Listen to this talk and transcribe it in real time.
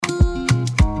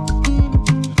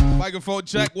Microphone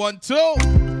check 1, 2.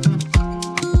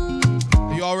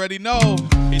 You already know.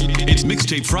 It's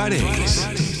Mixtape Fridays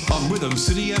on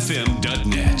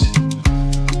Rhythmcityfm.net.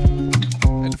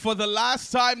 And for the last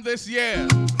time this year,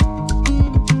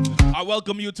 I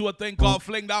welcome you to a thing called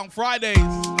Fling Down Fridays.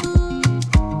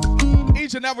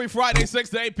 Each and every Friday, 6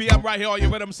 to 8 p.m. right here on your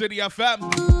Rhythm City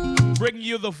FM. Bringing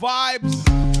you the vibes,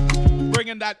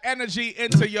 bringing that energy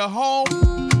into your home.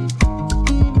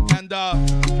 And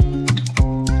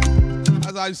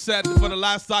as I said for the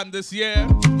last time this year,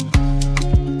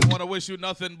 I want to wish you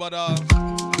nothing but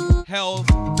health,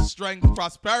 strength,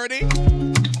 prosperity,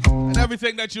 and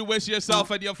everything that you wish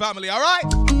yourself and your family, all right?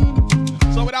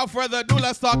 So without further ado,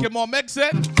 let's talk more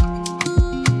mixing.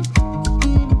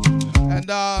 And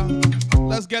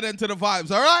let's get into the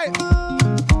vibes, all right?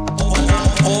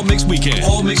 All mixed weekend.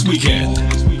 All mixed weekend.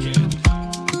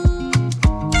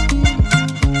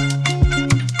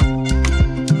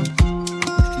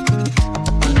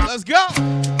 Let's go.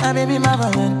 My baby, my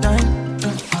Valentine.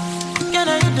 Can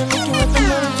I hit the making with the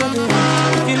money?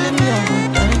 If you leave me a good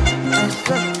time, I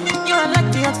swear. You are like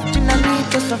the oxygen I need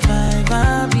to survive.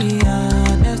 I'll be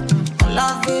honest. I'm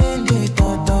loving the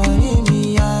thought of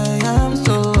me. I am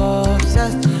so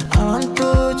obsessed. I want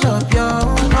to chop your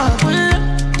heart.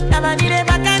 Never need a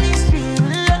back and it's real.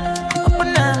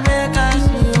 Open up, make us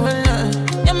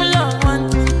feel. Yeah, my love, one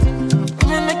thing.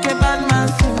 You make a bad man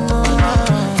sing.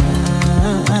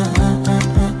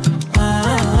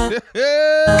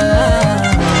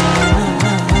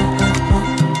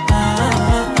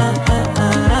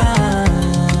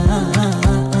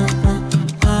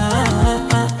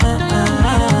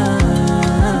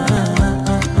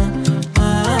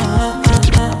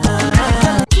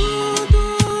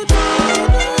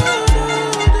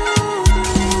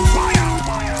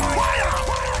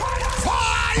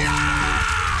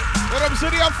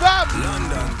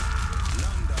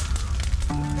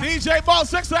 DJ Ball,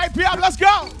 6 to 8 p.m. Let's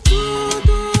go.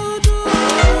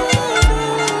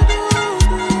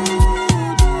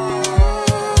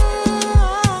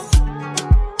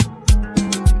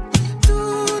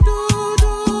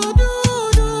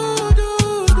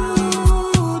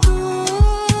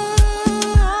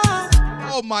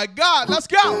 Oh my God, let's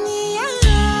go.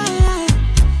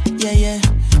 Yeah, yeah.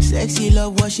 Sexy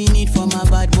love, what she need from a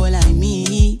bad boy like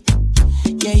me.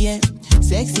 Yeah, yeah.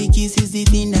 Sexy kiss is the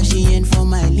thing that she ain't for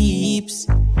my lips.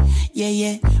 Yeah,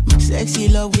 yeah. Sexy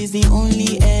love is the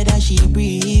only air that she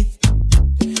breathes.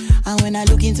 And when I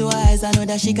look into her eyes, I know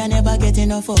that she can never get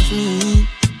enough of me.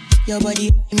 Your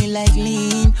body me like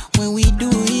lean when we do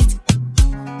it.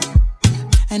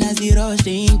 And as the rush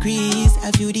they increase,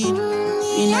 I feel the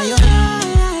in your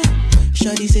eye.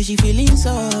 Shorty say she feeling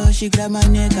so. She grab my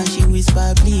neck and she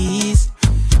whisper, please.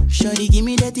 Shorty give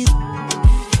me that.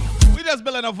 We just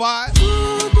building a vibe.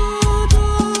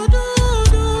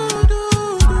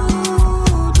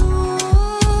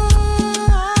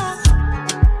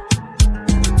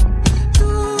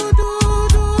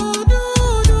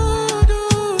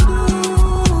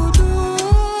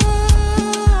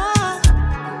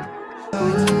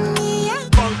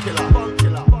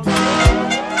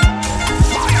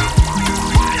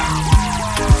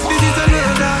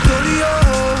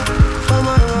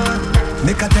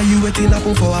 Make I tell you waiting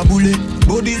happen for a bullet.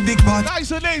 Body's big part.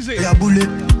 Nice and easy. Yeah, bullet.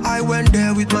 I went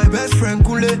there with my best friend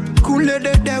Kule. Kule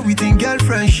they there with his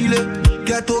girlfriend Shile.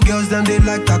 Ghetto girls them they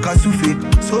like Takasufi.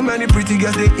 So many pretty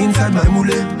girls they inside my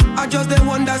mule. I just the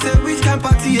one that say which can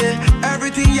party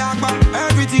everything yakba,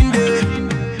 everything there.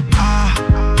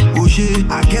 Oh shit.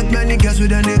 I get many girls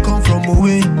with them they come from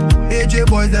away. AJ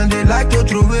boys then they like to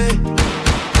throw away.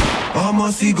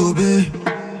 Almost go babe.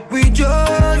 We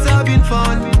just having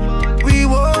fun. We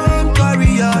won't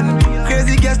carry on.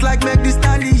 Crazy guests like make the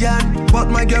stallion. But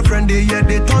my girlfriend they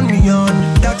turn me on.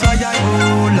 That's why I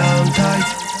hold on tight.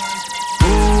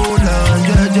 Hold on,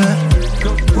 yeah.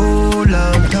 Hold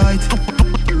on tight.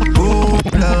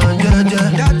 Hold on,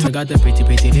 yeah. I got the pretty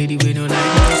lady with no like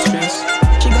no stress.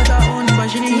 She got her own but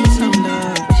she needs some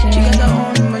love. She got her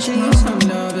own but she needs some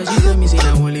love. And she tell me say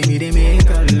now only me they make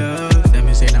her love. Tell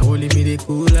me say now only me they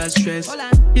cool her stress.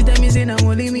 She tell me say now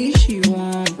only me she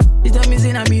warm. She tell me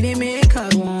say now me they make her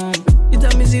warm. She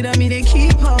tell me say that me they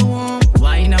keep her warm.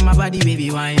 Wine on my body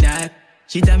baby wine that.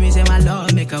 She tell me say my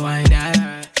love make her wine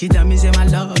that. She tell me say my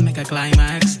love make her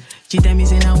climax. She tell me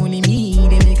say now only me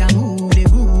they make her move, they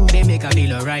groove, they make her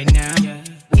feel right now.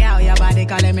 Girl your body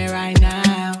calling me right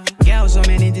now. Girl so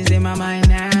many things in my mind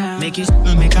now. Make you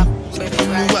make up baby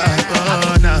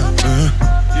right now.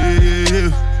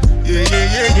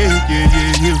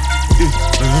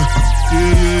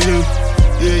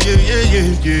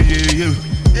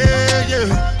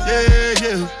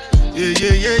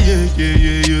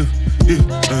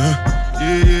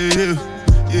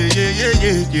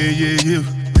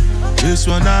 This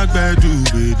one I better do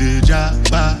with the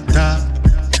jabata.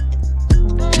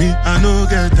 Me, I no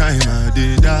get time, I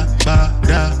did that,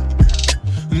 bada.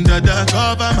 Dada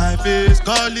cover my face,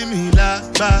 calling me la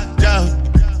bada.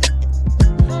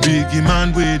 Biggie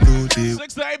man, we know they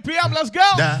 6 to 8 p.m., let's go.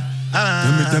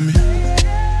 Tell me,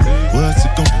 what's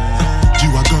it gon'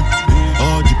 G-Wagon,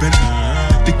 all depend.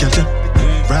 The girl them,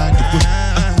 ride the whip.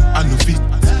 I no fit,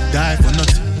 die for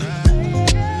nothing.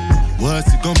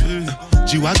 What's it gon' be?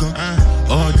 G-Wagon,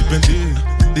 all depend.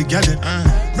 The girl them,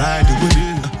 ride the whip.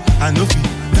 I no fit,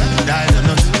 die for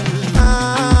nothing.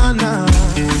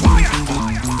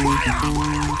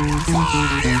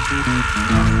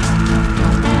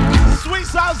 Sweet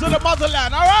sounds of the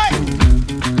motherland, alright?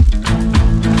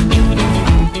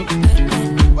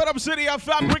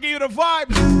 Rhythmcityfm bringing you the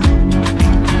vibes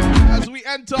as we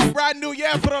enter a brand new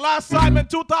year for the last time in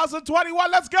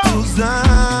 2021. Let's go.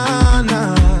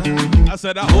 Susanna, I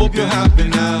said I hope you're happy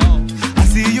now. I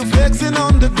see you flexing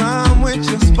on the ground with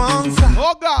your sponsor.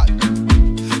 Oh God.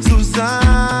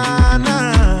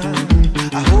 Susanna,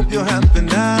 I hope you're happy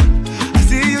now. I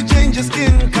see you change your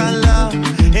skin color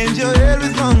and your hair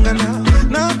is longer now.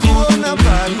 Na kuona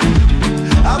bali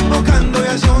abokando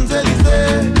ya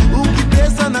Champs-Élysées.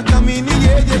 Ukitesa na kamini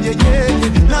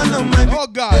none of my oh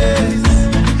God.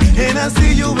 And I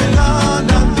see you in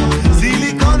London,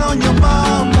 silicone on your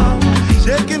mama,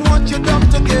 shaking what your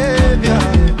doctor gave ya.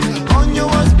 On your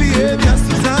worst behavior,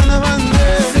 Susanna Vande.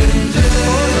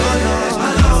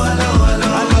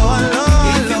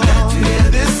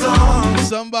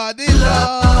 Somebody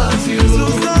loves you.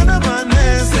 Susanna Vande.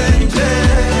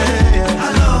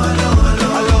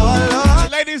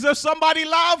 Ladies, if somebody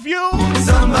love you,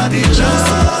 Somebody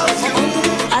loves you.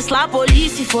 I slap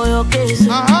police for your case.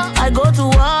 I go to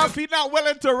work. if he's not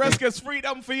willing to risk his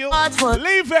freedom for you, For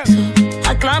leave him.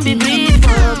 I climb the bridge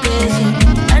for your case.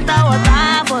 Enter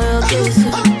water for your case.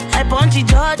 I punch the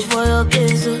judge for your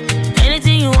case.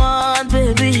 Anything you want,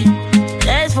 baby,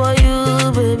 that's for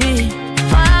you, baby.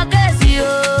 For your case, yo.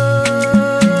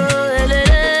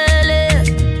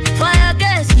 For your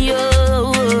case, yo.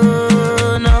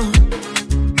 No.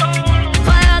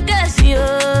 For your case, yo.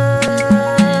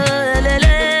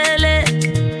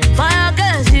 For your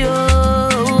case, yo.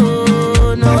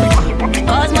 No.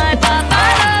 'Cause my papa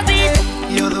love it.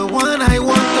 You're the one I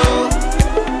want, oh.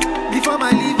 Before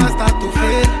my liver start to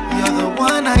fail, you're the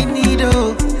one I need,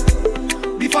 oh.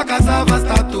 Before cassava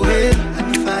start to hail,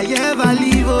 and if I ever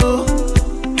leave, oh,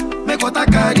 make what I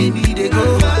carry me, they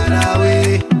go far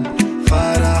away,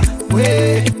 far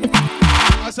away.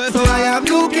 I said, So I am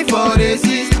looking for a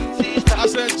sister. I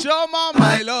said, Choma,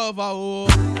 my love, oh.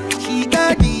 She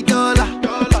got the dollar,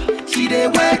 she dey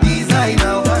wear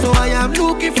designer. So I am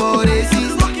looking for a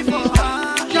sister.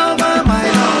 Jama, my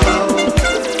love,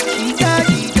 she got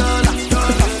the dollar,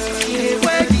 she dey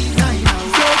wear designer.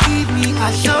 So give me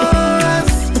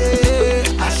assurance,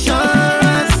 yeah,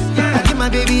 assurance. I give my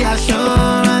baby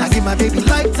assurance, I give my baby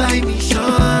lifetime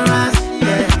insurance,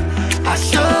 yeah,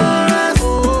 assurance.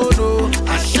 Oh no,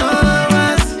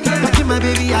 assurance. I give my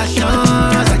baby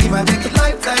assurance, I give my baby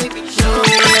lifetime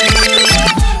insurance.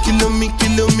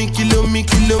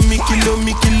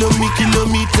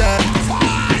 Kilometer.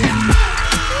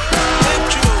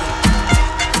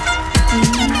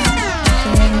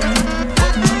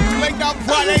 Link up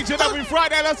Friday each and every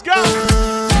Friday, let's go.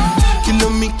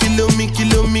 Kilometer.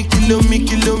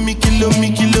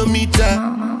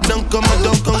 Don't come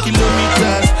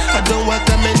kilometers. I don't walk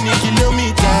that many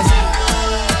kilometers.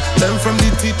 Learn from the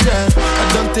teacher. I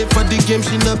don't take for the game,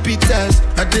 she no pitas.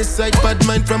 I decide bad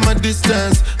mind from a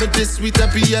distance. Not this sweet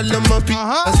happy, I love my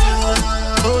pitas.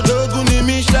 Oh, Doguni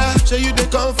Misha, show you the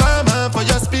confirm for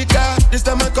your speaker. This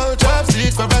time I call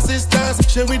chopsticks for assistance.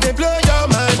 Show we they blow your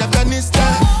mind,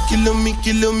 Afghanistan.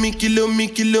 Kilometers.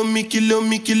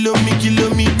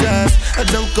 I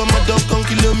don't come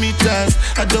kilometers.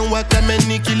 I don't walk that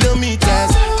many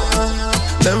kilometers.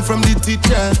 Learn from the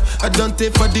teacher. I don't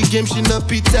take for the game, she no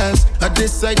pitas. I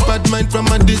decide bad mind from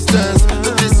a distance.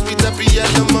 Not this sweet happy, I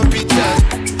love my pitas.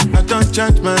 I don't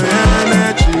charge my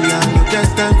energy. I don't get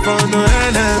time for no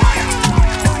enemy.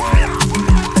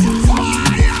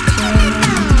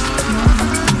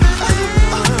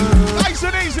 Nice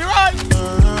and easy, right?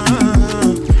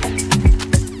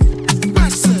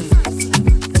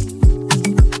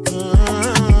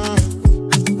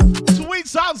 Sweet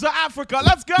sounds of Africa,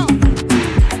 let's go.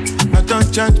 I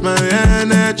don't charge my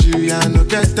energy. I no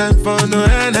get time for no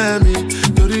enemy.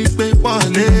 To repay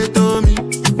wale to me.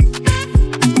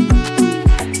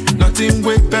 Nothing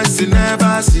with person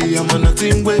never see. I'm on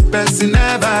nothing with person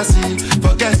never see.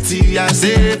 Forget it, I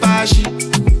say fashi.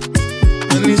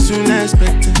 And it's soon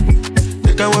expected.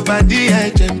 They can work by the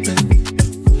edge.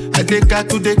 I take her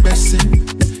to the person.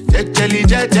 Jelly,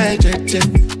 je.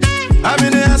 I'm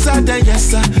in the answer, then yes,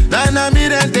 sir. Then I'm in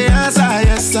the answer,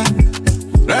 yes, sir.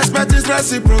 Respect is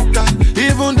reciprocal,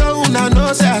 even though una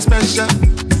know say I special.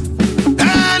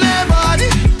 Anybody,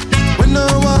 we no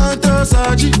want to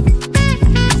search it.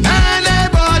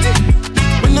 Anybody,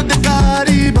 we no the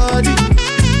carry body.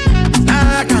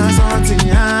 I can't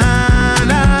something,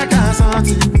 I can't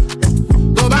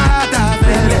something. Go back to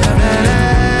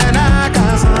bed, I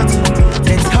can't something.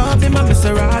 Let's hop in my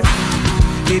Maserati,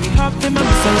 baby, hop in my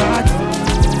Maserati.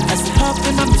 I said hop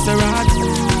in my Maserati.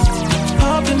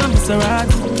 Hop in my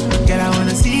Maserati, girl, I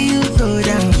wanna see you go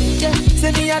down. Yeah,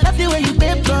 say me I love the way you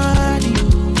bend body.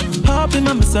 Hop in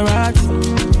my Maserati,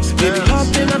 baby,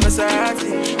 hop in my Maserati,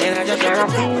 and I just wanna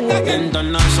see you.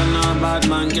 International bad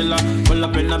man killer, pull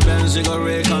up in a Benz, you go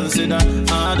reconsider.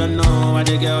 I don't know why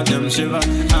the girl them shiver.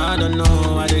 I don't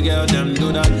know why the girl them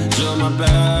do that. Show my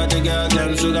bad, the girl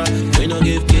them sugar. We don't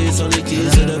give keys, only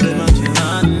keys to the bima.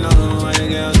 I don't know why the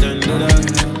girl them do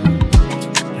that.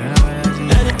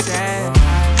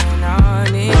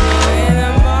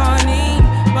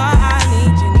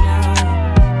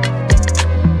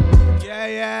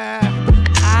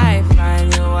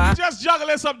 Just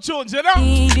juggling some tunes, you know?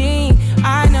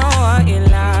 I know what you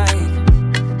like.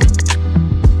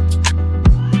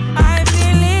 I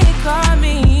feel it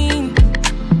coming.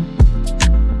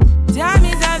 Time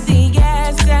is of the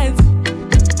essence.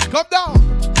 Come down.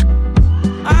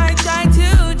 I try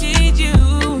to teach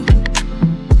you,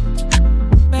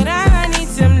 but I need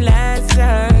some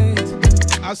lessons.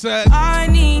 I said I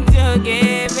need to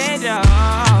give it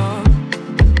all.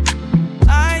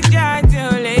 I try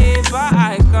to live, but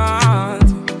I can't.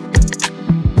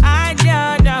 I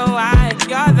don't know why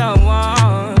you're the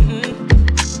one.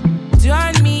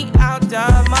 Turn me out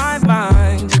of my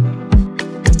mind.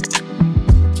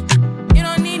 You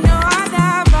don't need no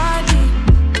other body.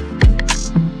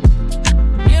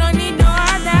 You don't need no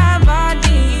other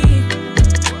body.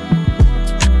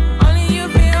 Only you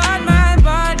feel on my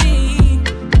body.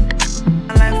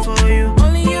 I like for you.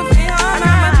 Only you feel on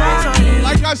my body.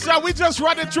 like I said, we just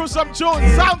running through some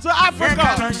tunes. Sounds of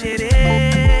Africa.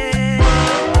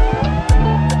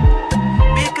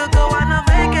 We could go on a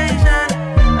vacation,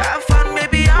 have fun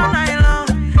maybe all night long.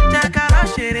 Check out our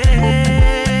shit,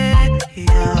 yeah.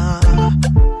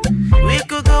 We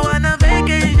could go on a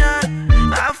vacation,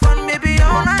 have fun maybe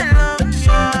all night long.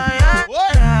 Yeah,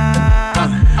 What?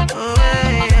 yeah. Oh,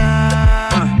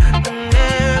 yeah.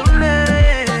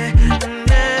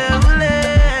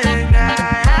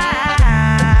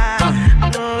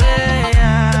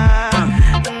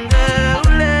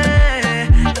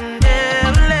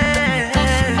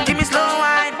 Give me slow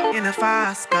wine in a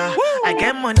fast car. I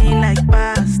get money like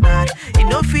bastard. You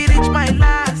know if you reach my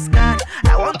last card,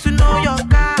 I want to know your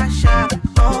cash app.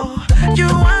 Oh, you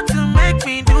want to make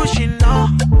me do she know?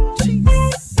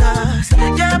 Jesus,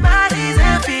 your body's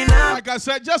heavy now. Like I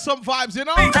said, just some vibes, you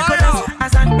know?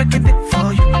 As I'm picking it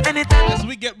for you. Anytime As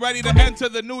we get ready to enter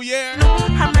the new year,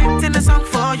 I'm writing a song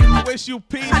for you. I wish you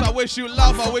peace, I wish you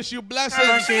love, I wish you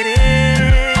blessings.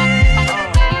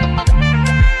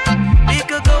 We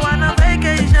could go on a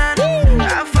vacation,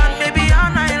 have fun maybe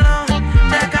all night long.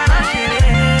 Check out our shit.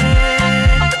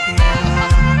 Yeah.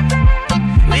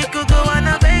 We could go on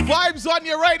a vacation, Vibes on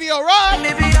your radio, right?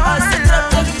 maybe all night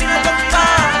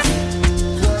long.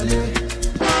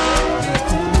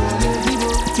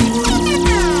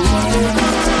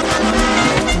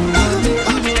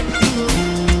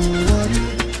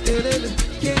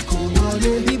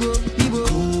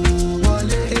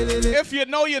 If you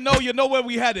know, you know where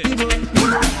we headed.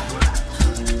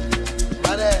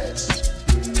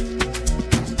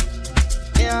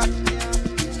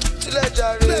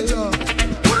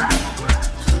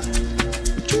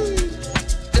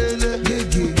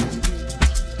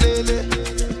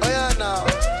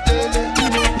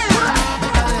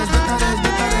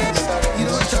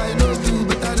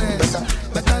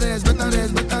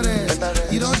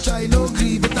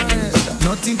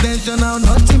 Not intentional,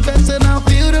 not intentional.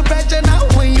 Feel the pressure now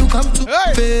when you come to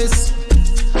my face.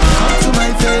 Come to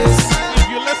my face. If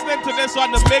you're listening to this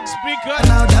on the big speaker,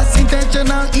 Now that's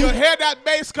intentional. you hear that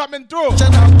bass coming through.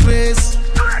 Intentional grace.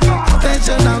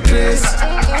 Intentional grace.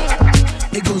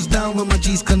 It goes down when my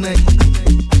G's connect.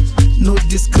 No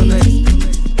disconnect.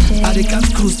 I they can't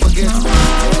cruise, forget.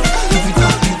 If you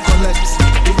talk, you collect.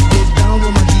 It goes down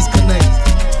when my G's connect.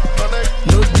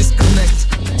 No disconnect.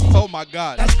 Oh my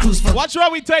God. That's cruise for. Watch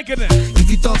where we taking it. If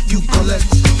you talk, you collect.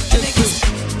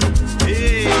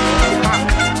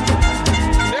 Yeah.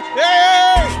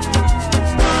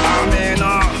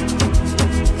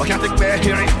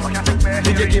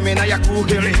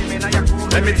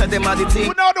 Said them are the thing.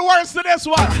 We know the words to this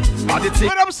one.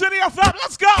 Rhythmcityfm,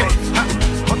 let's go.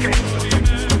 Okay.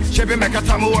 Chebe make a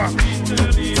tamua.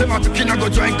 Say my pikin go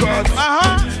join God.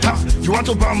 You want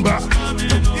to bamba?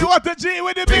 You want the G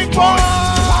with the big boy?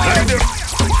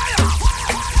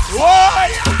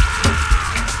 Why?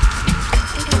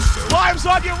 Vibes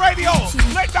on your radio.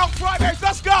 Late down Fridays,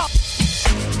 let's go.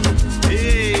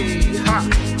 Hey, ha.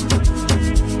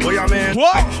 Oh yeah, man.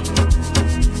 What?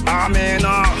 Amen.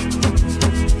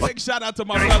 Big shout out to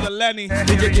my brother Lenny.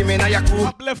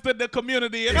 Uplifted the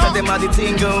community, you know? Them are the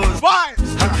tingles. Vibes.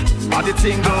 Are the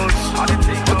tingles.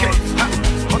 Okay.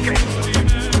 Okay.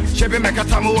 Chebe make a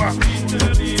tamua.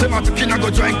 Say my pikin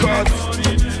go join God.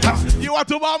 You want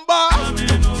to bamba?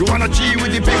 You wanna G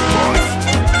with the big boys?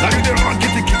 Now you the wrong,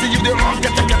 kitty, you the wrong,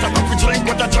 get a coffee drink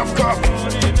with a drop cup.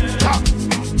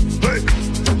 Hey,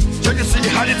 so you see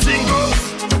how the thing goes?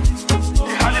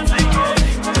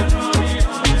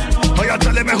 Oh, you're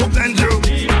telling me who blend you?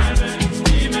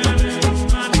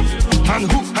 And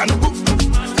who?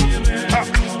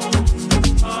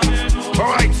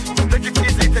 Alright, take it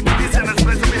easy, and let's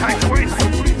play some behind points.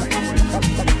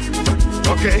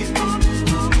 Okay.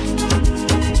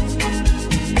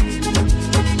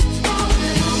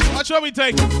 What shall we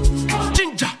take?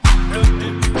 Ginger.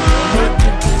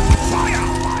 Fire.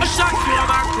 A shot to your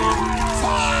back home.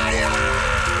 Fire.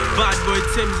 Bad boy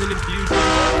Tim's in the beauty.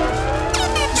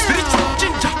 Spiritual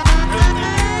ginger.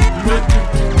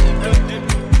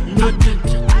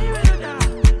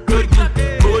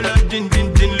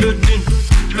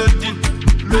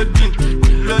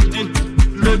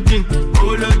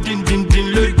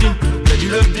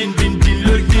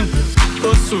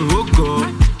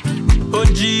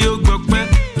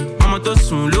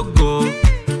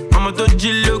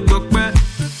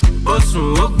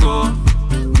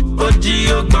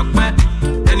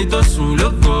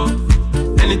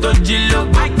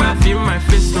 Feel my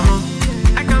face no more.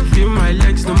 I can't feel my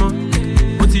legs no more.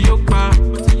 Put your power,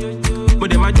 but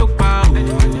they might joke power.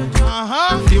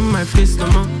 Feel my face no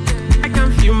more. I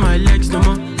can't feel my legs no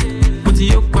more. Put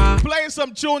your power. Play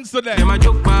some tunes today. They might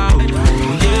joke power.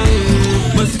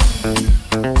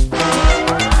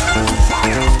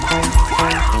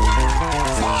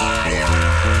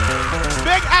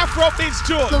 Big Afro beats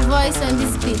tune. The voice and the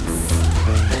beats.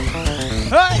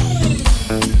 Hey.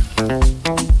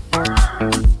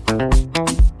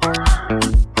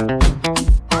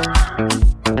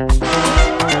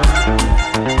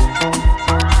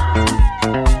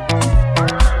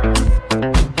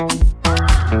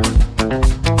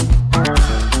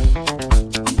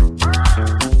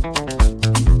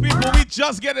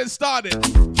 Just getting started.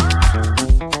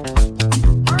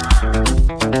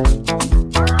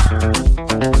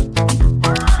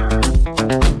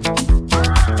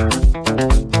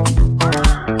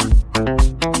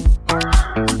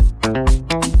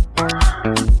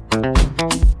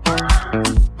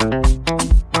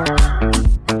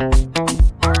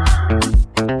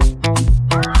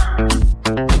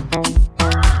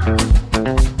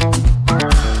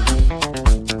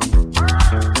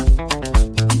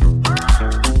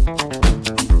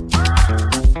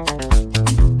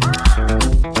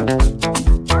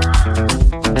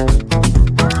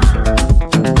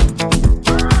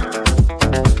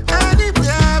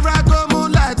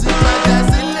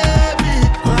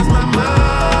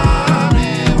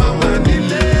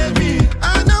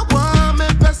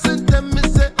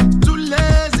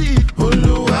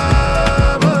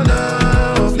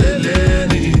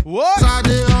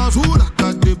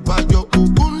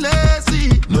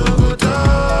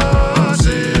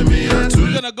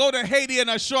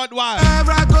 A short while. I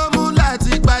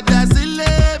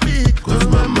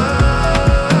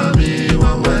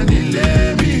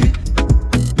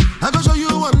go show you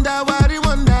wonder what it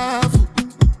wonderful.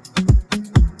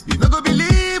 You no go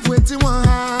believe what you want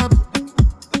happen.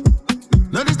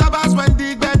 No disturb us when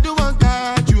the bed do one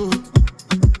catch you.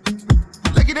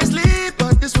 Like it is sleep,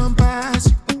 but this one pass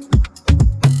you.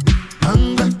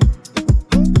 Hunger.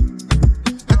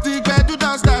 I think I do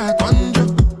dance that conjure.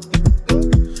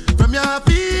 From your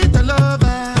feet all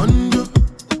over conjure.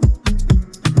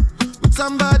 With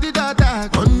somebody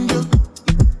that conjure.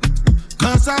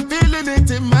 Cause I'm feeling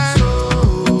it in my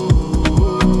soul.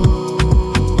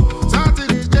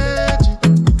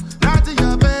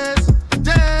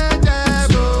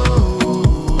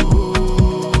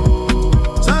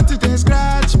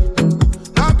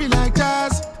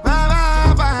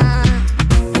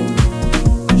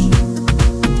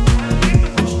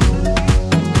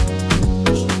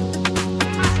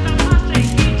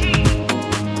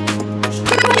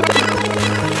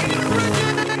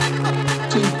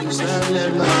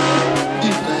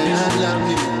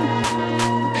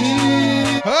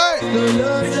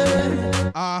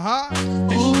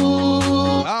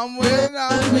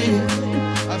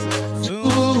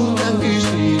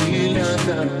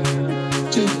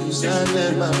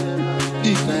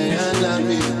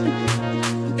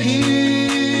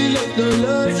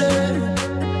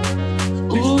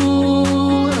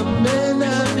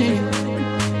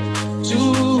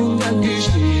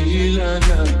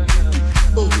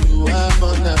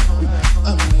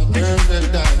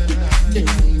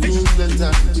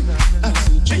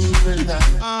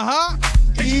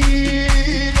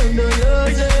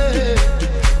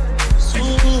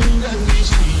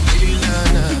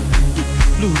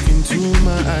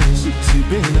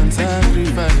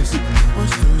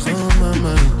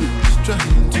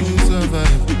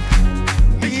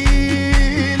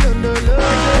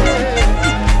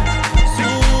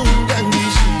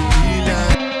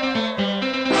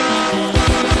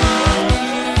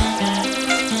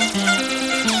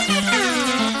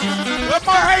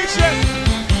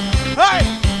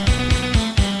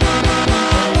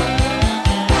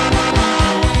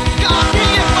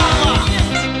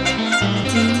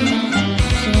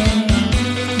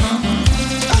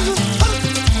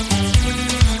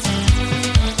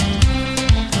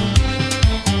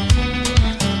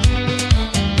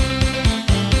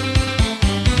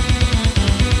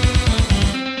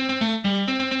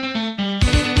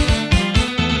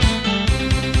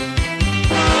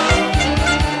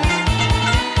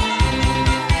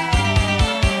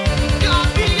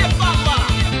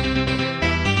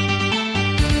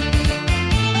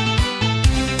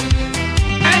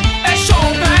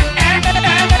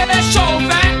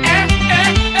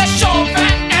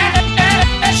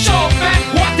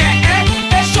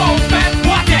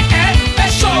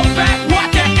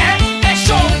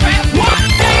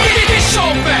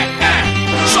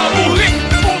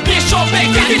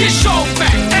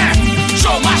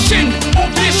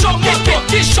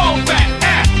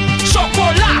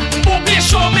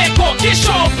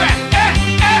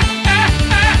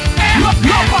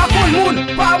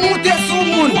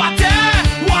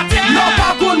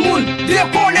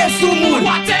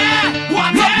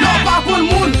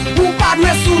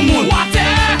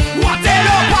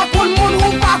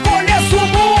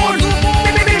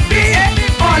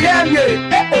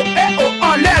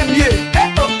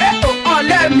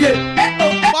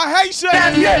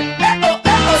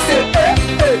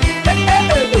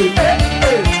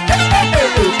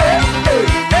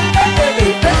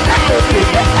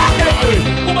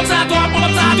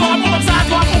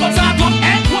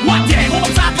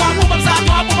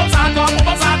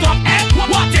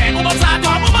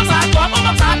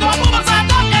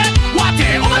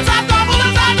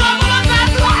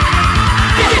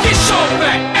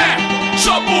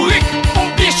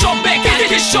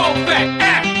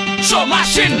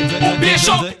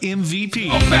 The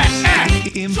MVP.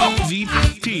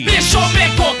 MVP.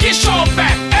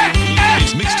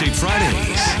 It's Mixtape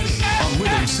Fridays on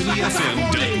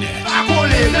RhythmcityFM.net.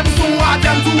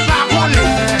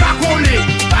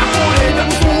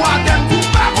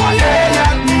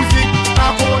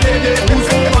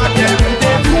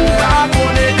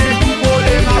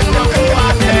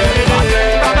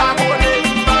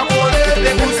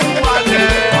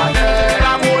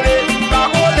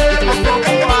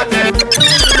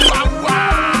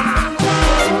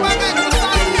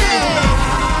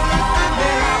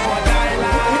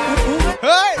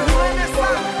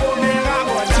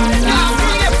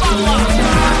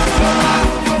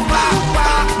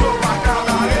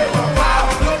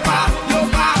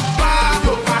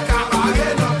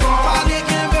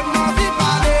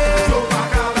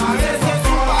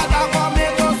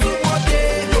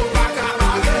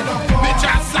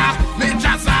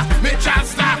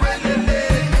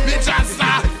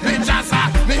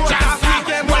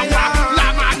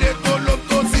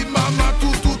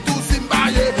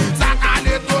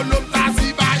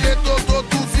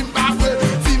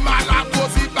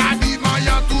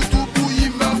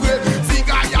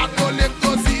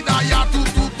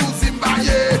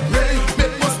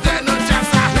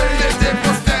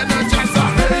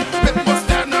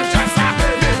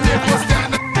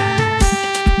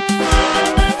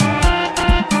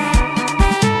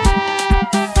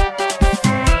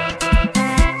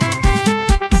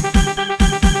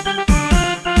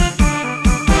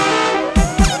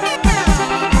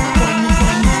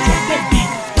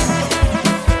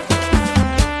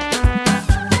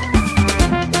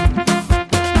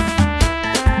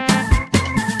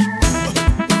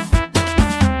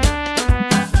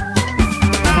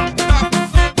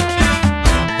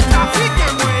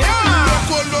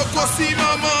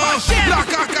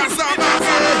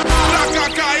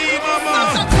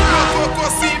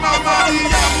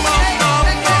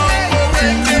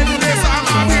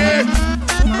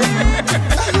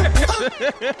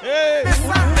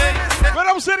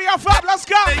 Rhythm City FM, let's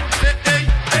go.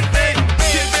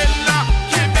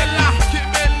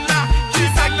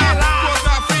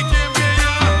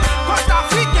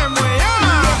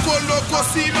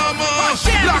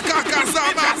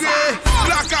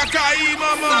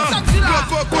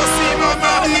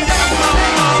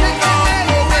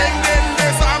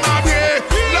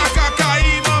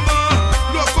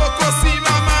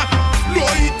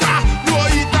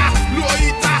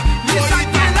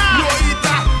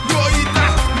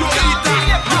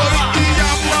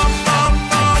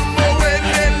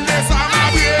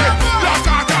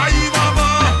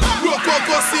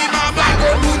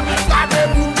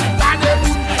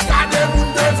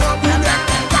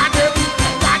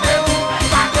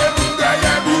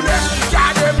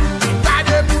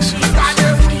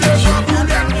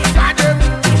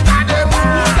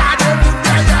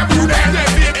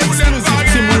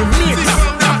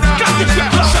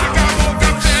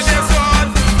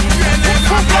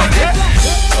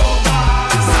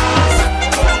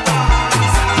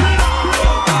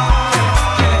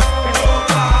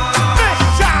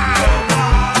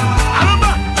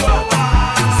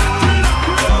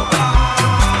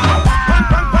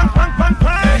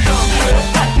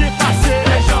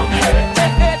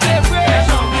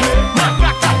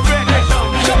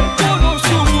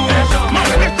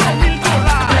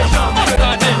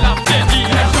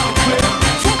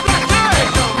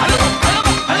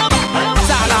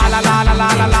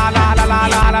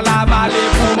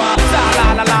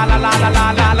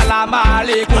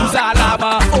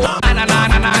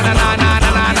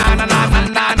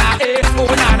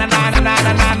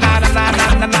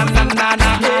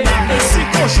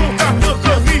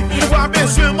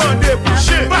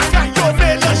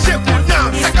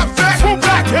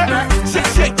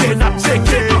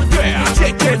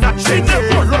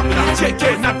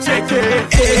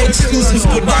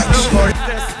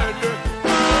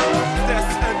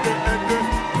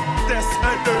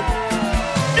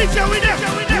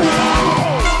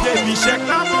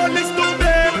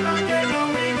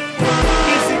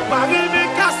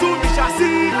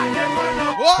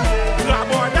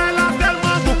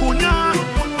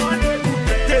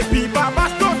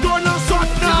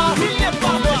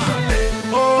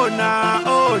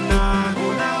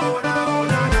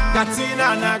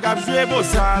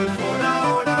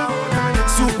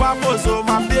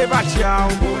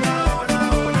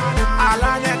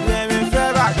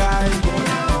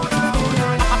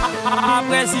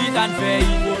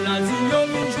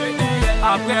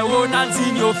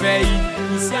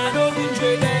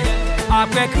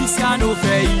 Après Cristiano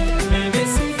fait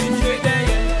Messi fait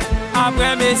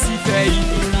après Messi fait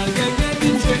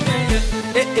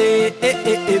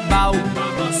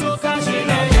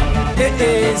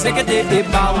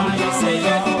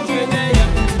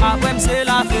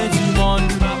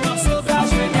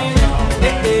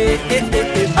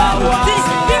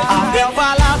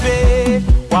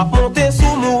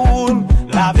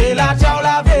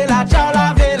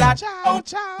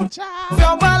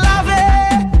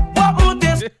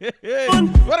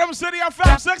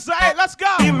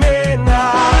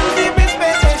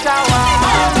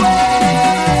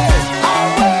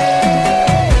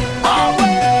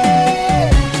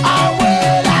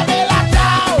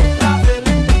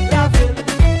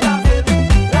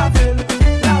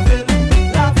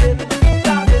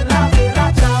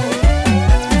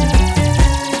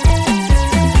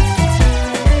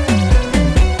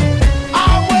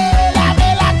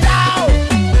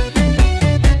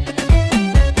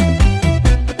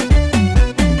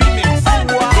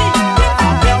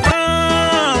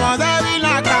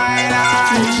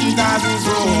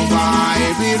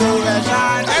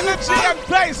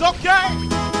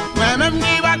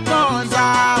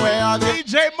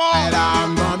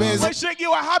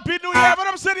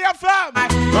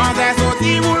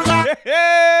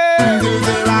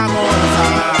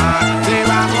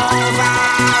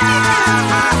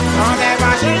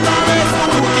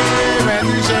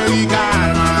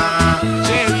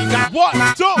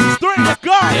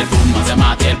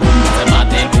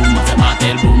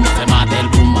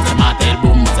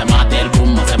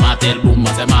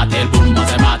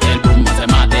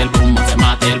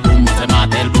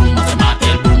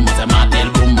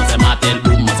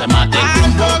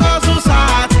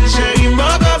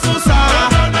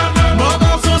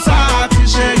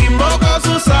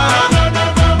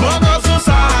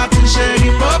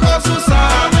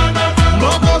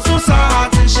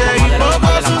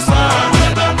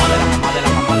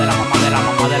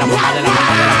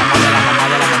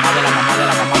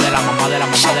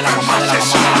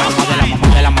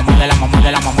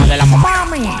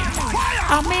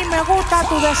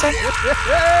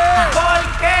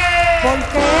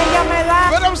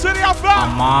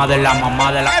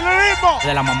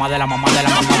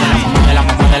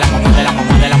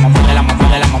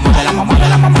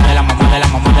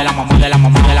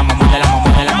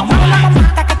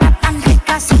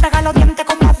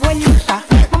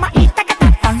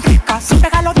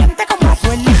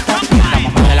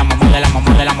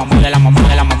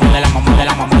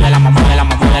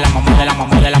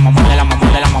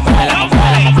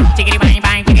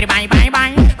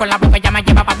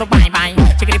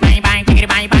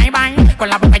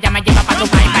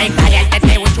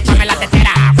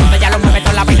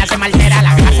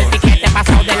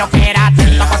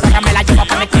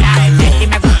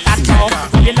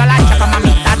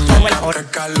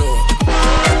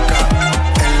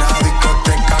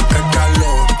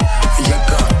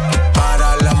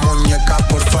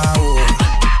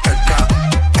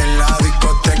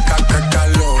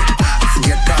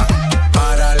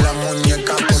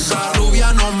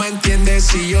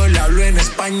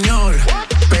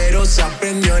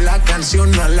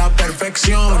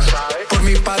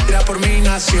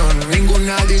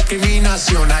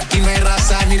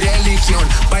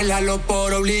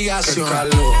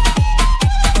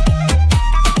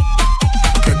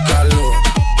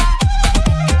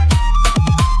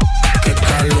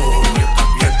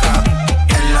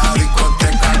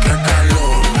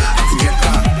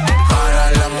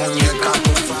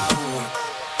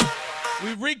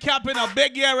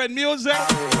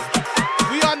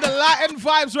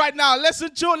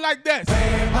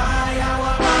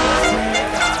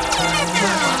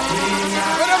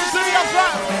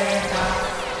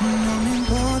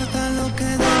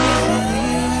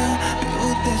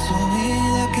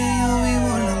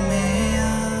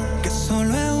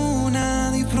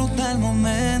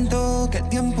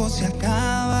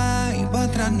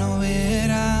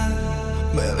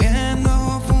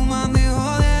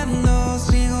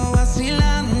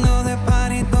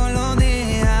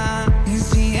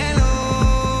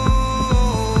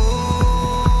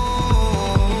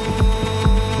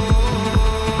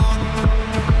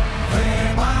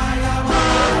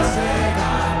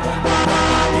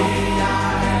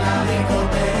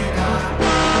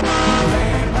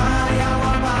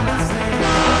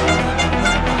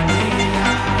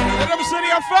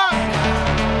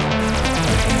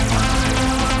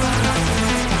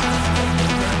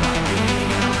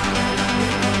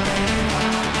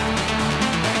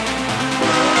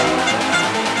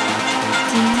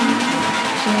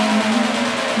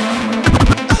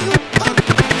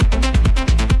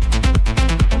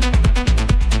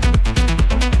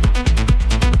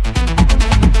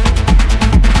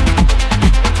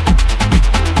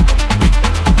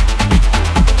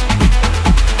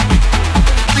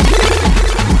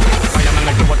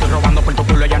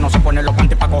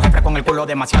Mi culo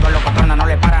demasiado locotrona, no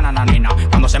le paran a nanina.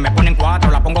 Cuando se me ponen cuatro,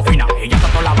 la pongo fina. Ella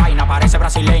tocó la vaina, parece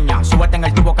brasileña. Súbete en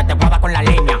el tubo que te guarda con la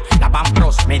leña. La Van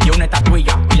Bros me dio una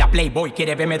estatuilla. Y la Playboy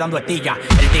quiere verme dando estilla.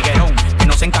 El tiguerón que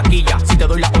no se encaquilla. Si te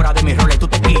doy la hora de mis roles, tú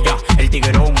te quillas. El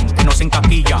tiguerón que no se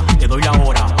encaquilla. Te doy la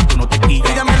hora, tú no te quillas.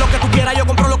 Pídeme lo que tú quieras, yo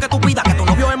compro lo que tú pidas. Que tu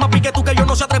novio es más pique tú que yo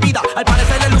no se atrevida. Al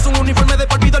parecer le luce un uniforme de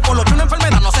por vida. El polo es una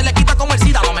enfermedad, no se le quita como el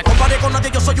SIDA. No me compare con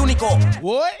nadie, yo soy único.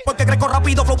 Porque crezco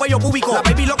rápido, flow pello cúbico. La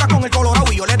baby loca con el colorado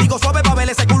y yo le digo suave pa' ver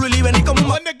ese culo y venir como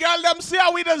un... When the girl them see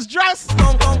how we just dress.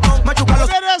 Me chupa los...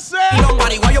 Y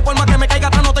mariguayo por más que me caiga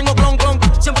atrás no tengo clon.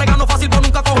 Siempre gano fácil por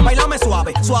nunca cojo. Bailame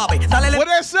suave, suave. Dale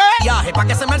viaje pa'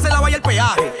 que se me alce la vaya el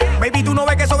peaje. Baby, tú no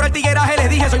ves que sobre el tigueraje le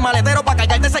dije soy maletero pa'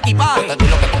 cargarte ese equipaje. Yo te di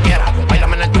lo que tú quieras,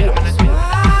 bailame en el tubo. Yo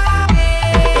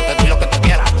te di lo que tú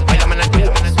quieras, bailame en el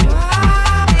tubo.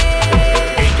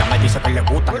 Ella me dice que le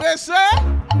gustan los...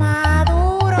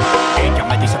 Maduro. Ella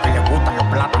me dice que le gustan los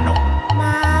plátanos.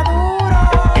 Maduro.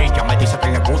 Ella me dice que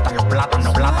le gustan los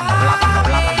plátanos, plátano, plátano,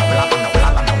 plátano, plátano,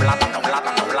 plátano, plátano,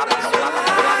 plátano, plátano,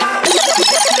 plátano.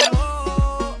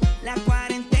 La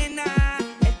cuarentena,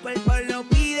 el cuerpo lo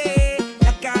pide,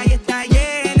 la calle está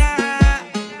llena.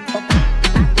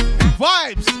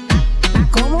 Vibes.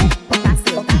 ¿Cómo?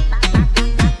 Potasio.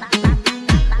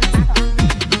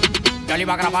 Yo le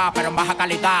iba a grabar, pero en baja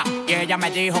calidad. Y ella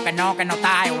me dijo que no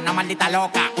está. Es una maldita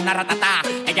loca, una ratatá.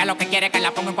 Ella lo que quiere es que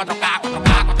la ponga en 4K, 4K,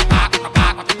 4K,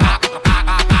 4K, 4K,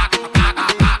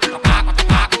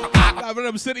 4K.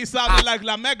 Rhythm City sounding like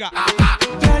La Mega.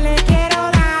 Yo le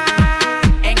quiero dar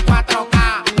en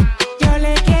 4K. Yo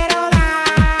le quiero dar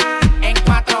en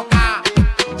 4K.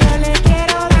 Yo le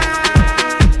quiero dar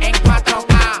en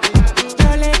 4K.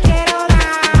 Yo le quiero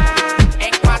dar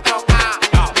en 4K.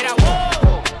 No, mira,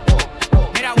 wow.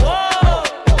 Mira, wow.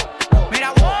 Mira,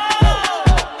 wow.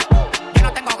 Yo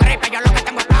no tengo gripe, yo lo que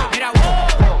tengo es paz. Mira, wow.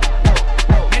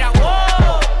 Mira,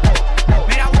 wow.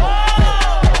 Mira,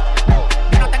 wow.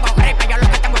 Yo no tengo gripe, yo lo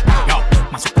que tengo es paz. Yo,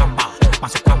 Mazucamba,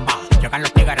 Mazucamba. Llegan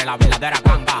los tigres, la verdadera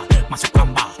ganga.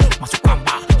 Mazucamba,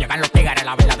 Mazucamba. Llegan los tigres,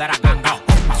 la verdadera ganga.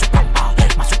 Mazucamba,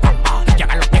 Mazucamba.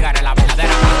 Llegan los tigres, la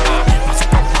verdadera ganga.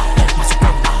 Mazucamba,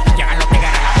 Mazucamba. Llegan los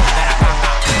tigres, la verdadera ganga.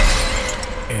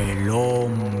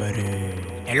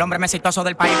 El hombre más exitoso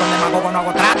del país, con demagogo no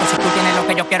hago trato. Si tú tienes lo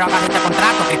que yo quiero, agarra este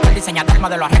contrato. Que el diseñador,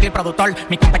 modelo, arreglo y productor.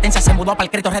 Mi competencia se mudó para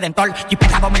el Cristo Redentor.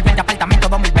 Jipeta 2020, apartamento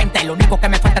 2020. Lo único que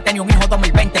me falta es tener un hijo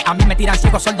 2020. A mí me tiran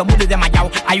ciego, sordo, mudo y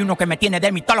desmayado. Hay uno que me tiene de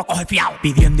mí, todo lo coge fiao.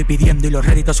 Pidiendo y pidiendo y los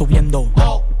réditos subiendo.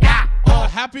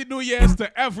 Happy New Year's to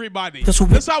everybody. This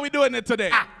is how we doing it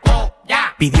today.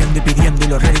 Pidiendo y pidiendo y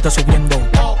los réditos subiendo.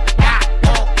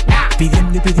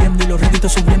 Pidiendo y pidiendo y los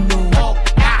réditos subiendo.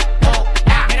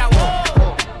 Mira, wow.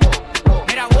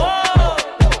 Mira, wow.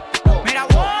 Mira,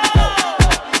 wow.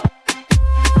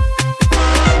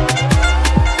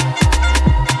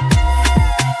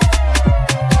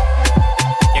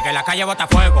 Y que la calle bota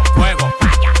fuego, fuego.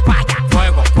 Falla, falla,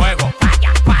 fuego, fuego.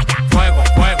 Falla, falla, fuego,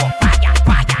 fuego. Falla,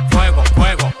 falla, fuego,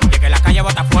 fuego. Y que la calle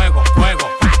bota fuego, fuego.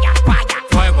 Falla, falla,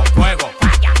 fuego, fuego.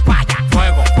 Falla, falla,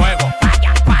 fuego, fuego.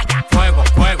 Falla, falla, fuego,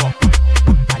 fuego.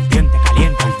 Al diente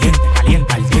calienta, al diente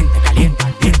calienta, al diente calienta,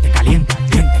 al diente calienta, al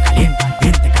diente calienta, al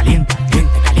diente calienta, al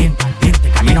diente calienta, al diente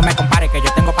calienta. A mí no me compare que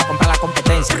yo tengo para comprar la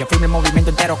competencia. Yo firmo el movimiento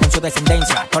entero con su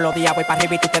descendencia. Todos los días voy para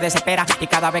arriba y tú te desesperas. Y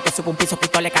cada vez que subo un piso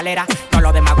quito la escalera. Todos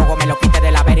los demagogos me lo quite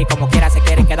de la vera y como quiera se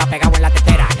quieren quedar pegados en la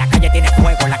tetera. La calle tiene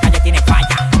fuego, la calle tiene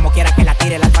falla. Como quiera que la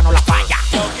tire, el alfa no la falla.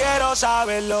 Yo quiero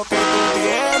saber lo que tú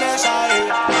tienes ahí.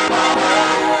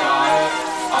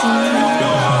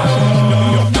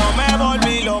 Yo me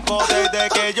volví loco desde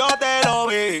que yo te lo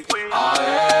vi.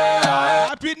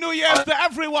 Happy New Year's to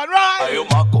everyone, right? Ay,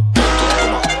 maco, que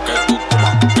tú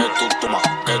tomas, que tú tomas,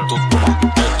 que tú tomas,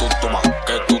 que tú tomas,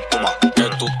 que tú tomas, que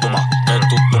tú tomas, que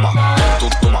tú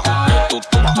tomas, que tú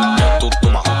tomas, que tú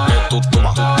tomas, que tú tomas,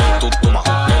 que tú tomas,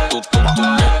 que tú tomas, que tú tomas,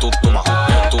 que tú tomas,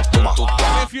 que tú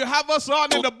tomas. If you have us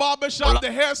on in the barbershop,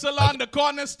 the hair salon, the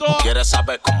corner store, ¿Quieres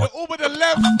saber cómo? the Uber, the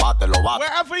Lyft, Bátelo, bátelo.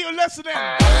 wherever you're listening.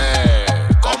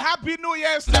 A happy New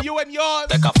Year's to you and yours.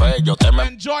 De café yo te me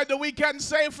Enjoy the weekend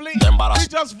safely. Te embarazo. We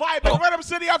just vibe at Rhythm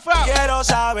City FM. Quiero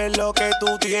saber lo que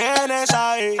tú tienes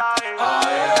ahí.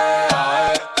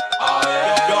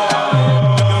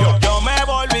 Yo me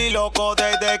volví loco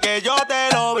desde que yo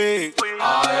te lo vi.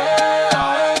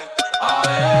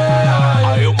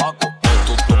 Ay, un maco, que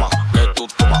tú tomas, que tú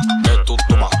tomas, que tú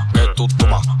tomas, que tú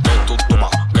tomas, que tú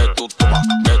tomas, que tú tomas,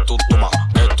 que tú tomas,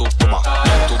 que tú tomas,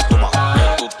 que tú tomas, que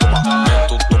tú tomas, que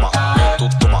tú tomas, que tú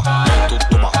tomas, que tú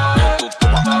tomas, que tú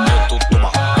tomas, que tú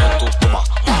tomas, que tú tomas.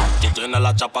 Tú tienes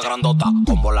la chapa grandota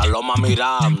como la Loma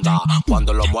Miranda.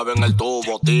 Cuando lo mueves mueven el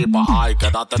tubo, tipa, ay,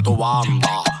 quédate tu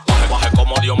banda. Baje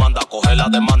como Dios manda, coge la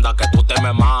demanda que tú te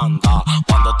me mandas.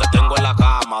 Cuando te tengo en la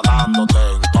cama, dándote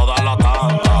en toda la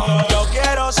tanda. Yo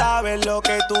quiero saber lo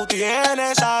que tú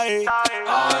tienes ahí.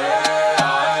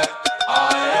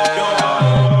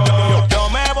 Yo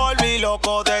me volví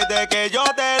loco desde que yo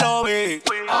te lo vi.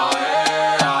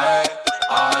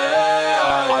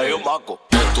 Hay un baco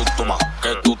que tú tomas,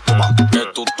 que tú tomas, que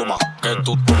tú tomas, que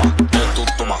tú tomas, que tú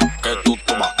tomas, que tú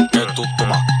tomas, que tú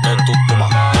tomas, que tú tomas,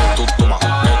 que tú tomas,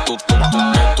 que tú tomas,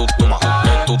 que tú tomas,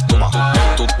 que tú tomas,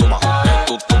 que tú tomas, que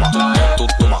tú tomas, que tú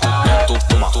tomas, que tú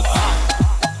tomas.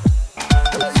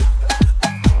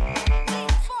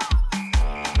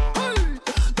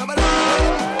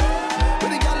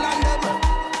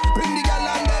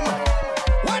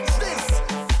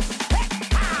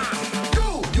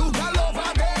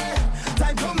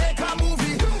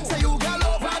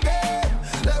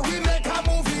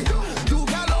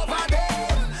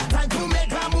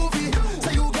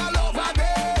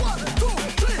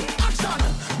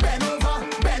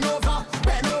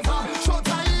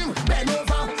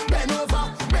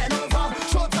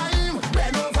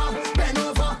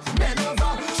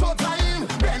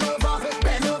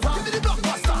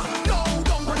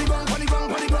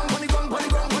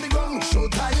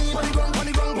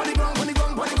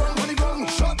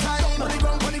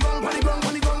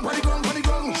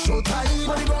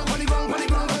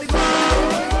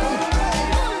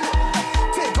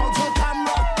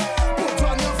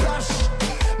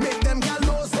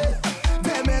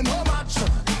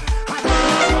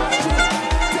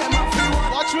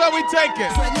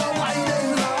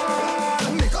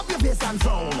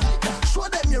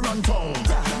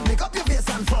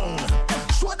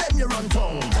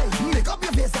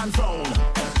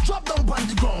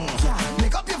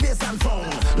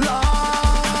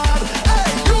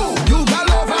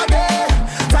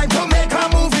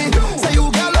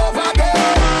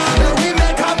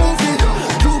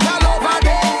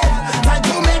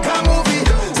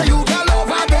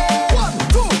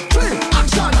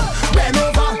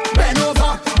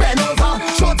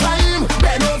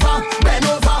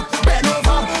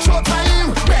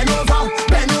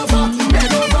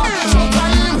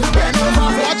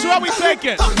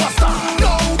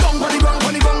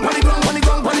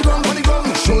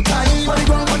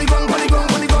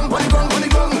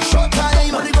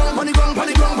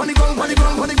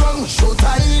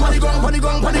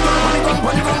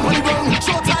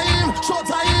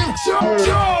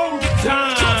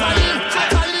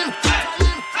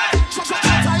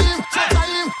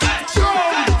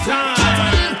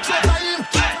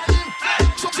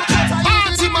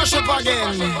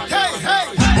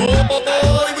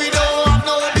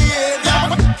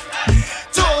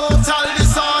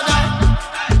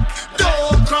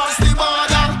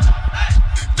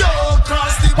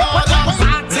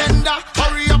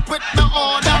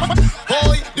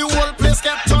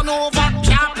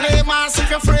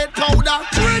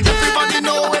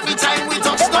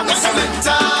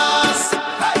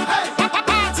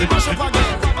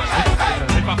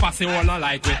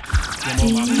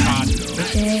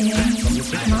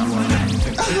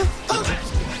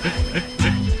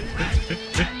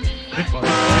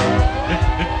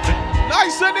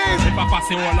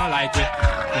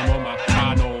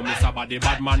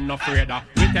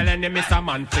 Mr.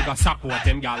 Man figure support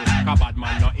him, gal. Cause bad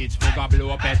man no itch figure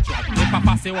blow up head truck. If a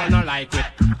fussy one no like it,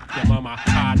 your mama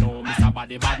can't know Mr.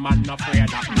 Body bad man no afraid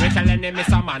of. We telling him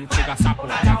Mr. Man figure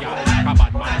support him, gal. Cause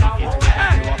bad man no itch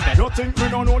figure blow up head. You think me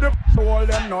no know the all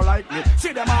them no like me?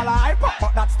 See them all I pop,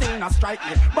 but that still not strike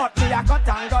me. But me a cut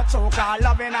and got choke all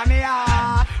loving on me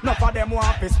heart. None of them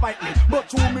want to spite me, but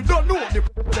true me don't know the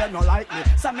them no like me.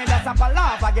 So me just have a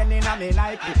laugh again in a me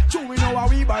Nike. True we know how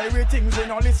we buy we things we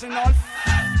no listen all.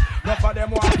 None of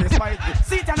them want to fight me.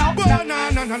 See it now. Bona na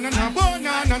na na na,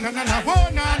 bona na na na na,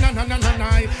 bona na na na na na.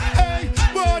 Hey,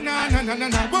 bona na na na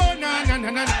na, bona na na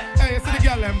na. Hey, see the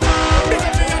girl them.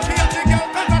 Because me and the girl,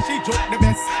 'cause she joke the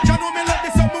best. You know me love the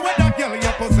something with that girl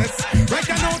you possess. Right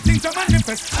now things are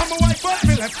manifest. I'm a wife but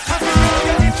me left. I feel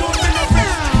like you show me no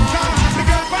rest. The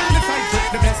girl from the side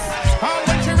joke the best. All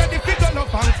when she ready fi go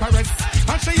love and caress,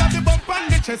 and she have the bump on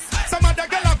the chest. Some other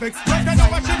girl have vex. Right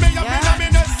now she may have been a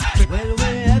menace. Well,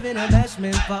 we're having a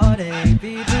bashment party.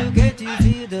 People get to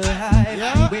feel the hype.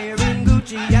 Yeah. Wearing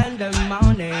Gucci and the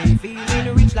money.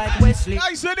 Feeling rich like Wesley.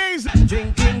 Nice and easy.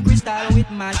 Drinking crystal with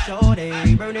my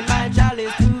shorty. Burning my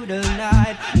chalice through the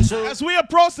night. So as we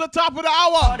approach the top of the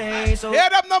hour, so hear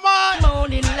them, the man.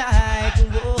 Morning light.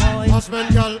 Whoa.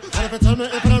 bashment, girl. And if you tell me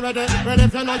if you're ready,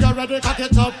 if you know you're ready, cock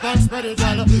it up and spread it,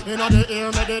 girl. You know the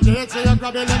ear, meditate, so you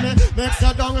grab it, let me mix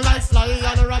your down like Sly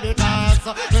and Rabbit Cats.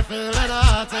 Me feeling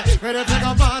hot, ready to take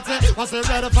a party. What's the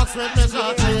red fox with me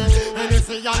shorty?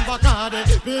 Hennessy and Bacardi,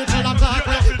 people are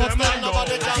talking, but still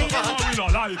nobody can party. We no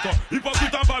like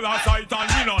hypocrite and parasite, and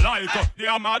we no like they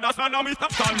are mad as man and we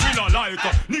stop and we no like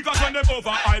niggas when they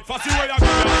overhype, fussy way I give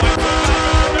a fight.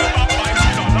 We no like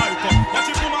watch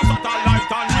it from a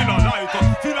satellite, and we no like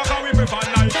feel like we prefer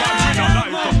night, and we no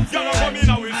like y'all come in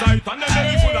our sight, and then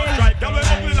they full of stripe, y'all we up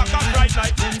like a bright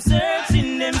light.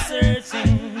 Them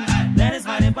searching, that is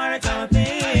why they pirate our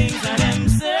things, and them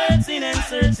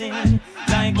searching,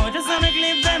 like God just wanna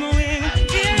clip them wing.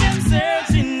 Hear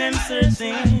them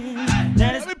searching.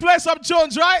 Let me play some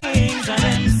tunes, right? And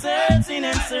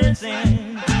them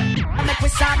searching. Make we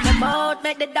sort them out,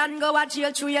 make the done go a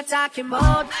jail through your talking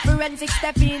mode. Forensic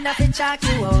step in if it check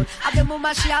you out. Have the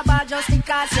mama she a bad just in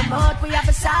case you out. We have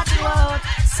to sort you out,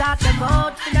 sort them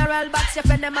out. Funeral box you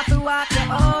friend them have to walk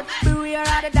you out. Beware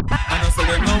of the I know so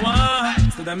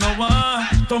them no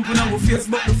want, thumping on our face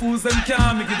but the fools them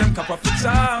can't. Me give them cap off the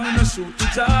charm, me no shoot the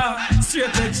jar.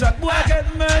 Straight head shot, boy get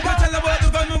murdered. Tell about the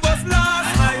gun me bust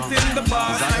last night in the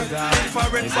past night.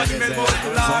 Infrared body me bust the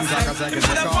last night.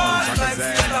 Into the past night,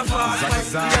 see the past night.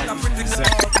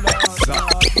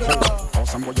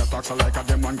 Some boy talk so like a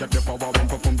them and get the power when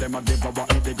perform them a devour.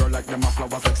 Eat the girl like them a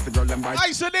flower, sex the girl them bite.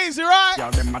 Nice and easy, right?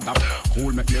 Yeah, them adapt.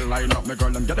 Cool, make me line up, me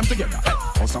girl and get them together.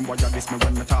 Hey. Some boy diss me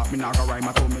when me talk, me nah go rhyme.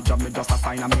 I told me job, me just a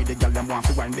sign. I made the girl them want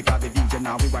to wine because the DJ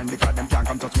now we wine because them can't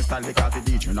come touch me style because the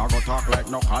DJ now go talk like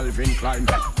no Calvin Klein.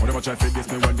 Whatever try to diss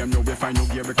me when them know we find no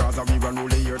gear because we run rule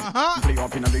here. Play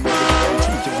up in a big cheat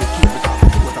with kill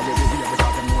because what I will be here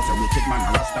because them know say we kick man,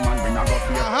 rasta man, we nah go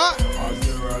fear. As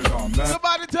the world come back.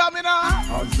 Somebody tell me now.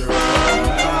 As the world come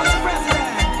back.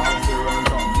 As the world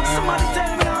come back. Somebody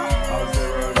tell me now. As the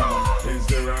world come. Is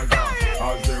the world come.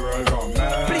 As the world come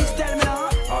back. Please tell me now.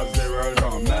 As the world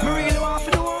come back. Me really want to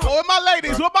know. Oh, my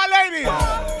ladies, what my ladies?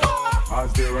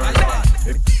 As the world come.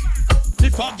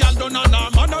 If a girl don't know no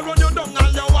man, I run you down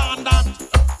and you want that.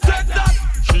 Take that.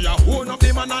 She a own up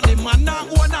the man and the man now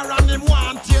own her and him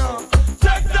want you.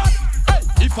 Take that.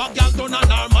 Hey. If a girl don't know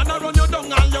no man, I run you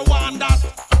down and you want that.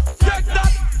 Take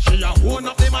that. She a own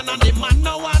up the man and the man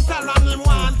now want her and him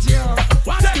want you.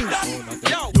 Take that.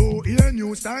 Yo. New ear,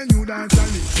 new style, new dance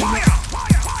and it. Fire.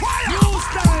 New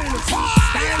style. Style.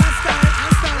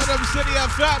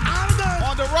 Rhythmcityfm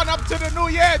on the run up to the new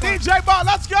year. DJ Ball,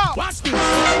 let's go. Watch this. New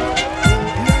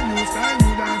ear, new style,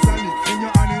 new dance and it. In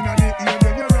your hand in the ear,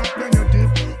 then you rock, then you dip.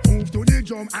 Move to the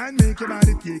drum and make your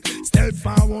body kick. Step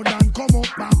forward and come up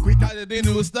back with that. The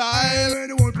new style. Where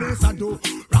the whole place I do.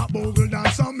 Rap bogle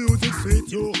dance, some music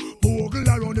sweet you. Bogle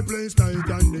around the place night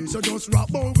and day. So just rap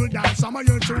bogle dance, some of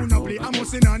your tune a play. I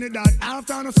must sing on it that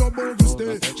after no sub bogle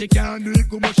stay. She can't do it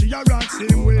good but she a rock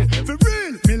same way. For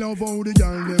real, me love how the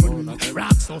girl them do it.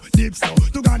 Rock so, deep so,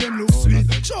 to God them look sweet.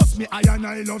 Trust me, I and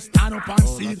I love stand up and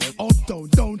see it. Uptown,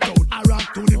 downtown, I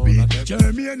rock to the beat.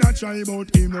 Jeremy and I try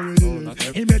about him already.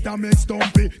 He better make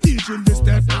stumpy, teach him the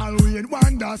step. All we in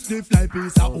one that stiff like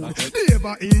piece of wood.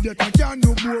 Never idiot, I can't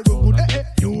do more good.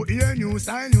 New ear, new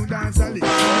style, new dance a lick.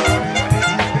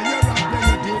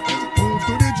 Move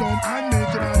to the jump and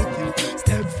make it a kick.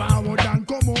 Step forward and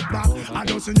come up back. I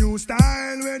just a new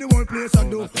style where the whole place I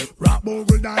do. Rap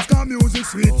bogle dance, cause music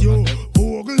sweet you.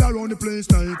 Bogle around the place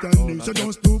night and day. So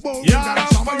just do bogle dance,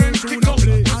 some of them tune a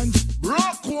play. And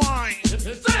rock wine.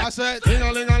 I said,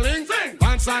 ting-a-ling-a-ling,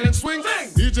 dance silent swing.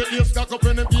 DJ ears stuck up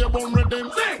in the beer bum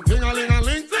rhythm.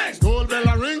 Ting-a-ling-a-ling, gold bell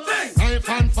a ring. Knife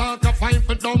and fork a fine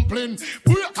for dumpling.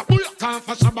 Booyaka, booyaka,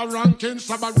 for Shabba ranking.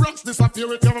 Shabba rocks disappear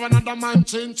with you another man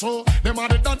change. So them are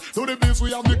the done to the biz.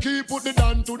 We have the key, put the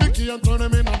down to the key and turn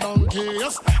them in a donkey.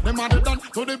 Yes, them are the done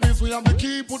to the biz. We have the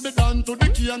key, put the down to the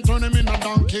key and turn them in a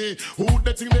donkey. Who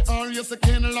they think they are? Yes, they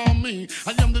can't allow me.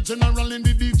 I am the general in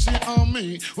the DJ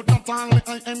army. With not only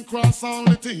I am cross all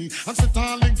the tea. And sit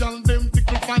all the gal them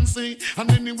tickle fancy.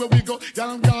 And anywhere we go,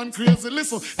 y'all gone crazy.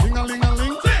 Listen,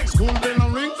 ding-a-ling-a-ling, school bell a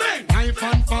ring. Knife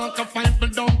and fork a fine for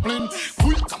dumpling.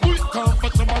 Booyaka, booyaka, for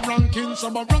Shabba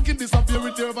ranking disappear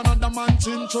with you another man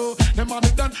chin. So them are the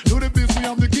done, do the biz, we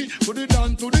have the key. Put it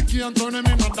down to the key and turn them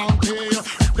in a donkey.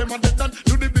 Them are the done,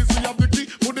 do the biz, we have the key.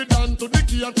 Put it down to the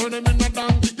key and turn them in a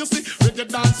donkey. You see, with your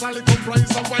dance, all it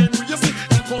comprise of wine. You see,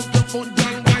 you come your foot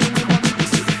down, wine, you want to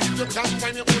see. You can't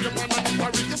find your own man and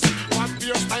party. You see, what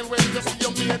beer style when you see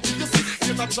your mate. You see,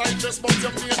 you not try dress, but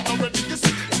your mate already. You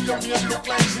see, your mate look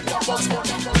like she got box.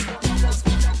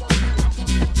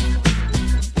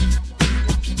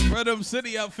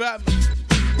 Rhythmcityfm.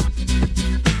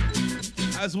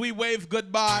 as we wave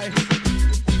goodbye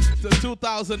to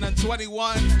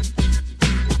 2021.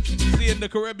 See, in the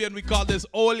Caribbean, we call this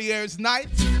Old Year's Night.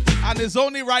 And it's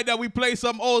only right that we play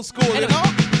some old school, you know?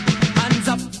 Hands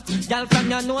up, girl from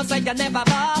your nose, so you never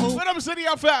bow.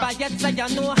 Rhythmcityfm. But yet, so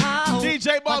you know how.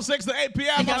 DJ Ball 6 to 8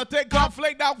 p.m. on a Take Off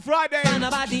Flake Down Friday.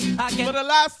 For the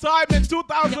last time in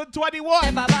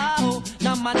 2021. Never bow.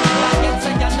 No man, but yet, so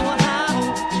you know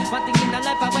how. One thing in the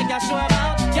life, where you're sure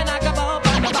about. You're not about,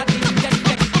 but nobody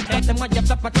get them when you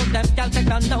flip it to them, girl, take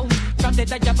them down. From the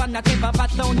day you're on the tip of a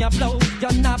down your flow.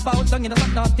 You're not about down, you're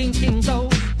not thinking go.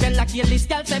 Tell like you this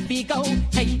girl say be go.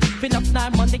 Hey, fill up now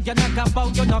money, you're not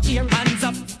about, you're not here. Hands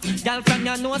up, girl from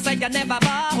your nose, say you never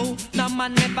bow. No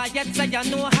man never yet say you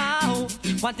know how.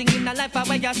 One thing in the life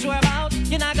where you're sure about.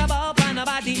 You're not about by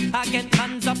nobody, again,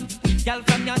 hands up. Girl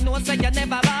from your nose, say you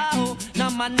never bow. No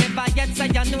man never yet say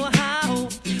you know how.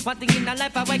 One thing in the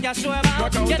life where you're sure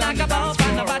about. You're not about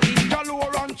by nobody. Girl who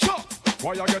run chop.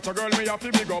 Why you get a girl me have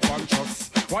to big up and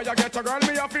trust? Why you get a girl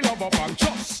me have to love up and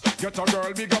trust? Get a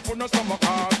girl big up on the stomach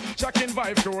hard. Checking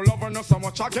vibe to love her no so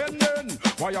much again then.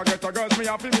 Why you get a girl me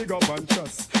have to big up and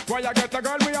trust? Why you get a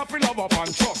girl me have to love up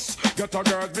and trust? Get a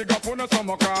girl big up on the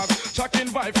stomach hard. Checking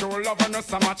vibe to love her no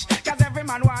so much. Cause every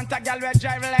man want a girl we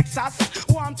drive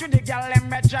Lexus. Want to the girl them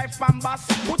we drive Pambas.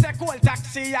 Who take old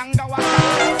taxi and go a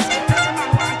Every man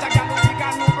want a girl who big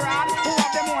and move around. Who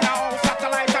have them own a house,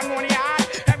 satellite and money yard.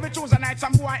 Tuesday night,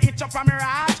 some boy eat up on me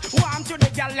rat. Want to the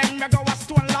girl and me go a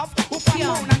stone love. Who from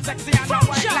moon and sexy and a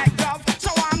white like glove. So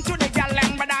want to the girl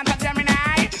and me dance a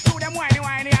Gemini. To them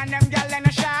whiny and them girl and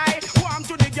a shy. Want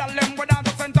to the girl and me dance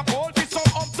a center pole. Be so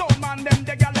uptown man, them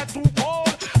the girl too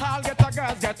cold. I'll get a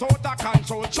girls get out of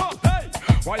control. Chop, hey!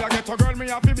 Why you get a girl me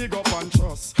have to big up and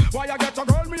trust? Why you get a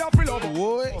girl me have to love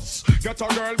us? Get a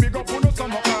girl big up on the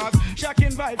summer cars.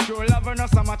 Checking vibe, show love her no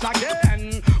so much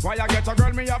again. Why you get a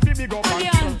girl me have to big up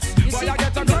and trust? Why you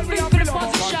get a girl me have to love up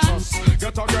and trust?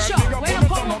 Get a girl big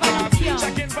up on the summer cars.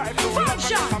 Checking vibe, show love her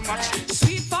no so much.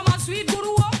 Sweet farmer, sweet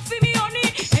guru up for me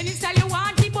honey. Any style you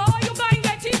want, the boy you can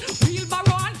get it.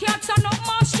 Wheelbarrow and cats and up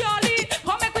Marsh Charlie.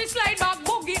 Come make we slide back,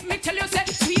 boogie. Me tell you say,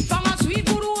 sweet farmer, sweet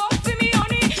guru up for me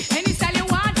honey. Any style you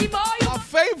want, the boy you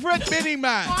favorite mini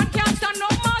man. One can't stand no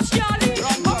Marsh Charlie.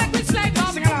 Come make me slide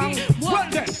back, boogie. Well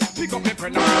then, pick up me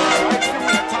friend now.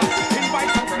 Invite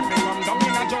some friend me come down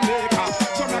in a Jamaica.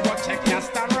 So me go check your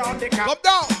stand round the car. Come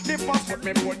down. The first put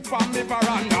me put from me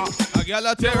veranda. A girl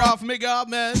a tear off me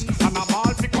garments. And a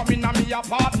ball fi come in a me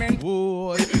apartment.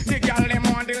 Boy. The girl them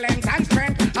on the length and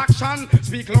strength. Action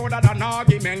speak louder than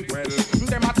argument. Well,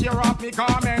 them a tear off me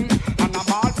garment. And a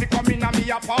ball fi come in a me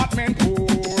apartment.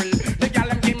 Boy. The girl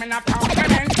them give me a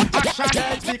compliment.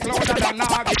 Action speak louder than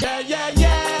argument.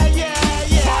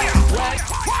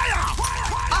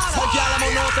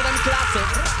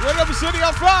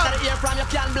 Rhythmcityfm. Gotta hear from your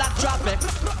can black traffic.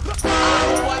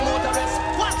 Boy motorist,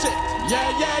 watch it. Yeah.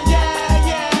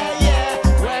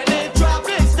 When the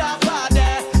traffic stop out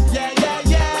there.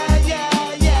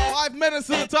 Yeah. 5 minutes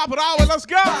to the top of the hour, let's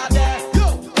go.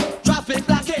 Traffic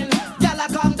blocking. Y'all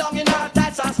come down in her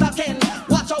tights and stocking.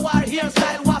 Watch our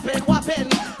hairstyle whopping.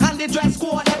 And the dress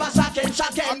code ever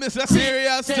shocking. And this a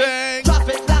serious thing.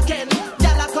 Traffic blocking.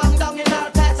 Y'all come down in her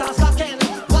tights and stocking.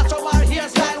 Watch our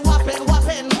hairstyle whopping.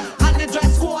 And the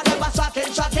dress code ever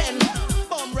shocking.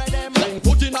 Bum ready,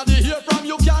 put in the ear from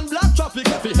you can block traffic.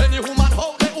 For any woman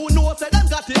out there who knows say them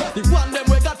got it. The one them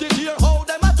we got it here, how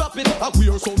them a drop it. I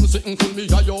wear something sitting full me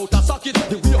eye out a socket.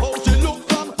 The way how she look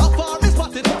from afar is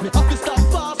spotted. Me have to stop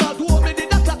fast and do me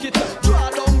did a clock it. Draw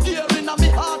down gear in a me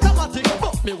automatic.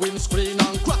 But me windscreen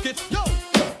and crack it. Yo,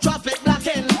 traffic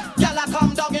blocking. Y'all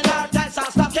come down in her tights and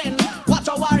stocking. Watch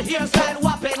our hairstyle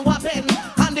whopping.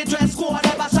 And the dress code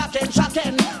ever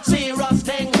shocking. Serious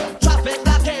thing. Traffic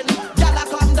blocking. Y'all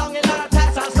come down in her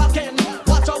tights and stocking.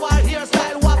 Watch our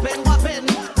hairstyle whopping.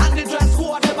 And the dress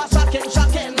code ever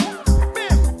shocking.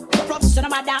 From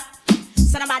Sonamada.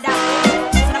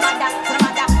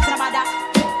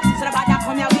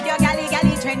 Come here with your galley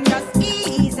trend. Just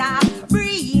ease up,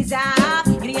 breeze up.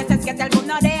 You know your get tell good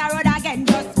no they are road again.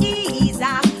 Just ease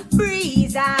up,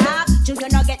 breeze up. You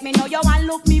don't get me, no you want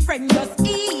look me friend. Just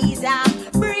ease up,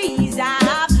 breeze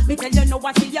up. Me tell you no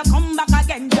I see you come back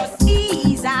again. Just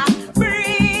ease up,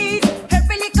 breeze.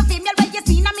 Every little female where you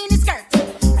see in a mini skirt.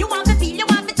 You want to feel, you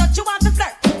want to touch, you want to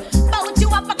flirt. Bout you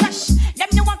up a crush, them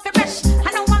you want to brush.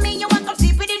 I know what me you want to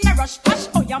sleep within the rush.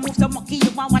 Oh you move so mucky,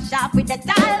 you want wash off with the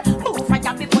towel. Move right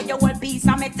up before you will piece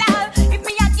of metal. If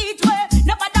me a teach way,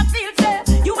 nobody feels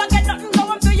it. You won't get nothing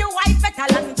going to your wife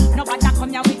better land. Nobody come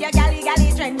here with your galley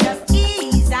trend. Just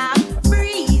ease up,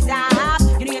 breeze up.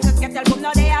 You know you just get tell boom,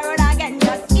 now they are road again.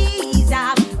 Just ease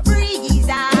up, breeze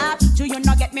up. Do you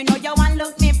not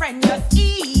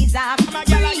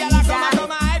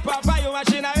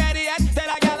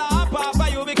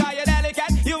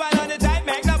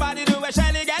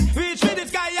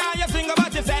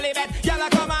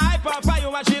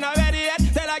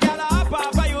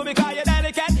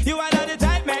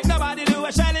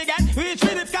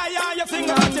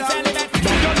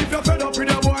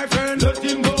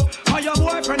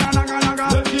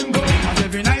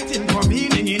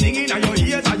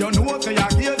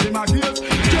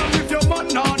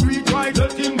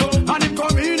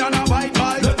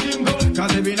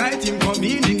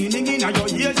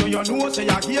say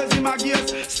I gaze him a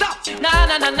gaze. Stop. Na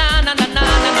na na na na na na na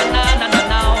na na na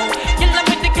na. Kill them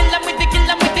with the, kill them with the, kill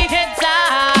them with the heads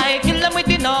high. Kill them with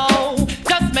the no.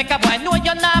 Just make a boy know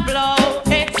you're not blow.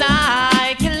 Heads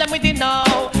high. Kill them with the no.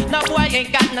 No boy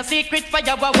ain't got no secret for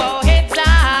your wow. Heads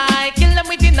high. Kill them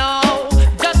with the no.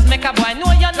 Just make a boy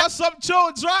know you're not. That's some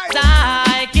tunes, right?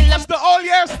 High. Kill them. That's the all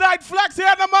year's night flex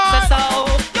here, the man.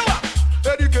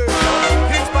 Education,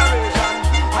 inspiration.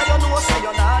 I don't know, say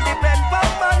you're not depend on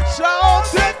man.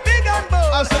 Shout it big and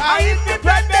bold. I say I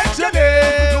independent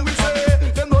today. You will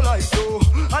say them no like you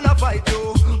and I fight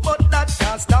you, but that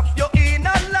can't stop you in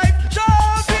a life.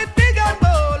 Shout it big and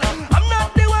bold. I'm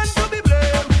not the one to be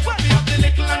blamed. Well, you have the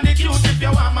little and the cute if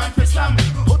you want man for slam.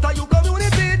 Out of you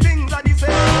community things are the same.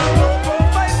 No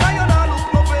profile, I you not look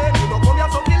no pain. You don't come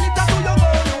here so kill it to your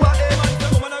goal. You are a man.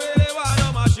 Woman, I really want a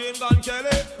machine gun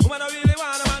Kelly. Woman, I really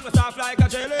want a man with soft like a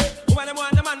jelly. Woman, I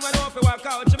want a man when off work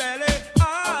out your belly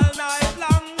all night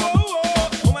long. Whoa, whoa.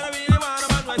 Woman, I really want a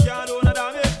man when can't do no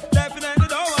damage. Definitely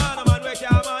don't want a man when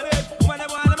can't manage. Woman, I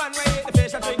want a man when eat the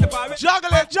fish and drink the porridge.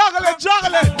 Juggle it, juggle it,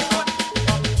 juggle it.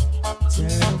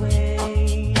 Turn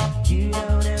away, you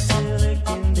don't have to look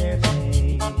in their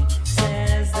face.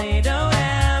 Says they don't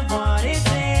have what it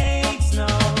takes, no,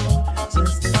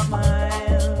 just a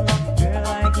smile. Girl,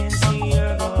 I can see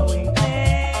you're going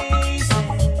places.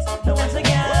 No one's a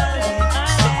girl I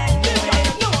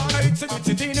No one it's a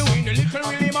bit Tino in the little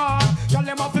Willie man. Tell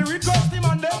them off the request him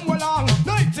and them well long.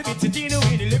 No it's a bit Tino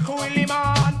in the little Willie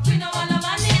man. We know all the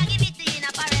money I give it to you in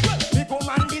a parade. People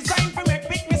man design for make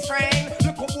pick me strain.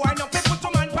 Look up why no people to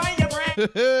man by your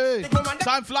brain.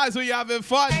 Time flies when you're having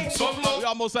fun. We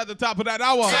almost at the top of that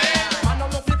hour. I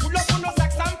don't know if you pull up on no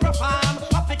sex and perform.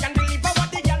 African deliver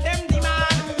what the girl them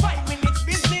demand. 5 minutes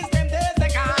business them days they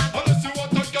gone. Unless you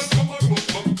want a girl come and road,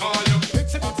 come call you.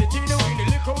 It's a bit Tino in the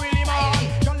little Willie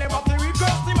man. Tell them off the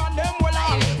request him and them well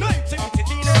on. No it's a bit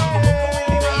Tino in the little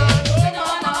Willie man.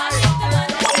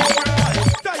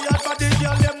 Tired for the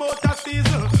girl them out of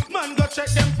season. Man go check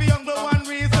them for younger one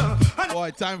reason. And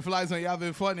Boy, time flies when you're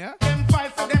having fun, yeah? them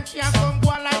fight for them can't come go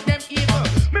like them evil.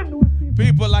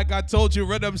 People, like I told you,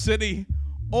 Rhythm City,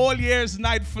 all year's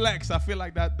night flex. I feel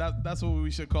like that's what we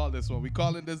should call this one. We're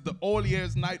calling this the all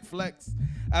year's night flex.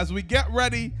 As we get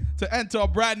ready to enter a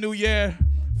brand new year,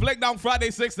 flick down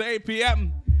Friday 6 to 8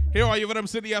 p.m. Here on your Rhythm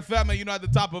City FM, and you know at the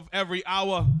top of every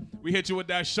hour, we hit you with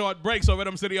that short break. So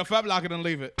Rhythm City FM, lock it and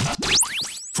leave it.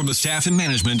 From the staff and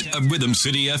management of Rhythm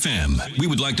City FM, we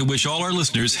would like to wish all our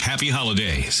listeners happy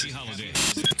holidays.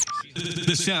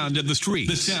 The sound of the street.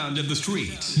 The sound of the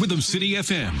street. Rhythm City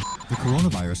FM. The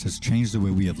coronavirus has changed the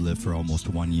way we have lived for almost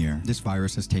 1 year. This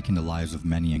virus has taken the lives of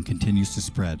many and continues to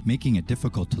spread, making it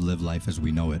difficult to live life as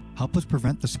we know it. Help us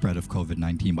prevent the spread of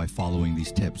COVID-19 by following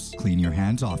these tips. Clean your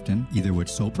hands often, either with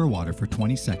soap or water for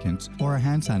 20 seconds, or a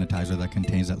hand sanitizer that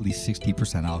contains at least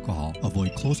 60% alcohol.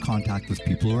 Avoid close contact with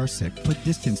people who are sick. Put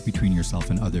distance between yourself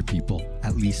and other people,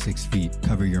 at least 6 feet.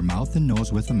 Cover your mouth and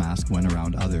nose with a mask when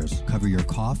around others. Cover your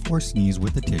cough or sneeze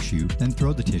with a tissue, then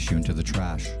throw the tissue into the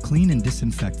trash. Clean and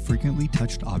disinfect frequently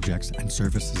touched objects and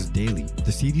surfaces daily.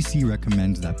 The CDC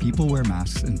recommends that people wear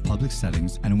masks in public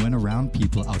settings and when around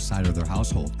people outside of their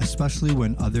household, especially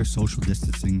when other social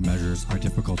distancing measures are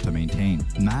difficult to maintain.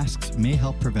 Masks may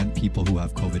help prevent people who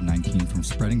have COVID-19 from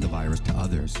spreading the virus to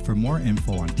others. For more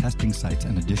info on testing sites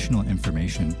and additional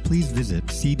information, please visit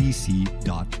cdc.gov.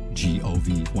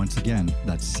 Once again,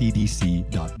 that's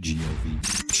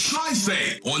cdc.gov.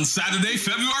 Tri-State on Saturday,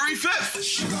 February 5th.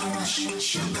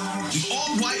 The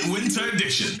all-white winter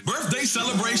edition. Birthday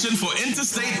celebration for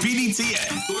Interstate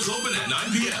PDTN. Doors open at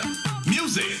 9 p.m.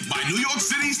 Music by New York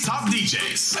City's top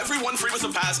DJs. Everyone free with a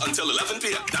pass until 11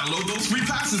 p.m. Download those free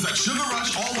passes at Sugar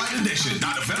Rush All-White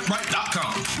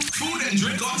Edition.eventbrite.com. Food and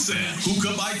drink on sale.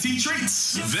 Hookah by Tea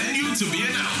Treats. Venue to be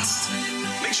announced.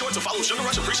 Make sure to follow Sugar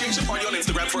Rush Appreciation Party on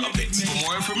Instagram for updates. For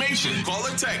more information, call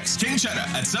or text King Cheddar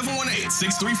at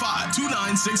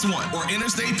 718-635-2961 or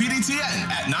Interstate PDTN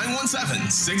at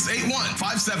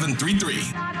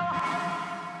 917-681-5733.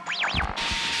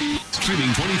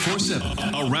 Streaming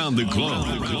 24/7 around the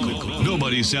globe.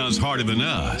 Nobody sounds harder than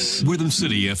us. Rhythm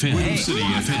City FM. Rhythm City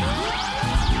FM.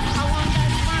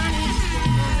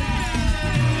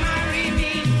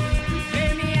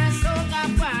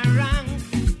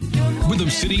 Rhythm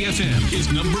City FM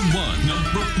is number one.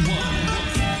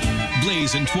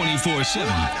 Blazing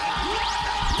 24/7.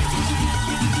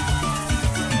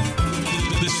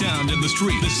 The sound of the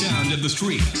street. The sound of the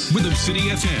streets. Rhythm City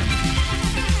FM.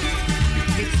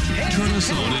 Turn us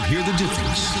on and hear the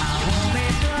difference.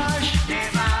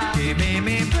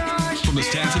 From the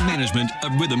staff and management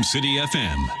of Rhythm City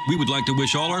FM, we would like to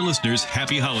wish all our listeners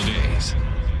happy holidays.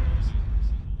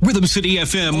 Rhythm City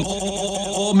FM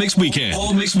all mixed weekend.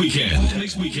 All mixed weekend.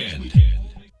 Mixed weekend.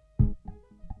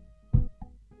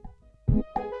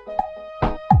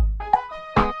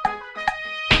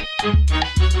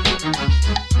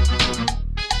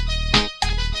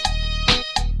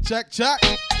 Check.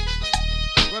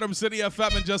 Rhythm City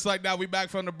FM, and just like that, we back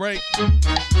from the break.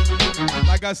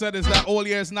 Like I said, it's that all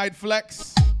year's night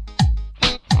flex.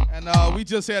 And we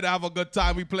just here to have a good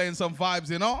time. We playing some vibes,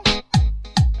 you know?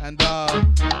 And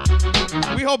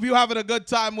we hope you having a good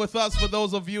time with us. For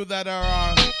those of you that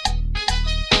are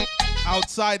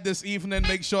outside this evening,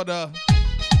 make sure to,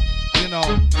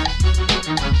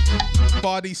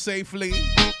 party safely.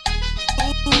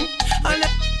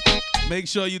 Make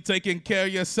sure you're taking care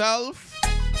of yourself.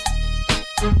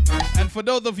 And for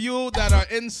those of you that are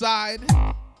inside,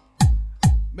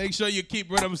 make sure you keep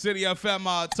Rhythm City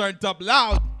FM turned up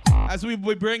loud as we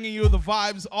be bringing you the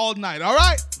vibes all night, all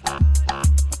right?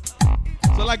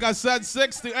 So like I said,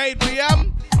 6 to 8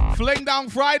 p.m., Fling Down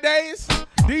Fridays.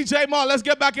 DJ Mo, let's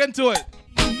get back into it.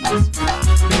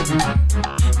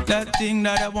 That thing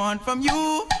that I want from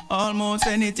you, almost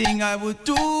anything I would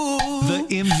do. The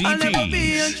MVP. I'll never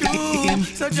be untrue.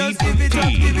 So just give it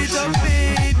up,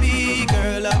 baby.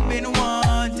 Girl, I've been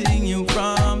wanting you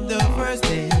from the first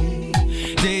day.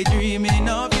 Daydreaming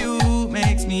of you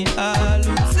makes me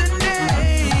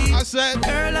hallucinate. I said,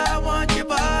 girl, I want your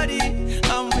body.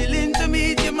 I'm willing to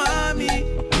meet your mommy.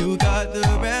 You got the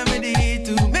remedy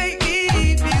to make me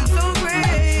feel so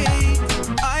great.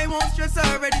 I won't stress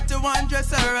her, ready to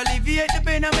undress her, alleviate the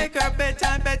pain and make her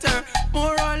bedtime better.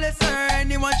 More or less her,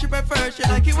 anyone she prefers. She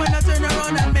like it when I turn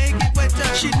around and make it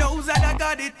wetter. She knows that I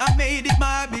got it, I made it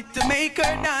my habit to make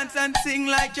her dance and sing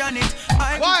like Janet.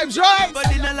 Vibes, right?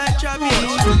 But in a like Travis.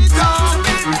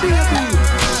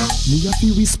 Me a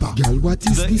fi whisper, girl, what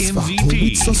is the this for? MVP. Oh,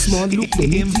 it's so small, look,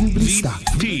 anything blister.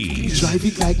 Drive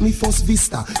it like me first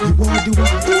vista. You want the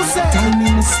one who said, Time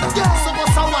Minister. Yeah, so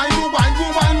what's a wine. I'm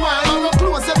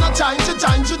close and I chine.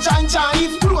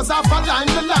 If close off a line.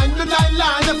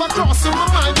 Never cross in my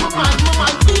mind, baby.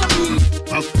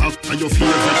 Are your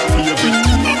favorite?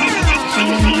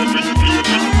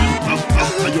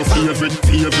 Are your favorite?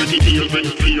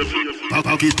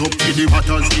 Pack it up to the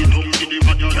waters.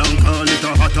 Can't call it a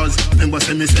hatters. Remember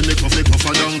say me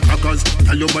tougher than crackers.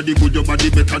 Tell your body good, your body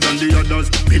better than the others.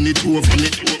 Penny two of me.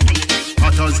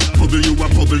 Patters, bubble you a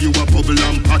bubble and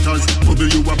patters. Bubble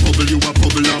you a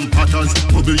bubble and patters.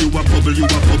 Bubble you a bubble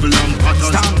and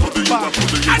patters. Bubble you a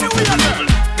bubble.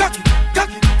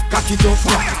 Cock it up,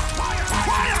 fire.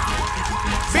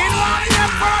 Been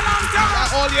wanting for a long time. That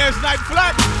all year's night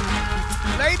flex.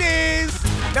 Ladies,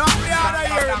 don't be out of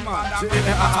here, man.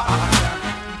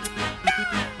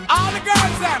 All the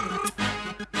girls, them.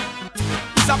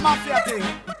 It's a mafia thing.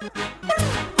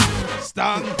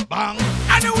 Stang, bang.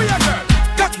 Anyway, girl.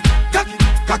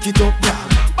 Cock it up, y'all.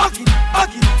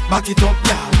 Back it up,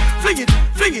 y'all. Fling it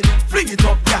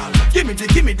up, y'all. Give me the.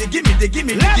 Cock it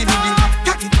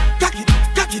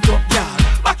up, y'all.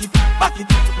 Back it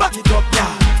up,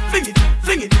 y'all. Fling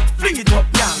it up,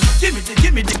 y'all. Give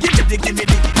me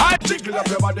the. I jiggle up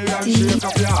your body and shake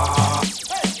up your heart.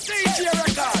 DJ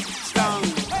record, stang,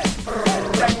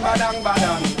 dang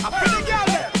badang. I feel the girl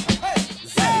there.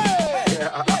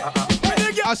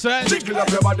 I said, jiggle up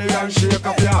your body and shake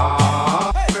up your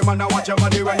heart. Me man, I watch your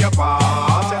body when you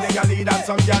pass. Tell the girl lead and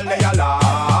some girl they a la.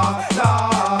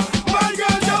 My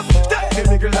girl just take the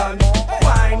niggle and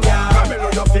wine ya. Come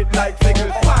here, you fit like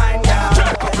figgle, wine ya.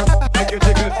 Make you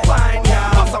jiggle, wine ya.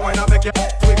 Pass a wine and make you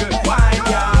wiggle, wine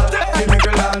ya. Take the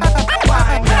niggle and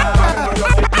wine ya. Come here, you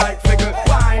fit like figgle,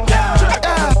 wine ya.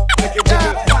 Make you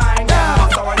jiggle, wine ya.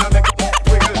 Pass a wine and make you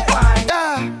wiggle, wine ya.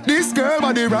 This girl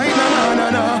body right na.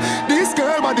 This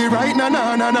girl body right na.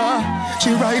 She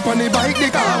ride on the bike,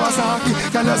 the Kawasaki.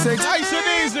 Can I say nice and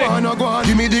easy? Wanna go on,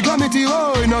 give me the glamity,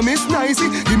 oh, no miss nicey.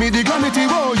 Give me the glamity,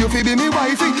 oh, you feel be me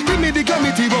wifey. Give me the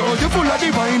glamity, oh, you full of the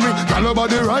winery. Girl, your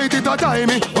body right, it a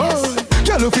timey, oh.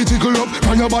 Girl, if you tickle up,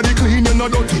 and your body clean, you're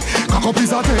not dirty. Cock up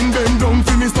is a 10, bend down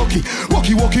for me stocky.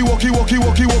 Walkie,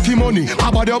 money.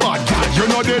 About your bad girl, you're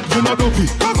not dead, you're not dopey.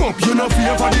 Cock up, you're not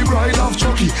fear for the bride of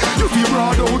Chucky. You feel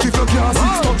broad out if you can't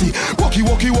 630. Walkie,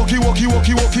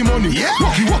 money.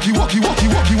 Walkie.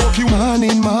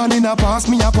 Morning, I pass,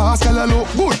 girl, I look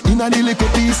good. In a little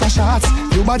piece of shots.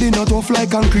 Your body not tough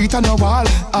like concrete on a wall.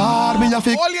 Hard, me a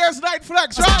fake. All year's night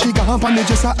flex, right? She got on the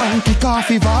just a anti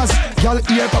coffee vase. Y'all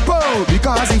ear papa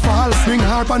because he falls. Bring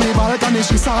her on the balcony,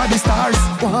 she saw the stars.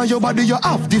 Want your body, you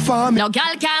have the farm. No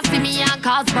girl can't see me and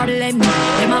cause problem.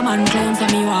 Them a man clowns so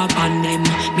me walk on them.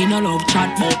 Me no love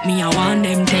chat but me I want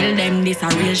them. Tell them this a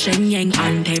real Shenyang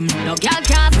anthem. No girl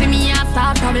can't see me and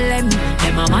start problem.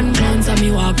 Them a man clowns and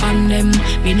me walk on them.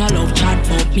 Me no love chat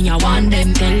but me a want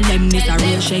them. Tell them this a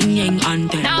real Shenyang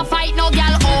anthem. Now fight no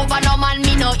girl over no man,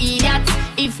 me no idiot.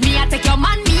 If me a take your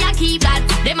man, me a keep that.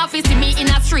 Them a see me in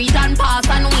a street and pass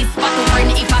and whisper to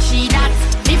friend if I she that.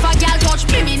 If a girl touch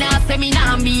me, me nah say me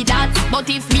nah be that. But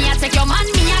if me a take your man,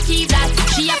 me a keep that.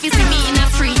 She a see me in a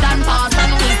street and pass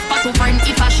and whisper to friend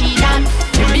if I she that.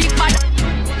 Big bad.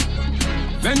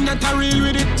 When that a real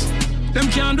with it, them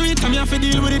can't do it, and me have to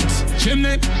deal with it.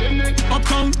 Chimney,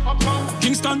 Uptown,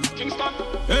 Kingston,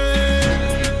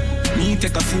 hey. Me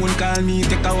take a phone call, me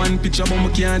take a one picture, but me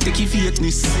can't take your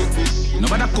fakeness.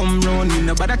 Nobody come round me,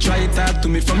 nobody try to talk to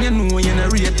me. From you know you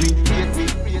not rate me.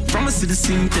 From a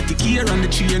citizen, take the gear on the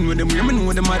chain with them, hear me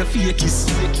know them are the fakies.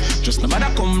 Just nobody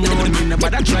come round me,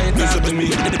 nobody try to talk to me.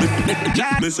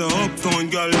 Miss a uptown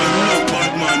girl, them love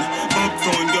bad man.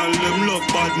 Uptown girl, them love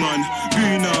bad man.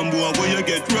 Green and boy, where you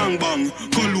get wrong bang.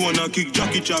 Wanna kick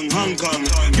Jackie Chan, Hong Kong.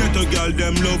 Get a girl,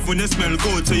 them love when they smell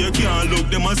good, so you can't look,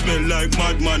 them a smell like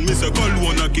madman. Miss a girl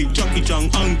wanna kick Jackie Chan,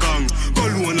 Hong Kong.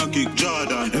 Girl wanna kick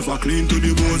Jordan. If I clean to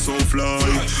the bone, so fly.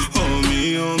 Oh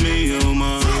me, oh me, oh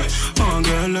my. Oh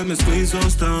girl, let me squeeze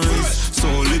those thighs. So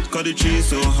lit, cause the cheese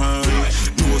so high.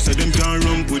 No, say them can't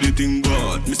run with the thing,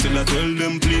 but me still I tell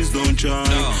them, please don't try.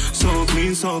 So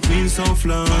clean, so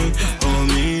fly. Oh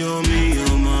me, oh me,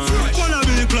 oh my. Wanna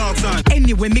be the clocks on.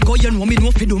 Anyway, me go, you know me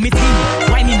no fi do me thing.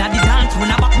 Wine in at the dance, when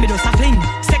I back me does a fling.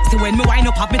 Sexy when me wine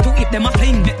up, have me to hip them a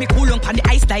fling. Make me cool on the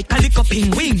ice like a lick up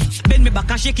in wing. Bend me back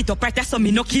and shake it up right there so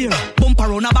me no care. Bump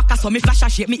around a back so me flash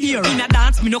and shake me ear. In a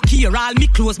dance, me no care, all me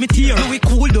close me tear. Do we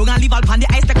cool down and leave all pan the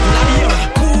ice like cool a beer.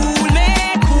 Cool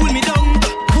me down.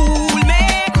 Cool me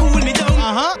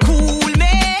down.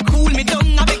 Cool me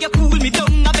down. I beg you cool me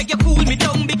down. I beg you cool me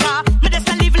down because me just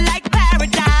a live like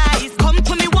paradise. Come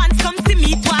to me once, come see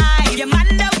me twice. Your man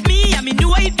love me, and me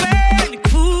know it burn.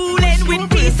 Cool and with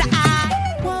peace of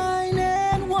eye. Wine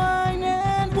and wine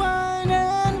and wine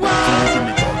and wine.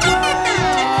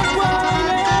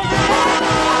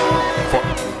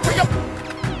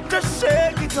 Just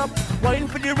shake it up. Wine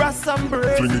for the rest and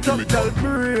brace it up, girl.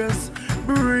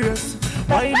 Brace.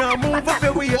 Wine and move up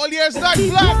your way. All years start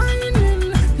black.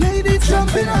 Ladies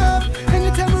jumping up.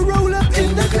 Anytime we roll up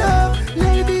in the club.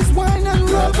 Ladies wine and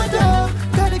rub it up.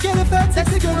 Gotta get a fat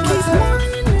sexy girl. Keep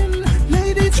whining.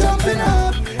 Ladies jumping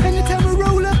up. Anytime we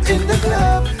roll up in the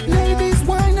club. Ladies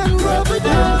wine and rub it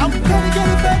up. Gotta get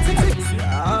a fat sexy girl.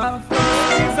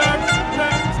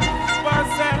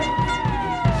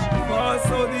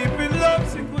 So deep in love,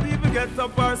 she could even get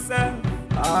up herself.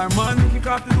 Our man kick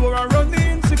off the door and run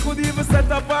in, she could even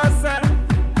set up herself.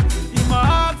 In my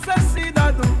heart says she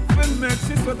that do, will make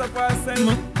she sweat up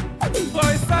herself.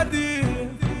 Twice a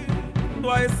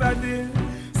day.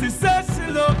 She says she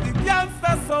love the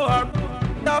gangster so hard,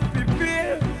 that she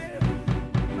feel.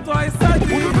 Twice a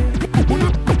day.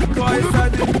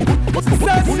 She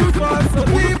says she falls so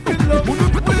deep in love, will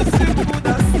she could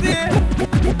have stayed.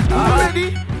 Ready?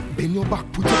 Bend your back,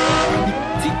 put your foot on the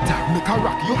tic-tac, make a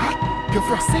rock your hat. Your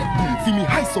first set, feel me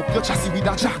ice up your chassis with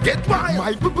a jack. Get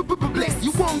wild, my bless,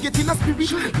 you won't get in a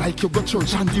spirit. Like you go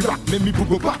church and the rock, make me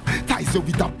go back. Ties you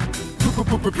with a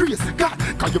praise God,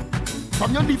 cause you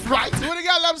from your live right. What the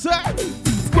girl I'm saying?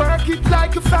 Work it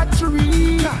like a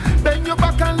factory. Bend your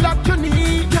back and lock your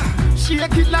knee.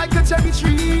 Shake it like a cherry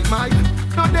tree. My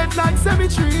not dead like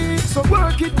cemetery. So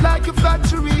work it like a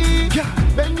factory.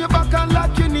 Bend your back and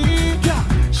lock your knee.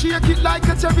 Shake it like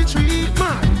a cherry tree.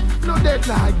 Man, not dead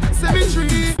like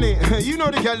cemetery. You know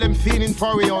the girl them feeling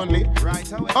for we only.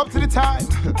 Right away. Up to the time.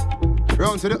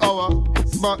 Round to the hour.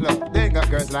 Butler, they ain't got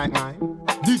girls like mine.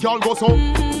 The girl goes so.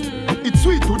 It's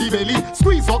sweet to the belly.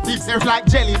 Squeeze up the serve like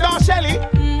jelly. Don't Shelly.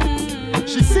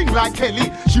 She sing like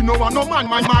Kelly. She know I no man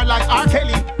like R.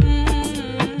 Kelly.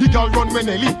 The girl run when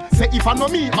Ellie. Say if I know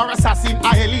me or assassin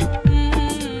I Ellie.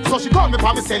 So she call me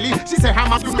pa me Sally. She say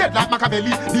I'm up to dead like Machiavelli.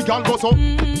 The girl goes so.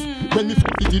 When me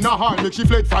it in her heart, make she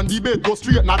fled from the bed, go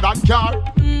straight na that car.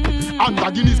 And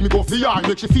the Guinness me go for yard,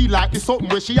 make she feel like it's something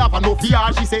where she have no fear.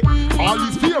 She say all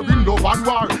is fear in love and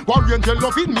war. War angel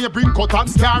love it me bring cut and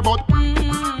scar, but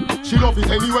she love it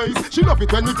anyways. She love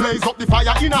it when we blaze up the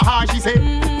fire in her heart. She say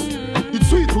it's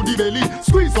sweet to the belly,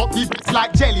 squeeze up the bits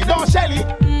like jelly. Don't Shelly.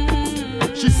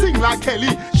 She sing like Kelly.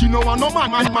 She know I no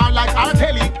man like R.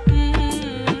 Kelly.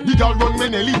 The girl run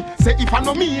when Ellie. Say if I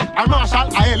know me, I'm Marshall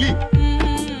I Ellie.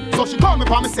 So she call me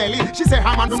pa me Sally. She say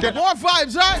I'm do get more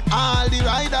vibes, right? All the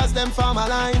riders them from a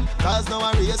line, cause now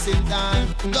a racing time.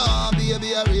 Go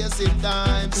baby a racing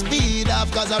time. Speed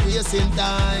up cause a racing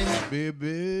time.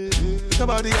 Baby.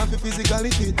 Somebody have to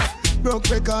physically fit. Broke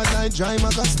record like dry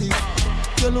maca stick.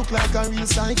 You look like a real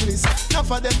cyclist. Now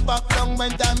for them back down when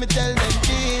time me tell them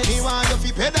this. Me want you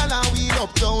fi pedal and wheel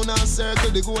up down and circle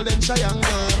the golden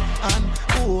triangle. And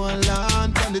hold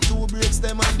on from the two brakes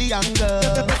them and the angle.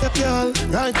 Girl,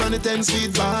 ride on the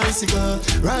 10-speed bicycle.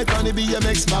 Ride on the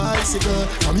BMX bicycle.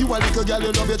 From you a little girl,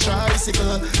 you love your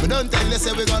tricycle. But don't tell you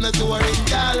say we gonna tour it,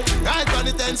 girl. Ride on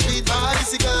the 10-speed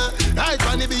bicycle. Ride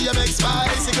on the BMX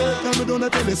bicycle. Tell me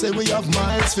don't tell you say we have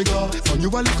miles figure. From you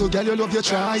a little girl, you love your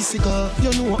tricycle.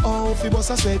 You know how fi bust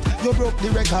a sweat. You broke the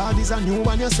record, is a new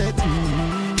one you set.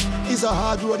 It's a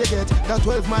hard road to get. That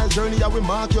 12-mile journey I will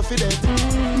mark you for that.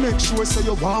 Make sure so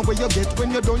you want where you get.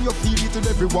 When you're done you feel it in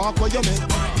every walk where you make.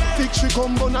 Victory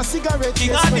come on a cigarette. King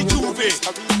yes, of when the you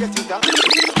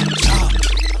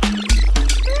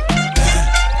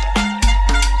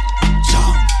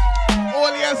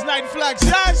All yes, night flag,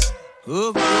 yes.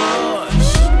 Oh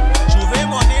gosh. Juve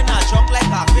money na jump like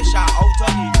a fish out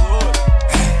on the road.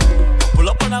 Pull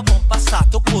up on a bumper,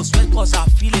 start to post well cause I'm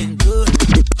feeling good.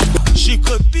 She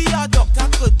could be a doctor,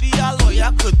 could be a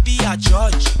lawyer, could be a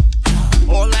judge.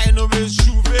 All I know is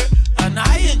Juve, and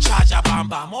I in charge of Bam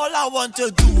Bam. All I want to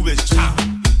do is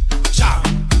jam, jam,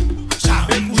 jam.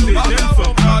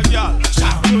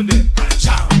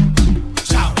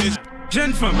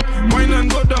 Gen fam, wine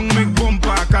and go down, make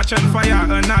bumper, catch and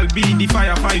fire, and I'll be the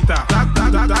firefighter.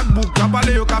 That book,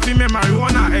 kabale yo kafi me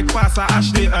marijuana, ek pasa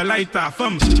ashte a lighter.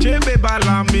 Fam, chebe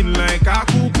bala min like a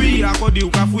kupi, akodi yo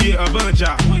kafuye a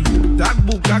banja. That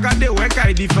book, agade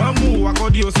wekai di famu,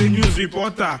 akodi yo se news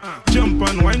reporter. Jump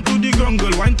and wine to the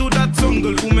grungle, wine to that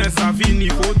songle, ume sa fini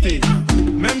fote.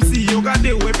 Même si yo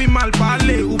gade wepi mal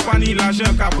parle, upani la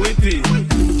jen kapwete.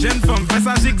 Gen fam, fais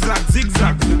sa zigzag,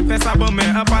 zigzag, fais sa bombe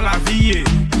up à la vie.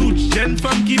 Toute jeune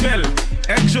femme qui belle,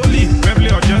 être jolie,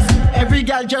 rêve or just. Every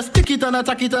girl just tick it on a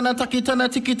tack it on a tack it on a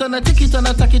tick it on a tick it on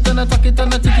a tack it on a tack it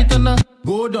on a tick it on a.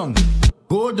 Go down,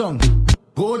 go down,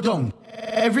 go down.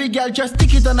 Every girl just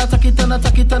tick it on a tack it on a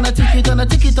tack it on a tick it on a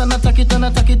tick it on a tack it on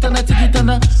a tack it on a tick it on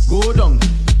a. Go down,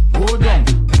 go down,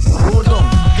 go down.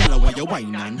 Girl, why you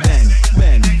whine and bend,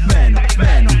 bend, bend,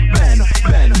 bend, bend,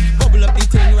 bend. Bubble up the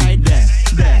thing right there,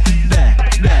 there, there,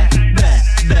 there, there,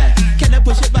 there. Can I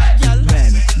push it back, girl?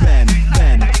 Bend, bend,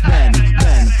 bend, bend,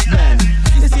 bend, bend.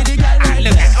 You see the girl right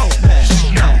there?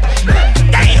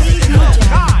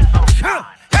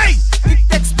 Hey! It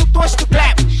takes two touch to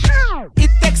clap.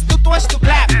 It takes two touch to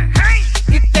clap.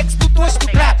 It takes two touch to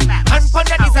clap. And pon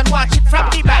your knees and watch it from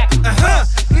the back.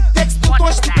 It takes two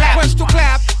touch to clap. Touch to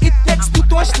clap. It takes two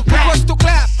touch to clap. Touch to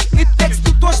clap. It takes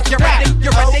two touch to clap.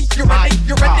 You ready? You ready?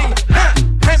 You ready?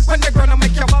 Hand on the ground and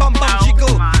make your bum bum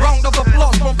jiggle. Round of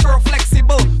applause, bumper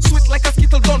flexible. Sweet like a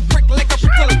skittle, don't prick like a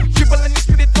prickle. Dribble and you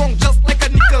spit it wrong just like a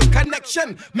nickel.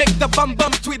 Connection, make the bum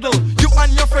bum twiddle. You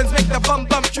and your friends make the bum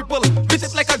bum triple. Beat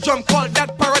it like a drum, call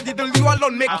that paradiddle. You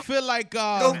alone make. I feel like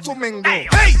go to mingo.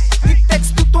 Hey, it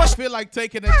takes two touch. I feel like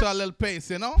taking it to a little pace,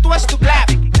 you know. Touch to clap.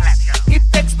 It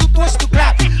takes two touch to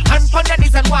clap. And pon your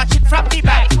knees and watch it from the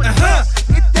back.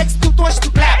 It takes two touch to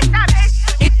clap.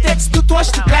 It takes two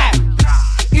touch to clap.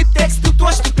 It takes two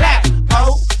touch to clap.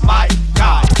 Oh my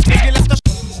God.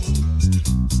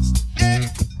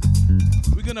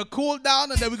 We're gonna cool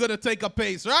down and then we're gonna take a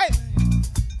pace, right?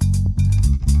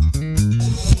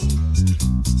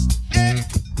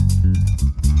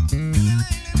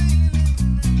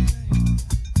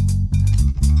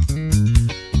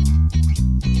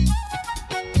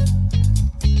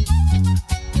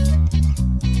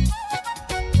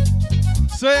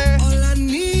 Say. All I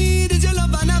need is your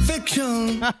love and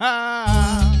affection.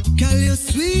 Girl, you're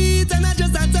sweet and I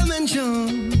just had to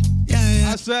mention.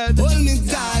 Yeah. I said, hold me,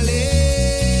 darling.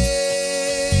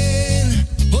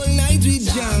 All night we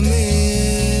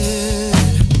jamming.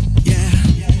 Yeah.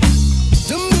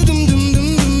 Dum dum dum dum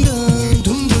dum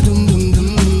dum dum dum dum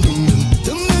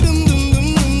dum dum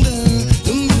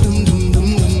dum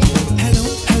dum. Hello,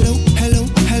 hello, hello,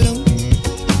 hello.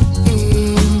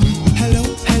 Hello,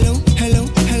 hello, hello,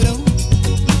 hello.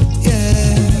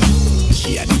 Yeah.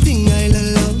 She had the thing I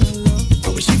love.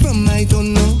 Where she from I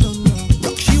don't know.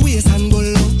 Rock she waist and go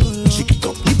low. She kick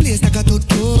up the place like a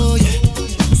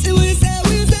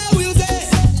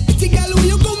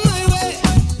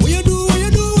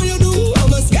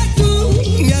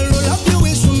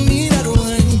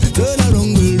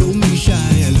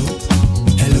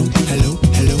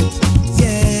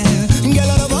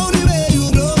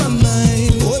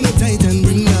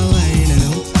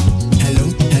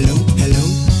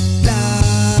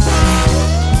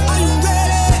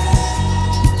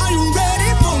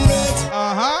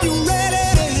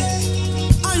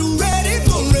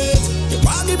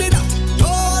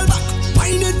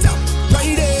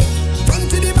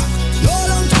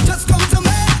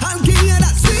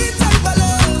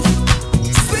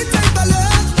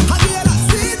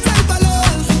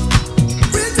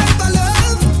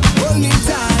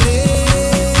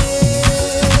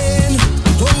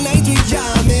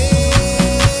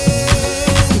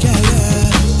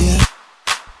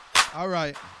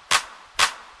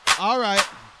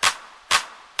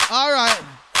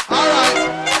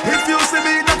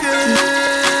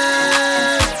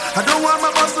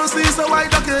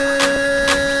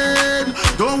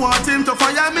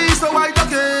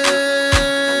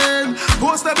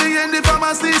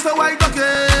pharmacy, so I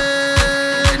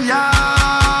talking,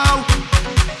 yeah.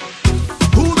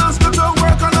 Who does go to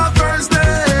work on a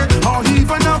Thursday or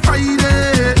even a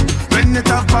Friday when it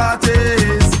have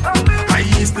parties? I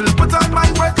still put on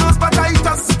my wet clothes, but I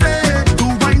just stay to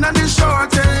wine on the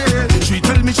shorty. She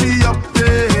tell me she up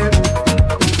there.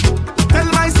 Tell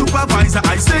my supervisor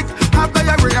I sick, have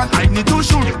diarrhea and I need to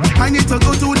shoot. I need to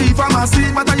go to the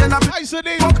pharmacy, but I end up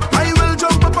I will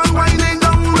jump up and whining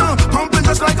down, pumping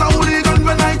just like a hooligan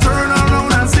when I turn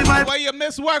around and see my. Why you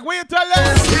miss work? What you tell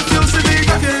us? If you see me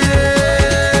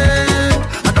again,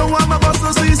 I don't want my boss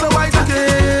to see, so I take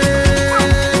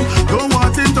it. Don't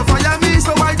want him to fire me,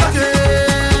 so I take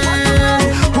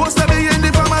it. Post to be in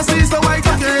the pharmacy, so I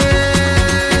take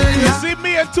it. You see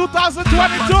me in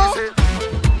 2022?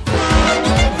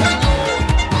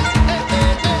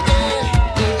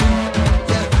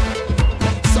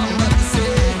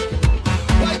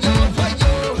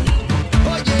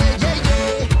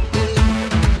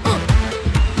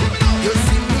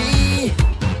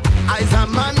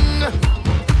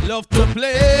 Love to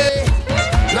play,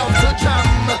 love to jam.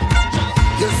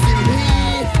 You see me,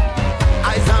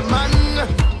 I's a man.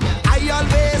 I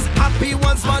always happy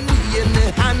once money in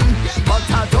the hand, but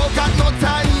I don't got no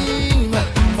time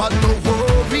for no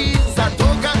worries. I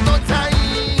don't got no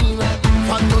time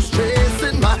for no stress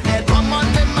in my head. I'm on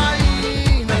my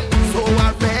mind, so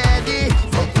I'm ready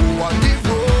to go on the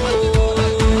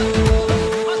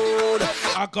road.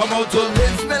 I come out to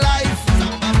live my life.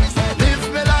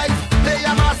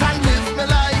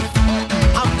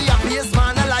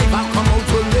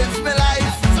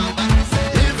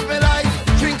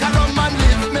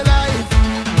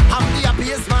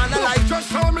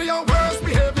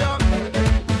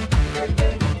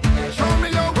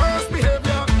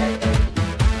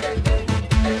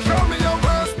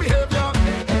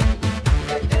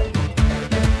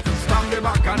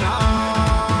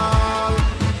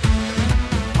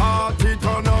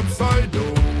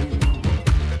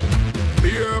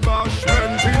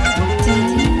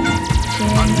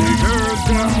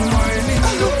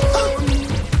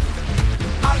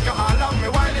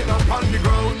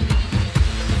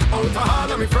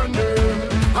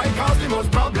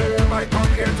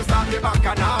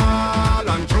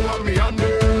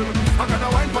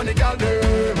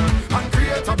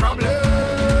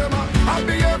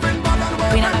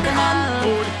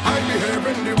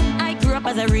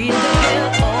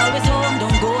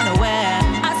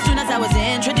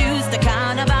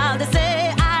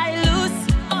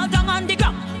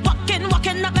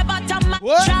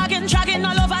 Dragging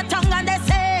all over tongue and they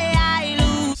say I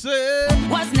lose.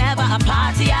 Was never a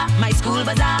party at my school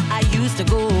bazaar I used to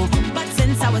go, but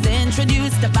since I was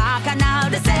introduced to Bacchanal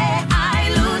they say I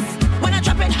lose. When I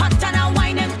drop it hot and I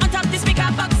whining on top the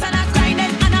speaker box and I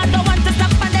grinding and I don't want to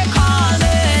stop and they call me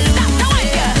loose. Now I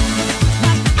hear,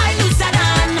 but I looser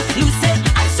than loose it,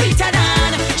 I'm sweeter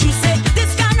than juice it.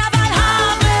 This carnival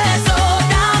have me so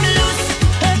damn loose.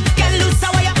 Get loose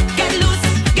away, get loose,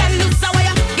 get loose away,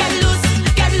 get loose,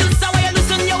 get loose away,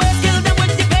 loosen your waist, kill them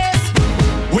with the pace.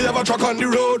 We have a truck on the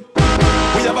road.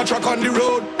 We have a truck on the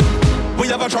road. We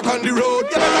have a truck on the road.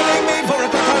 You better lay me for a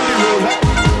truck on the road.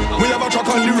 We have a truck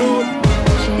on the road.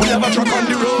 We have a truck on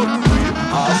the road.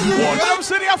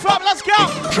 Rhythmcityfm, let's go.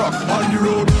 Truck on the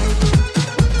road.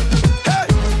 Hey.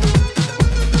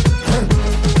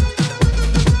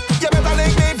 You better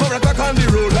lay me for a truck on the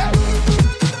road.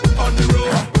 On the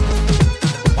road.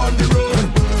 On the road.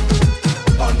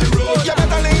 On the road. You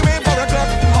better lay me for a truck.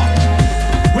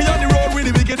 We on the road with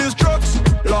the wickedest trucks.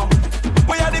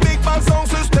 We are the big band sound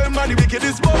system and the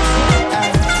wickedest box.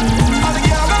 All the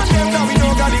girls and them now we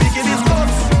know got the wickedest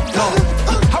box.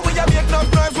 How we a make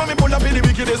enough noise when we pull up in the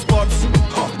wickedest spots?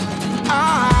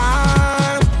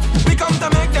 We come to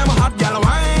make them hot gal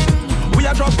wine. We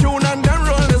a drop tune and then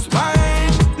roll the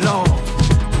spine. No,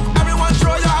 everyone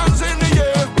throw your hands in the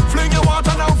air. Fling your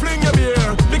water now, fling your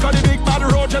beer. Because the big bad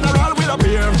road general will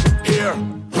appear. Here,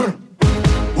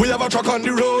 we have a truck on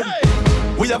the road.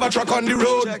 We have a truck on the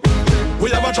road. We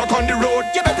have a truck on the road.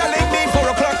 You better link me 4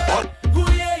 o'clock.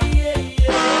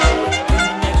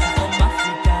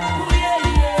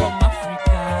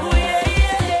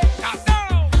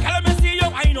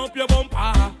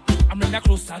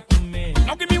 Closer to me.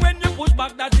 Now give me when you push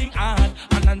back that thing hard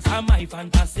and answer my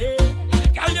fantasy.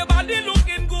 Girl, your body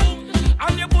looking good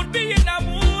and you could be in a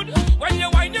mood when you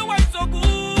whine so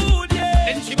good, yeah.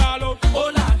 Then she ball out,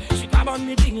 oh lad. She grab on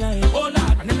me thing like, oh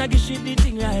lad. And then I give she the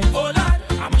thing like, oh lad.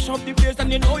 I mash up the place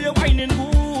and you know you're whining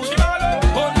good. She ball out,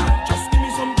 oh lad. Just give me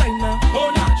some time now,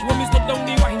 oh lad. She want me stop down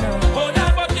the wine now, oh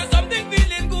lad. But there's something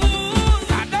feeling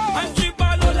good. And she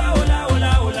ball, hola, hola,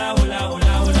 hola, hola, hola,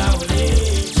 hola, hola, hola.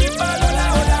 She ball, hola.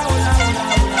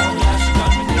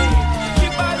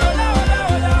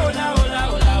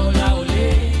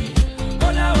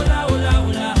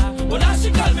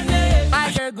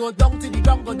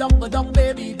 down,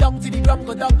 baby, down to the ground,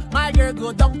 go down. My girl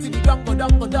go down to the ground, go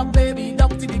down, baby, down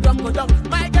to the ground, go down.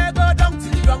 My girl go down to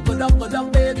the ground, go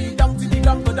down, baby, down to the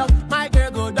ground, go down. My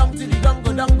girl go down to the ground,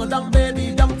 go down,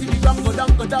 baby, down to the ground, go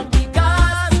down.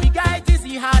 Because we got to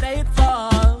see how they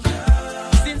fall.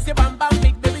 Since the bam bam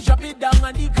big, baby, drop it down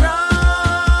on the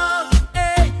ground.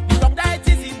 Hey, the wrong that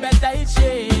is it better it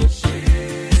shake.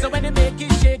 So when they make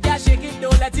it shake, yeah, shake it,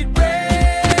 don't let it break.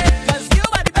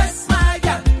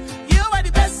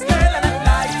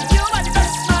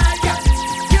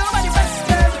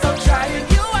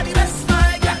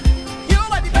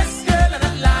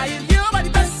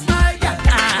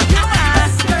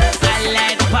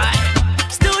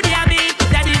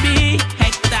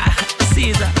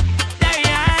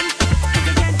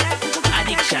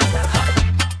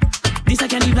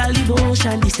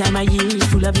 This time of year is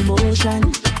full of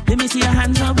emotion. Let me see your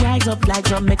hands up, rise up,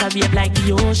 flags up, make a wave like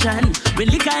the ocean. With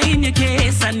liquor in your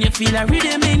case and you feel a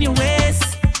rhythm in your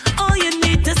waist. All you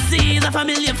need to see is a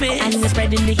familiar face. And you're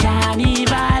spreading the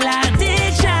carnival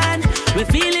addiction. We're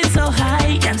feeling so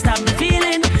high, can't stop the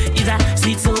feeling. It's a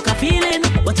sweet soca feeling.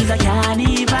 What is a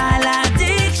carnival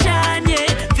addiction? Yeah,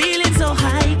 feeling so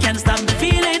high, can't stop the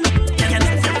feeling.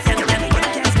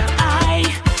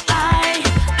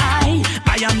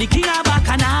 I am the king of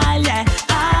Bacchanal, yeah.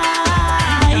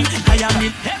 I am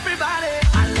the everybody.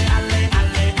 Alle, alle,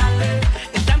 alle, alle.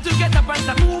 It's time to get up and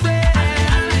start moving.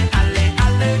 Alle, alle,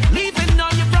 alle. Leaving all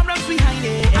your problems behind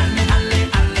it. Alle, alle,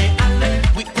 alle, alle.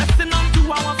 We pressing on to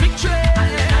our victory.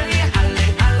 Alle, alle, alle,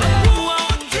 alle.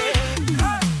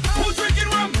 Who's drinking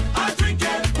rum? I drink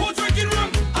it. Who's drinking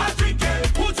rum? I drink it.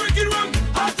 Who's drinking rum?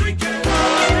 I drink it. Who's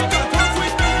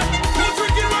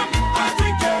drinking rum? I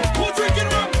drink it. Who's drinking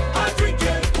rum? I drink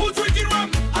it. Who's drinking rum?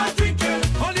 I drink it.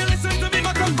 All you listen to me,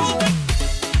 my couple.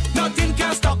 Nothing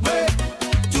can stop me.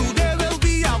 Today will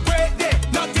be a great day.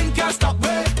 Nothing can stop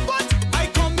me. But I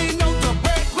come in out to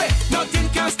break way. Nothing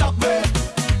can stop me.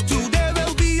 Today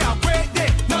will be a great day.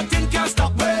 Nothing can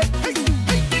stop me. Hey,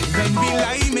 hey. When we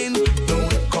liming,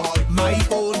 don't call my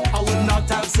phone. I will not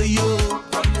answer you.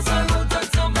 Promise I won't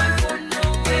answer my phone, no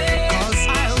way. 'Cause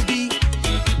I'll be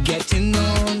getting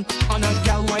on a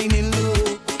gal whining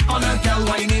low. On a gal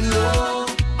whining low.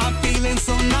 I'm feeling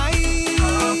so nice.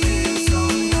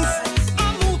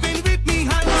 I'm moving with me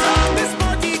hands up. This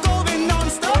party going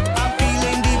non-stop. I'm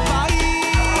feeling the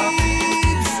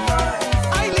vibes.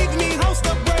 I leave me house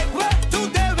to break.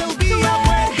 Today will be a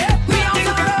great day. We on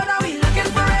the road, are we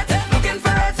looking for it? Looking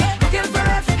for it, looking for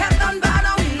it. Head done bad,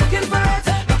 are we looking for it?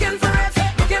 Looking for it,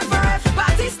 looking for it.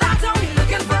 Party starts, are we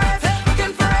looking for it?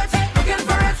 Looking for it, looking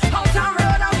for it. Out on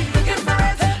road, are we looking for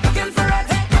it? Looking for it,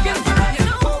 looking for it.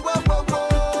 Whoa, whoa, whoa,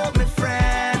 whoa, my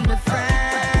friend, my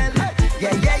friend.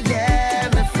 Yeah, yeah, yeah,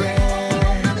 my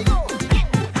friend.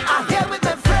 I'm here with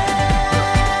my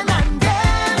friend, and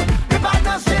then we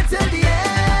partner straight till the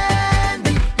end.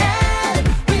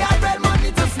 We have real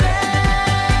money to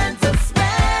spend,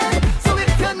 So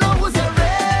if you know who's a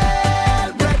real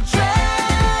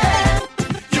brethren,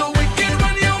 You're wicked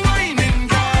when you're whining,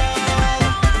 girl.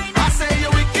 I say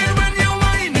you're wicked when you're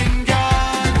whining,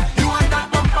 girl. You want that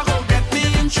bumper, go get me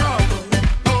in trouble.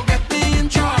 Go get me in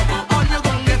trouble. Oh, you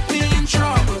gon' get me in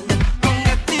trouble. Gon'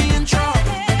 get me in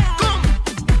trouble. Come,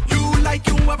 you like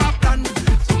you have a plan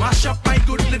to mash up my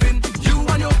good living. You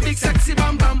and your big sexy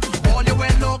bam bam. All you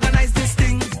well organize this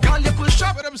thing. Girl, you push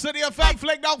up. Rhythmcityfm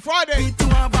Flick Down Friday. To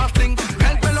have a fling.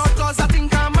 Help me out 'cause I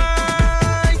think I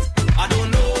might. I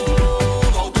don't know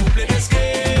how to play this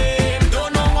game.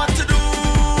 Don't know what to do.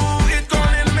 It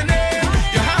gone in my name.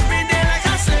 You're happy there like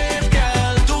a slave,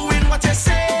 girl. Doing what you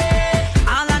say.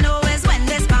 All I know is when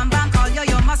this bam bam call you,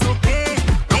 you must obey.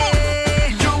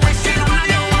 You're wicked when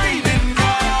you're whining,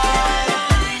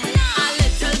 A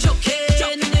little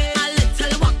joking, a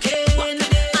little walking,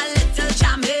 a little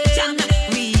jamming.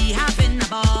 We having a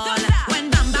ball when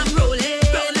bam bam rolling.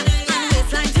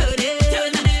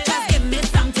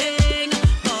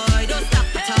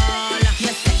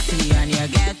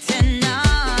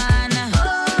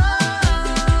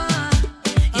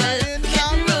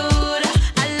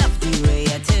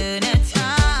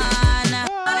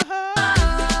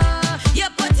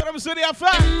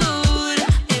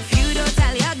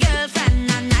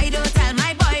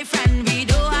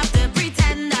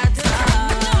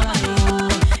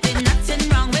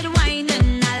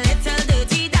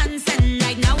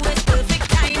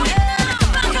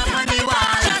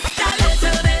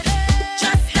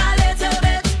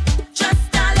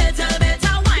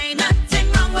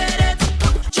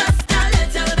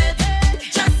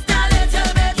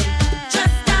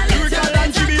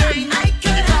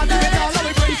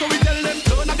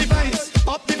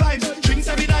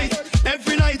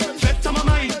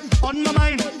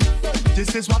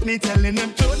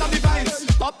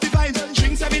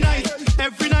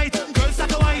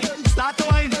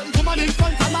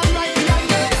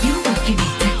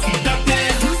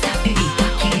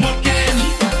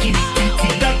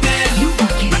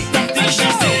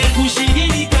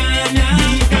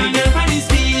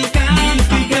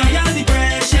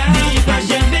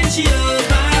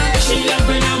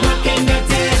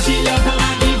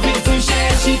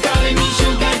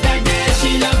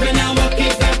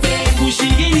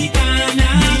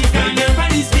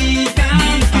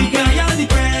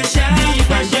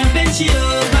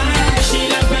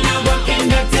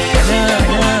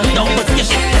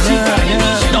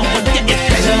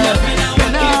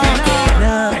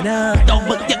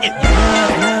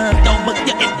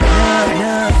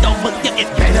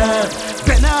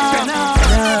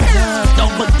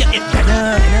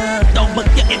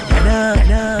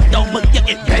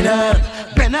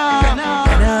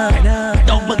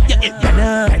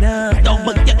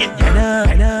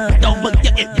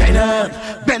 get bend up.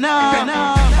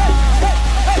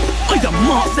 Oh, the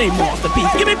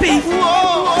masterpiece, give me peace.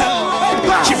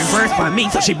 She reversed by me,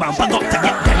 so she bumper got to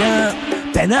get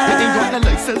bend up. Ain't got the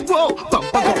license, whoa,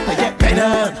 bumper got to get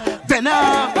bend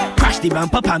up. Crash the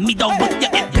bumper by me, dog, but you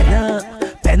get bend up.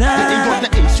 Ain't got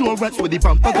the insurance with the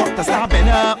bumper got to start bend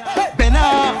up.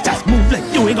 Just move like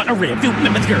you ain't got a rear view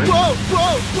limit, girl. Whoa.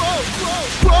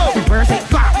 Reverse it,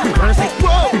 back, reverse it,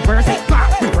 whoa. Reverse it,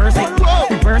 back, reverse it, whoa.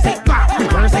 Reverse it, back,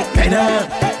 reverse it, bend up.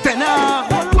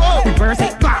 Whoa. Reverse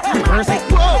it, back, reverse it,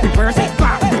 whoa. Reverse it,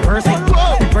 back, reverse it,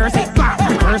 whoa. Reverse it, back,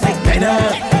 reverse it, bend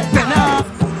up.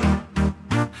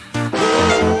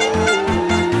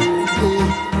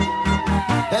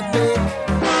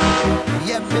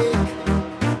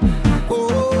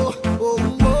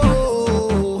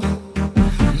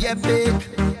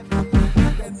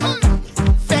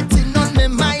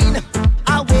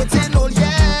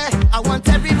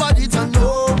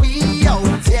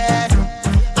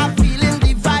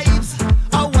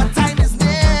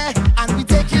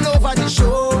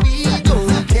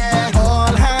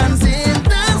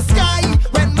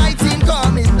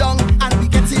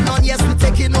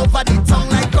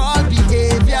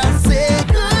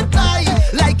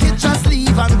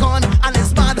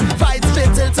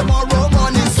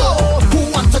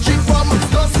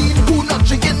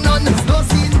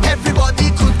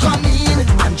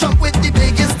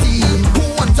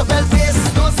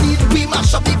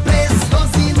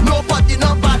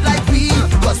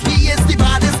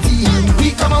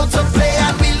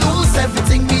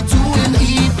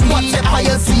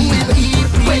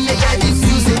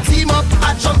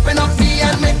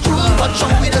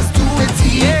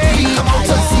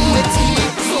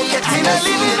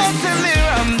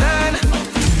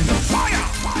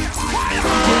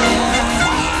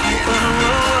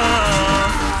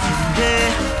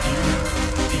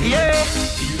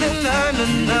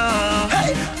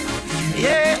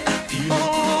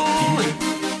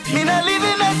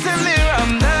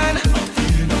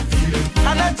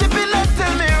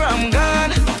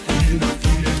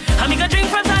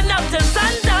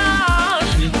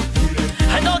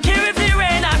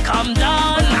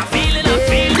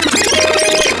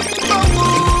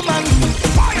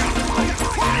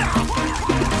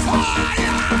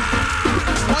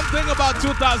 about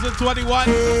 2021,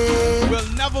 we'll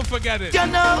never forget it.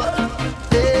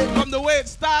 From the way it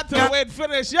started to the way it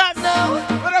finished, yes?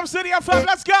 Rhythmcityfm,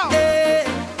 let's go.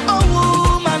 Oh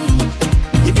woman,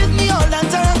 you give me all that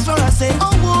thanks for I say,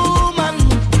 oh woman,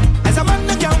 as a man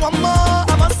that can want more,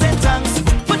 I must say thanks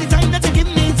for the time that you give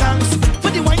me thanks, for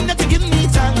the wine that you give me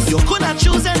thanks. You could not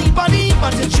choose anybody,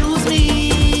 but you choose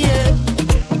me. Yeah.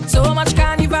 So much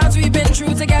carnivals we've been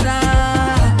through together.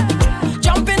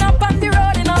 Jumping up on the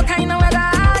road in all kind of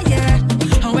weather, yeah.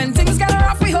 And when things get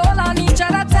rough, we hold on each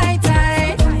other tight,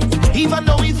 tight. Even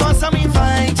though we fuss and we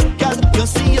fight, girl, you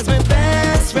see as my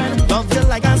best friend. Love you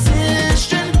like a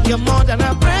sister, you're more than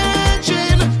a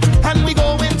brethren. And we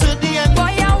go into the end.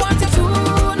 Boy, I want you to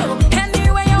know,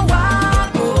 anywhere you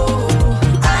want, oh,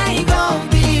 I gon'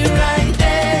 be right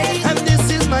there. And this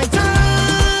is my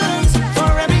thanks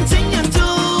for everything you do.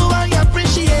 I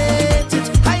appreciate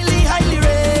it, highly, highly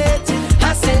rate it.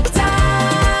 I said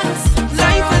thanks.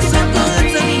 Life is so good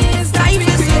to me. Life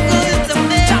is so good to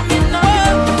me.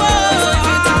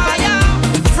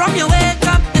 From your wake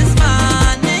up this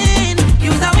morning,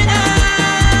 you're the winner.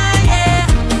 Yeah,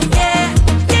 yeah,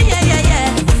 yeah, yeah, yeah, yeah.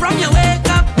 From your wake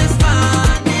up this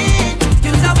morning,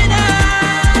 you're the winner.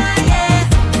 Yeah,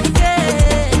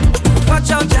 yeah.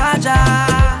 Watch out, Jaja.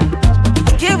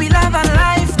 Here we love and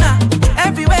life now.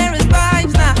 Everywhere is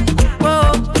vibes now. Whoa,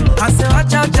 I say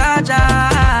watch out, Jaja.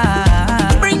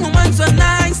 Bring woman so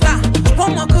nice now. What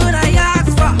more could I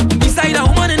ask for? Beside a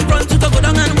woman in front to go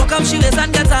down and walk up she waist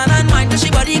and get on and mind. She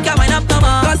body can wind up no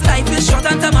more. Cause life is short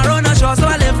and tomorrow not sure. So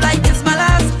I live like it's my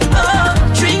last. Oh,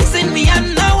 drinks in me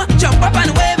and now. Jump up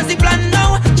and wave is the plan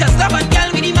now. Just love and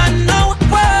girl with the man now.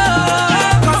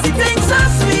 Whoa, cause the things so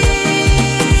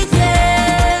sweet,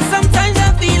 yeah. Sometimes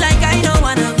I feel like I don't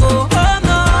wanna go home,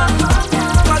 no.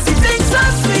 Cause the things so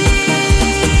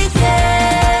sweet,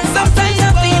 yeah. Sometimes I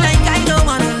feel like I don't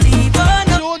wanna leave, oh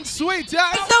no. Doing sweet,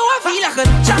 yeah. No, I feel like a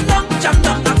jump down.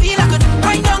 I feel like a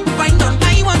wind down.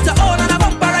 I want to hold on a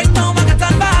bumper right now. I get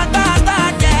on bad,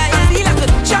 yeah. I feel like a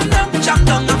jump down.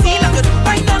 I feel like a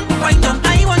wind down.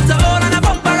 I want to hold on a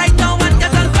bumper right now and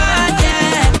get on bad,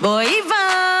 yeah. Boy,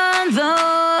 even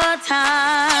though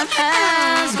time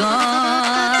has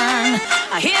gone,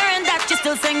 I hearing that you're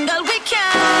still single, we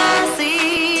can't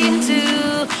seem to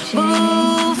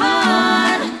move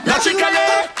on.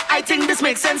 Logically, I think this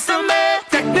makes sense to me.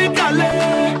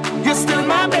 Technically, you're still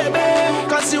my baby.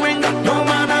 Cause you ain't got no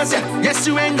man. Yes,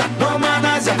 you ain't got no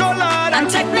manners yet. Oh Lord, and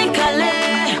technically,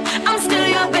 I'm still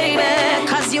your baby.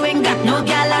 Cause you ain't got no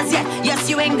gal as yet. Yes,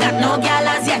 you ain't got no gal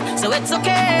as yet. So it's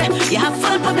okay. You have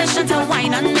full permission to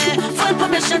whine on me, full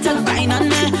permission to grind on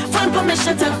me, full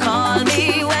permission to call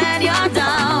me when you're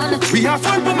down. We have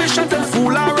full permission to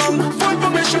fool around, full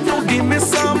permission to give me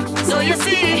some. So you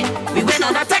see, we win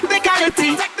on a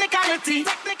technicality.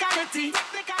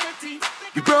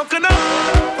 We broken up.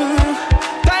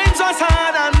 Times was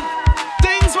hard and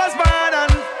things was bad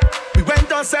and we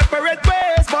went our separate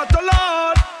ways. But the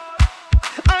Lord,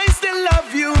 I still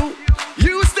love you.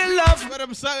 You still love me.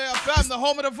 Rhythmcityfm, the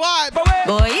home of the vibe.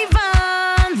 Boy,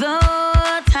 even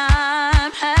though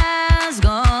time has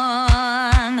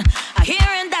gone, I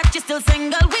hearing that you're still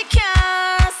single, we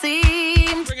can't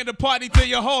seem bringing the party to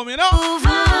your home, you know. Move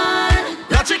on.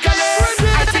 Logically,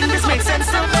 I think this makes sense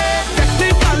to me.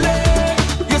 Technically,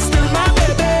 you're still my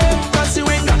baby. Cause you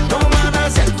ain't got no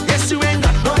manners yet. Yes, you ain't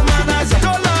got no manners yet.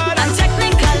 Oh Lord. And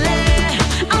technically,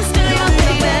 I'm still your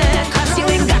baby. Cause you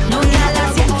ain't got no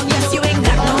galas yet. Yes, you ain't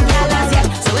got no galas yet.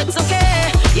 So it's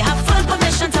okay. You have full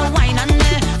permission to whine on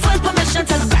me, full permission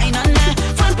to grind on me,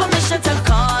 full permission to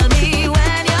call me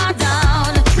when you're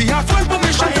down. We have full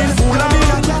permission to fool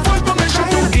around, full permission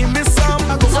to give me some.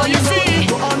 So you see,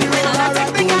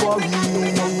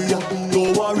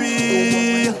 don't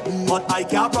worry, but I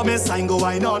can't promise I ain't go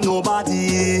wine on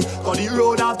nobody. Cause the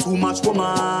road have too much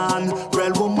woman,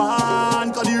 real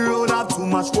woman. Cause the road have too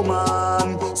much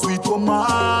woman, sweet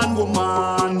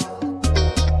woman.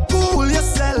 Fool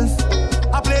yourself,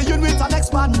 I play you with an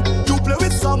ex-man, you play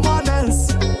with someone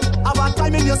else. Have a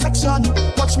time in your section,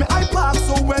 watch me I park.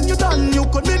 So when you done, you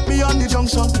could meet me on the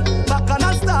junction. Back and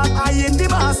I'll start, I in the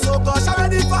mass. So gosh, I'm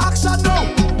ready for action now.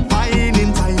 Fine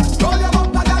in time, roll your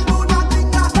bumper and do nothing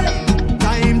again.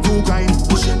 Time to grind,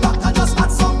 push it back and just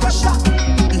add some pressure.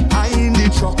 Behind the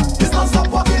truck, it's not stop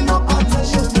walking up and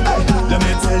tension. Hey, let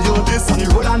me tell you this, on the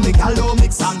road and the gallo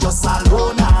mix, I'm just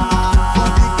alone.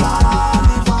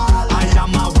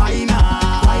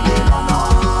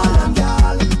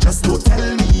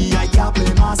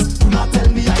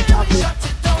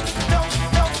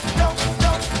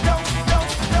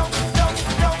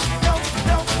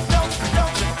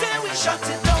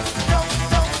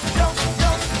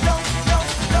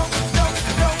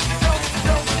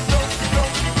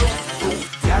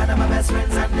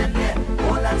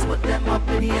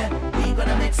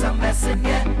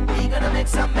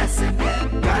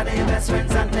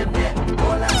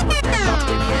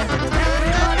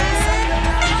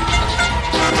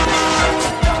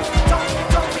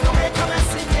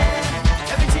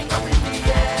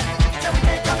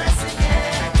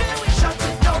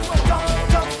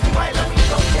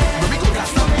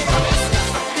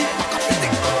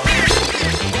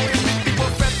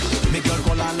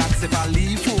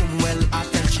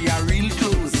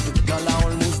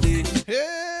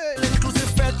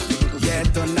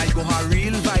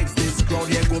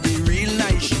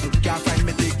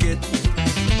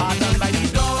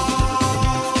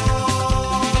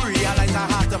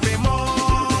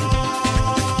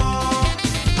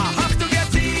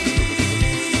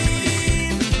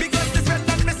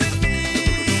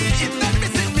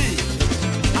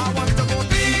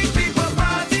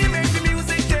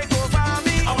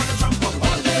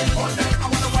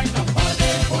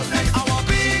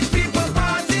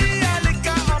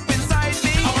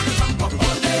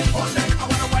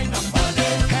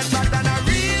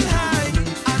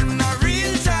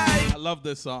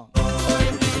 This song.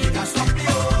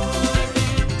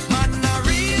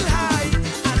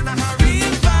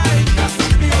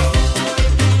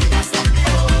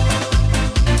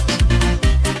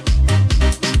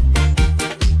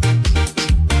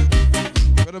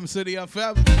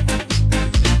 Rhythmcityfm.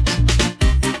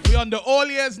 We on the all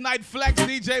years night flex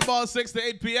DJ ball 6 to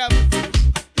 8 p.m.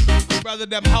 Brother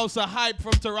them House of Hype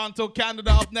from Toronto,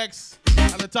 Canada up next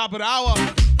at the top of the hour.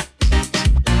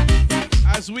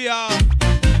 As we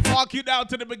walk you down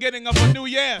to the beginning of a new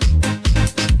year.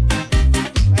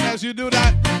 And as you do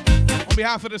that, on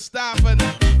behalf of the staff and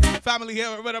family here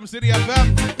at Rhythm City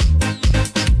FM,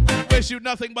 wish you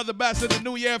nothing but the best in the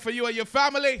new year for you and your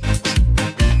family.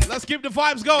 Let's keep the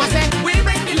vibes going. I said, we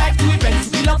bring the life to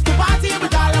events. We love to party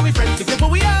with all our friends. If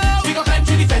we out, we go climb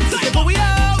through the fence. If we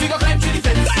out, we go climb through the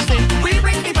fence. I said, we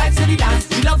bring the vibes to the dance.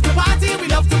 We love to party, we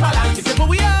love to balance. If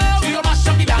we out, we go mash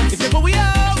up the dance. If we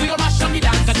out, we go mash up the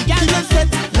dance. And the girl just said,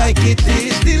 like it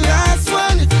is the last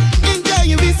one. Enjoy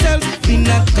yourself, we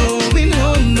not going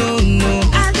home, no.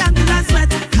 I got the last sweat,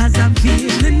 cause I'm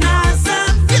feeling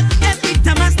awesome. Every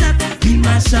time I step, we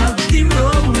mash up the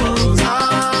road.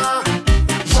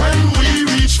 When we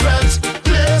reach fence,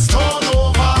 place turn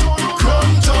over.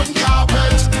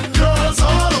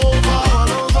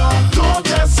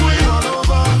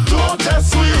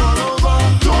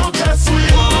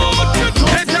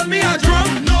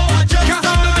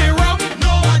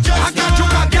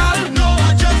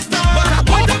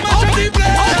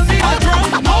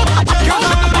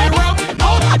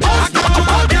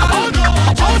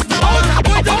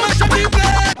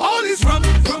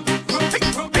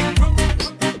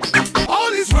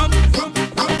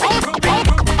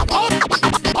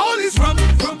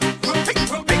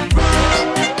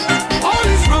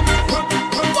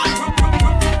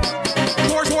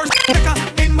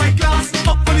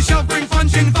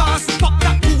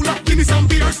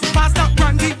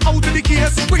 to the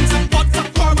case. Bring some pots up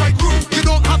for my crew. You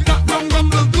don't have that rum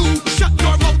will do. Shut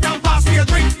your mouth and pass me a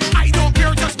drink. I don't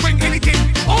care, just bring anything.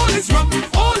 All is rum,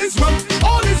 all is rum,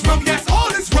 all is rum, yes,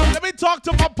 all is rum. Let me talk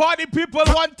to my party people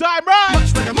one time, right?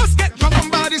 Much better must get drunk.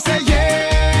 Somebody say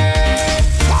yeah.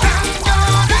 Thank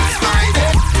God it's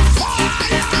Friday.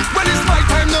 Well, it's my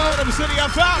time now.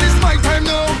 Rhythmcityfm. It's my time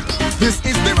now. This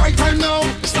is the right time now.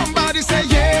 Somebody say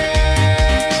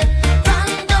yeah.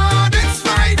 Thank God it's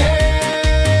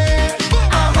Friday.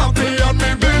 I'm happy on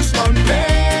my best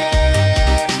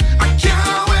Monday. I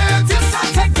can't wait till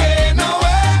Saturday. No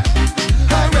way.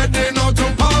 I'm ready now to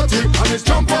party. And it's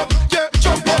jump up, yeah,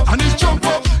 jump up. And it's jump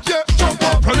up, yeah, jump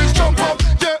up. And it's jump up,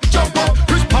 yeah, jump up.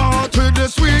 It's party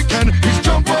this weekend. It's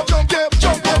jump up, yeah,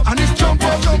 jump up. And it's jump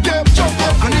up, yeah, jump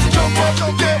up. And it's jump up,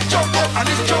 yeah, jump up. And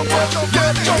it's jump up,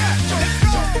 yeah, jump up.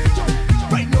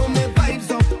 Right now my vibes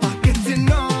up are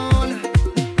getting on.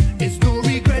 It's no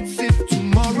regrets if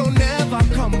tomorrow never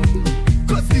come.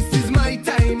 Cause this is my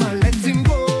time, I let him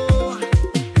go.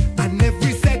 And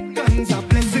every second's a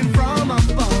blessing from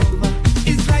above.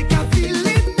 It's like a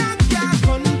feeling I can't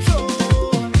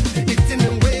control. It's in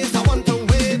the ways I want to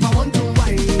wave, I want to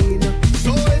whine.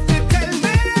 So if you tell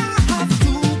me I have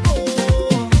to go,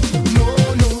 no,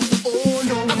 oh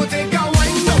no. I'm gonna take a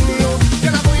wine down low,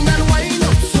 then I'm going and wine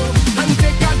up so. And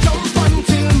take a jump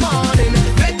until morning,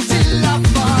 let till I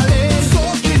fall in.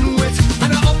 Soaking wet,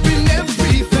 and I'm up in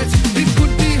every fet. It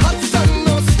could be hot sun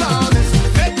or storms,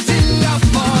 let till I'm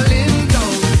falling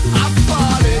down. I'm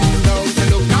falling down, say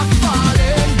look I'm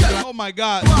falling down. Oh my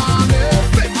God.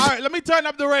 All right, let me turn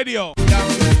up the radio.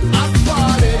 I'm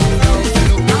falling down, say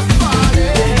look I'm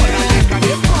falling. But I like how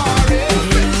they falling,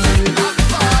 I'm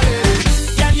falling.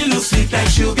 Yeah, you look sweet like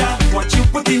sugar. What you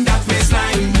put in that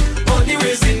waistline, only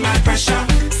raising my pressure.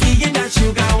 Seeing that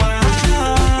sugar wine,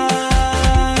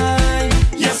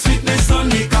 your sweetness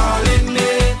only calling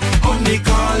me, only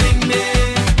calling me.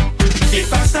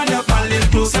 If I stand up a little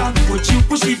closer, would you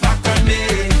push it back on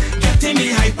me? Getting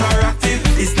me hyperactive,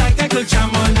 it's like I could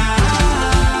jam all night.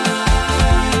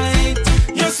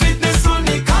 Your sweetness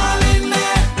only calling me,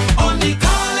 only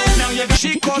calling. Now you're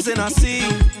she causing a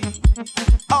scene.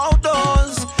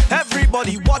 Outdoors,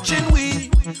 everybody watching we,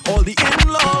 all the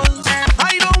in-laws.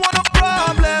 I don't want no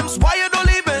problems, why you don't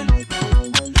leave it?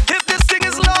 If this thing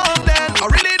is love, then I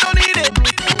really don't need it.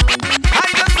 I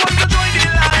just want to join the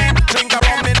line, drink a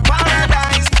rum in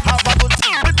paradise, have a good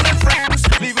time with my friends,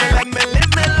 leave me, let me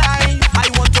live my life. I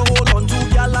want to hold on to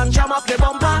y'all and jam up the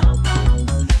bumper.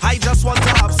 I just want to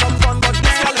have some fun, but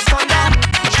this girl is thunder.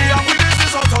 She have we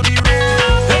business out on the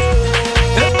road.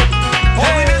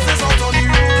 All we business out on the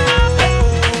road.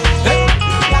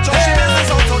 Watch out, she business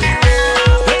out on the road.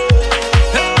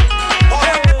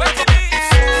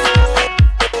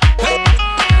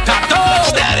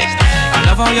 Static. I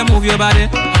love how you move your body.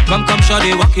 Come,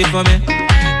 shawty, walk it for me.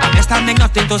 I'm just standing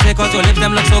nothing to say, cause your lips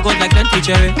them look so good like plenty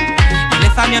cherry. You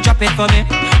lift and you drop it for me.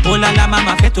 Oh la la,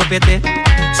 mama, fit to pity.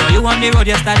 So you on the road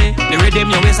yesterday, the rhythm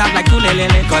your waist up like two lele.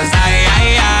 Cause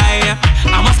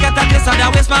I must get a taste of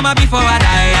that waist, mama, before I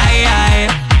die.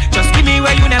 Just give me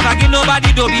where you never give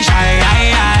nobody, don't be shy.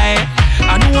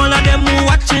 I know all of them who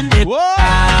watching it.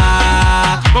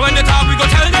 But when they talk, we go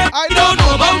tell them I don't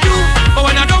know about you. But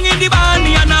when I don't in the band,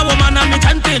 me and a woman and me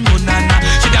chanting, no nana.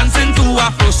 She dancing to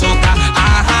Afro soca.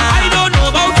 I don't know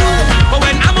about you. But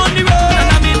when I'm on the road and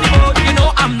I'm in the boat, you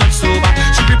know I'm not sober.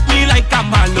 She grip me like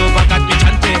I'm all over, got me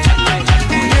chanting.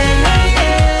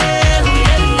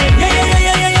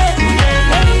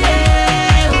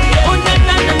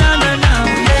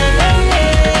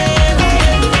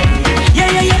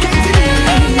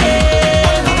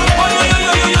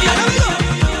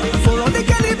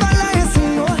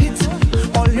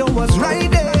 Was right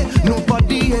there,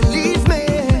 nobody leave me.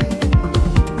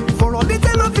 For all the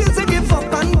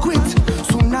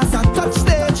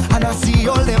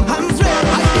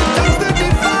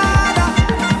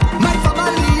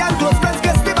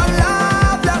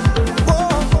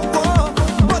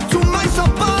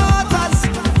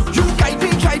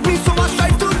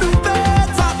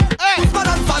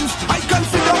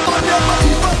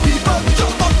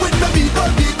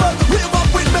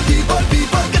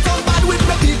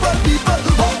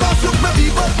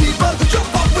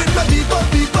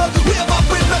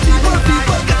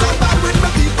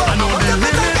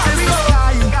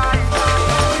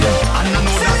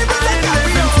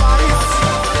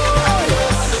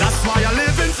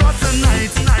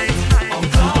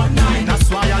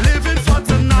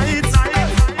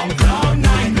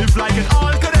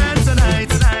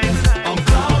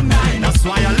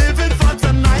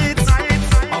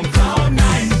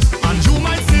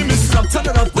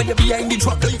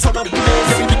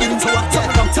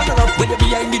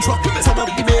truck. Some of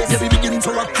the bass, yeah, we begin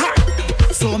to rock.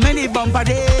 So many bumper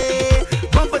day,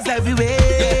 bumpers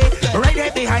everywhere, right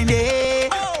there behind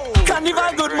it.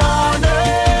 Carnival, good morning.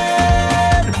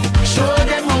 Show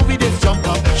them how we just jump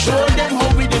up. Show them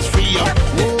how we just free up.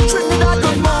 Trinidad,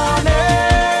 good morning.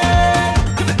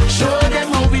 Show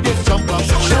them how we just jump up.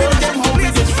 Show them how we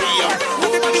just free up.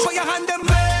 Everybody put your hand them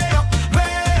way up,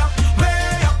 way up,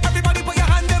 way up. Everybody put your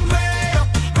hand them way up,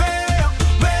 way up,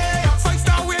 way up.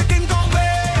 5-star waiting go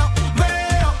way up,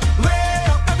 way up, way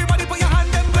up. Everybody put your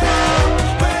hand them way up,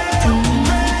 way up,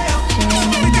 way up.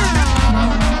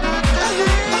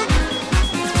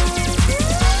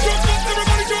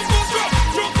 Everybody jump up, everybody jump up,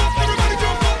 jump up, everybody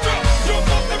jump up, jump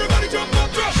up, everybody jump up.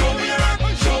 Show me your hand,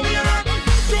 show me your hand.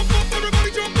 Jump up,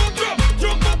 everybody jump up,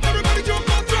 jump up, everybody jump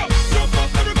up, jump up,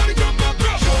 everybody jump up.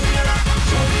 Show me your hand,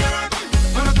 show me your hand.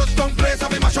 When I touch down place, I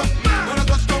be mash up. When I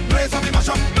touch down place, I be mash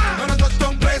up. When I touch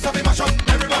down place, I be mash up.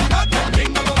 Everybody hot,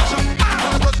 ring the mash up.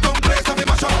 When I touch down place, I be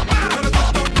mash up. When I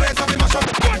touch down place, I be mash up.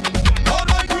 All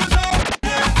my crews out,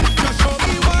 just show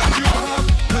me what you have,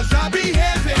 'cause I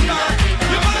behaving now.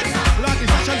 You must like the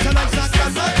fashion tonight, so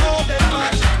I know them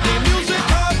much. The music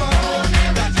of our own,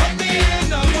 that put me in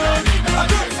the mood.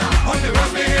 On the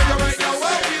rest behavior right now,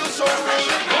 I feel so good.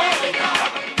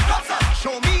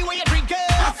 Show me where you drink it.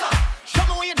 Show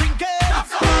me where you drink it.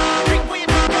 Drink where you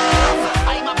drink it.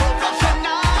 I'm a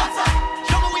professional.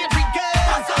 Show me where you drink it.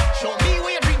 Show me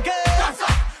where you drink it.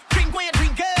 Drink where you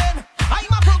drink it.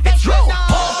 I'm a professional.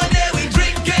 All day we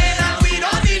drinking and we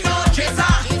don't need no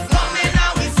chaser. Coming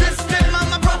out with system,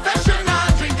 I'm a professional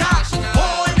drinker.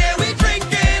 All day we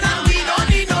drinking and we don't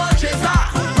need no chaser.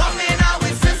 Coming out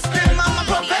with system, I'm a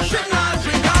professional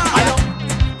drinker.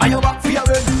 I know back for your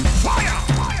red. Fire.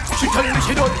 She tell me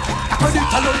she done. I credit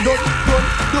her done.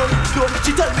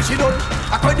 She tell me she done.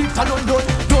 I credit her done.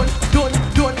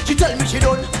 She tell me she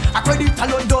done. I credit her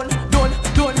done.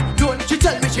 She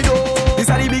tell me she done. This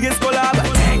are the biggest collab.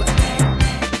 Dang,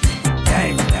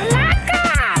 dang,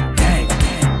 dang,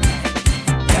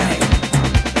 dang.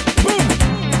 Boom.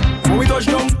 When we touch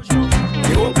down,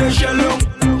 they won't play shell long.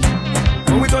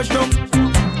 When we touch down,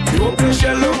 they won't play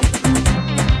shell long.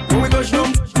 When we touch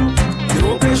down, they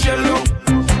won't play shell long.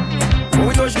 When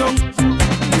we touch down,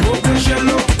 they won't play shell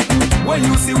long. When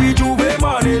you see we Juve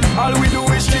morning, all we do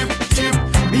is chip.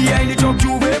 Behind the truck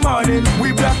Juve morning,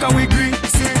 we black and we green.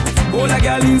 See, all a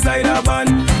girl inside a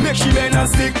van, make she bend and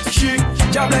stick. She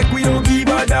job like we don't give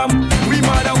a damn. We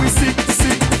mad and we sick.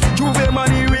 Juve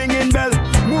money ringing bell,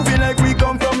 moving like we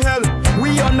come from hell.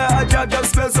 We under a jab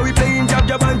spell, so we playing jab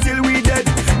until we dead.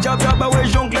 Jab away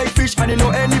junk like fish, and you know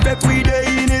any bet we dey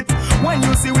in it. When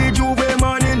you see we Juve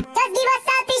morning, Just give us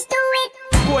selfish to it.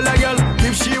 pull a girl,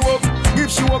 if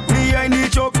she walk behind the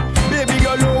truck. Baby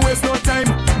girl, no waste no time.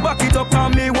 Back it up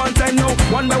on me one time now.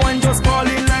 One by one, just fall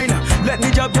in line. Let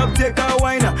me jab take a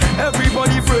wine.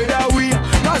 Everybody afraid that we,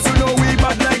 cause you know we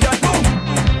bad like that. Boom.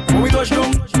 When we touch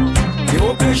down, they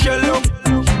won't play shell long.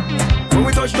 When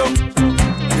we touch down,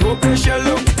 they won't play shell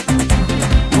long.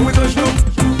 When we touch down,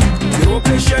 they won't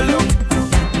play shell long.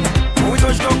 When we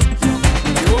touch down,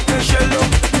 they won't play shell long.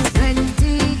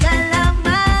 Plenty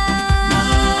galaman,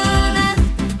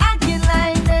 acting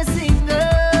like a single.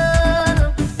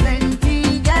 Plenty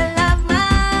galaman,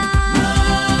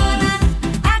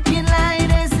 acting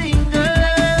like a single.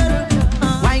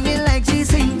 Whining like she's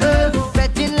single,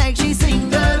 betting like she's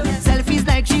single, selfies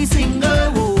like she's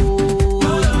single.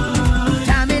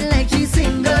 Jamming like she's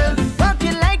single,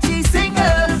 walking like she's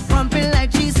single, pumping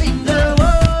like she's single.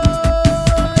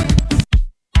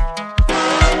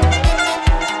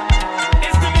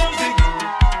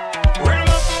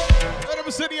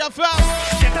 Rhythmcityfm.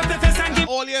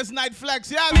 All years night flex,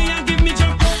 yeah. Give me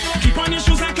jump. Keep on your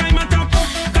shoes and climb on top.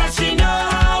 Cause she know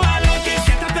how I like it.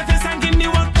 Set up the face and give me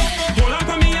one. Hold on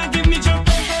for me and give me jump.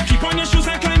 Keep on your shoes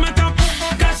and climb on top.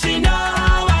 Cause she know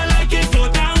how I like it. Go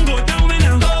down when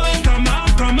I'm going. Come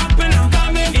up when I'm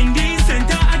coming. In the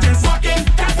center I just walk in.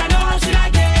 Cause I know how she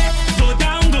like it. Go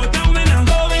down when I'm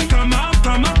going. Come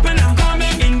up when I'm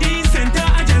coming. In the center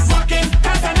I just walk in.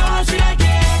 Cause I know how she like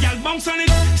it. Y'all bounce on it,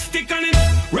 stick on it,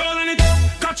 roll on it,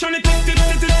 catch on it.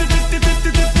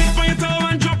 Tip on your toe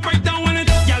and drop right down on it.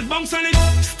 Y'all bounce on it,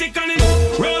 stick on it,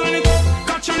 roll on it,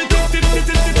 catch on it. Tip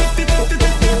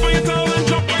on your toe and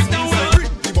drop right down on it.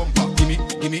 The bumper,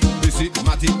 gimme, this is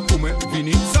Matty, Kume,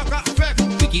 Vini, Saka, Fek,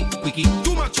 Quickie,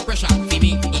 too much pressure,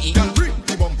 Fimi, Girl, bring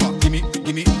the bumper, gimme,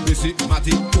 this is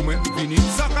Matty, Kume, Vini,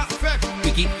 Saka, Fek,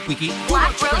 Quickie, too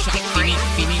much pressure, Fimi,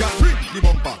 Girl, bring the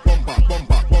bumper, bring the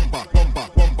bumper,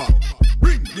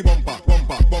 bring the bumper,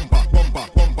 bring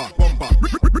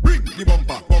the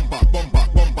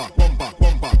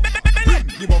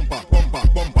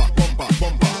bumper,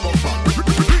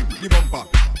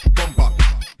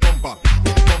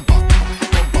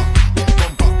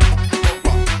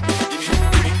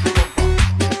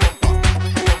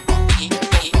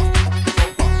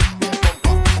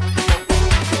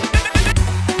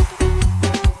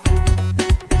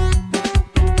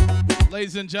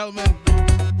 and gentlemen,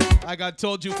 like I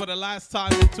told you for the last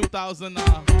time in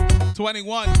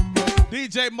 2021,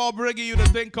 DJ Mo bringing you the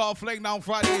thing called Fling Down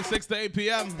Friday, 6 to 8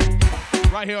 p.m.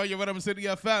 right here on your Rhythm City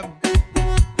FM.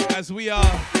 As we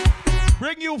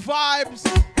bring you vibes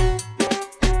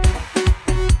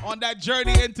on that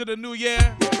journey into the new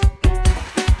year.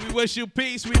 We wish you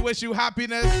peace, we wish you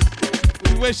happiness,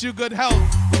 we wish you good health.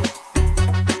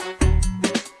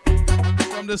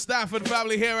 From the staff and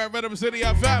family here at Rhythm City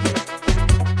FM.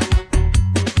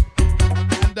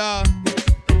 And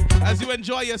as you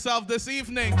enjoy yourself this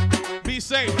evening, be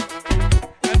safe.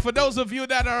 And for those of you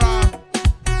that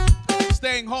are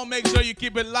staying home, make sure you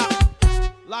keep it locked.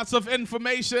 Lots of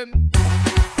information,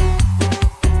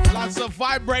 lots of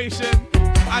vibration,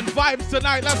 and vibes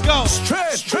tonight. Let's go.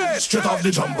 Straight off the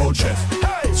jumbo jet.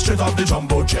 Hey, straight off the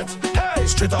jumbo jet. Hey,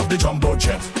 straight off the jumbo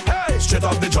jet. Hey, straight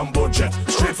off the jumbo jet.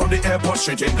 Straight from the airport,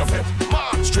 straight into fit.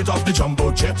 Straight off the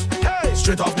jumbo jet. Hey,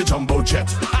 straight off the jumbo jet.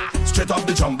 Straight off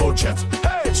the jumbo jet.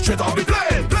 Hey, straight off the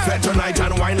plane. Fed tonight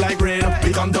and wine like rain.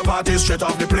 We come to party straight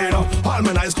off the plane. All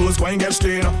my nice clothes going get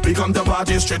stained. We come to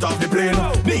party straight off the plane.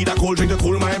 Need a cold drink to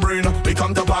cool my brain. We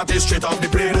come to party straight off the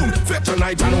plane. Fed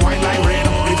tonight and wine like rain.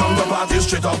 We come to party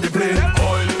straight off the plane.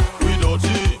 Oil, we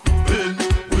dirty, paint,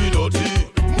 we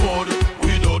dirty, mud,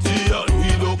 we dirty, and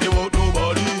we don't care about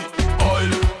nobody.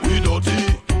 Oil, we dirty,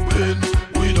 paint,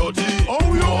 we dirty,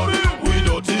 mud, we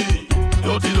dirty,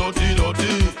 dirty.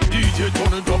 DJ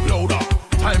turn it up louder,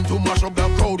 time to mash up the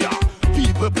crowd, yeah.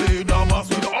 People play the mass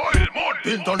with oil, mud,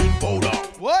 paint and powder.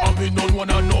 I mean on one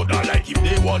another, like if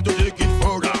they want to take it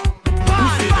further. Who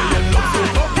say they end up so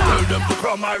up? Tell them to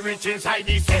come and reach inside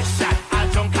the session. I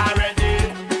drunk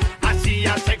already. I see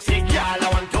a sexy girl, I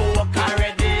want to walk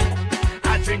already.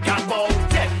 I drink about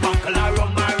 10 buckle of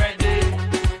rum already.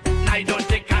 I don't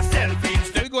take a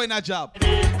selfie. We go in that job.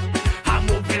 I'm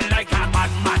moving like a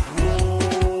madman.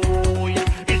 Oh,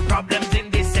 it's problems in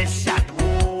this session.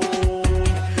 Oh,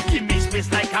 give me space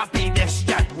like a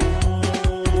pedestrian.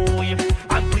 Oh,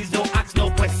 and please don't ask no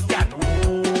question.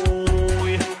 Oh,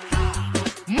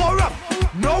 more up,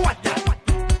 no water.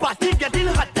 Party getting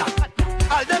hotter.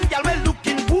 All them girls well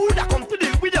looking good. I come to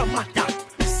deal with the matter.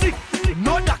 Sick,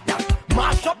 no doctor.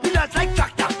 Mash up with us like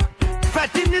tractor.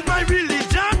 Fetting is my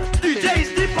religion. DJ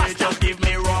is the pastor. Just give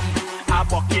me rum, a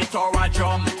bucket or a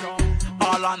drum.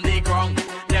 All on the ground.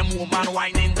 Them woman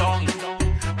whining down.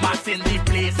 Mass in the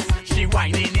place. She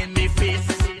whining in me face.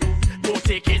 Don't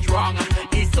take it wrong.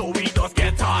 It's so we just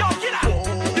get on. Yo, killer. Oh.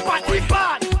 The party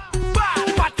bad. Bad.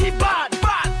 The party bad.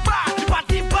 Bad. Bad. The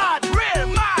party bad. Real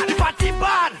mad. The party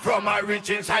bad. From a rich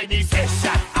inside the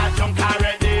session. I drunk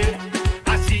already.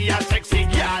 I see a sexy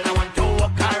girl. I want to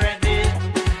walk already.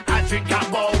 I drink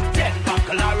about 10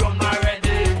 buckle of rum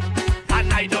already.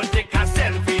 And I don't take a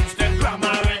selfie Instagram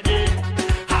already.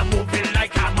 I'm moving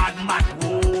like a madman.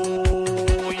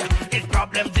 Oh, yeah. It's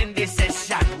problems in this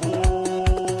session.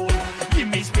 Oh, give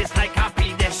me space like a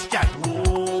pedestrian.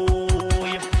 Oh,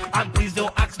 yeah. And please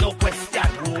don't ask no question.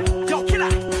 Oh, yo, killer.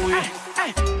 Hey,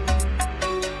 hey.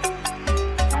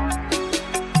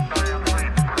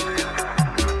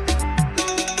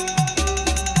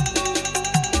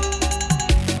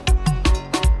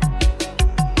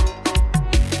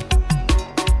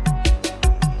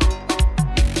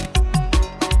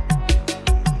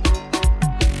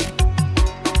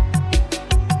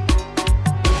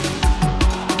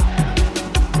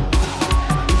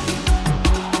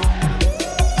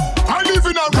 I live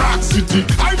in a rock city.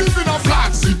 I live in a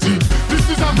flat city. This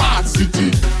is a mad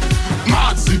city.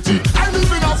 Mad city. I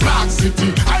live in a flat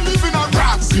city. I live in a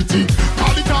rock city.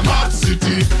 Call it a mad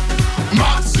city.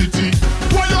 Mad city.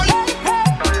 Why are you?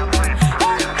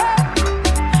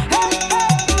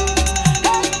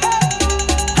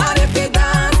 And if the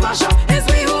dance mash up, it's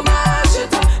we who mash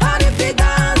it up. And if the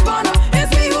dance burn up,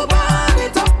 it's we who burn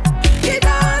it up. The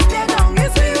dance tear down,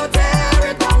 it's we who tear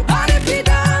it down. And if the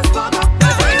dance fuck up,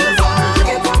 it's we who fuck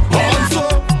it up. Also,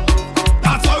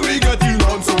 that's how we get in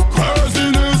on so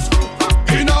craziness.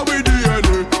 In our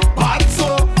DNA, bad so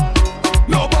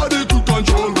nobody could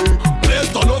control me. Place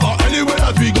turn over anywhere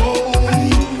that we go.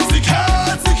 Sick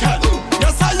head,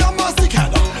 yes I am a sick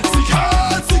head.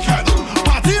 Sick head,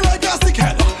 party like a sick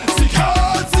head. Sick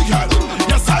head,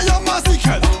 yes I am a sick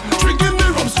head. Drinking the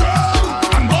rum strong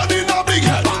and body no big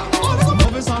head.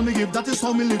 Love is all me give, that is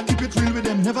how me live. Keep it real with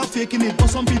them, never faking it. But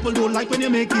some people don't like when you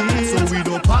make it. So we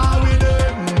don't power with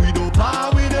them, we don't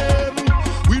power with them.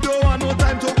 We don't want no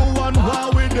time to go on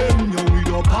war with them. Yo, we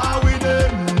don't power with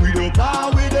them, we don't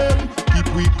power with them.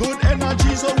 Keep we good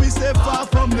energy so we stay far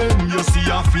from them. You see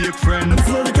our fake friends.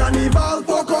 So the carnival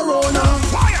for Corona.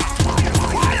 Fire!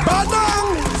 Badang!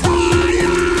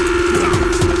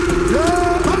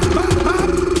 Yeah.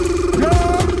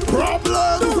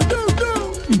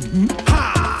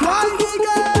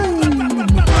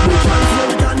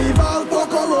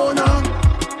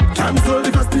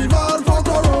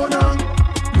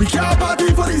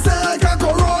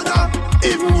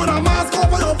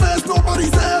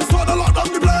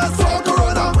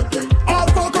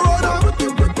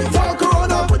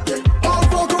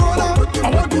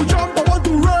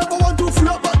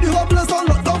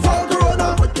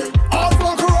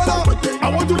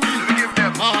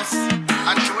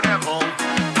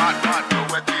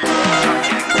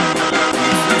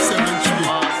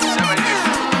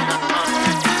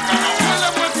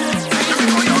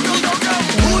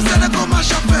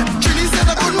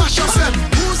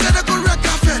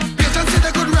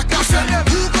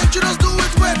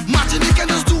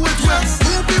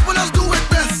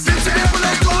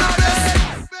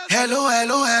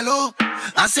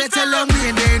 I said tell them we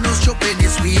ain't there no shopping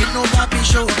this we ain't no papi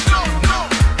show.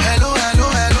 Hello, hello,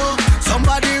 hello.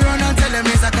 Somebody run and tell them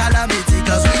it's a calamity,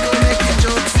 cause we don't make it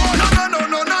jokes. No.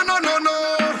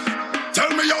 Tell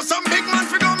me how some big man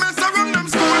figure mess around them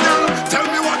school girl. Tell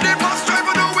me what the bus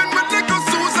driver doing with little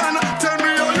Susan. Tell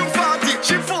me how you 40,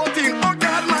 she 14. Oh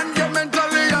God man, you're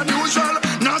mentally unusual.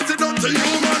 Nasty dirty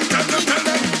human. Tell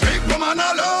them, big woman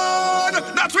alone.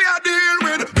 That we are deal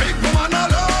with. Big woman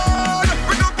alone.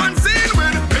 Bring up and seal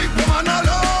with. Big woman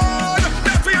alone.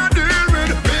 That we are deal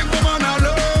with. Big woman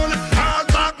alone. Hard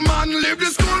back man, leave the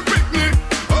school picnic.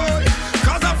 Oh,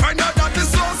 cause I find out that is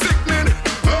so sickening.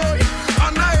 Oh,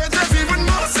 and the age is even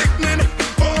more sickening.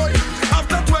 Oh,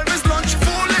 after 12 is lunch,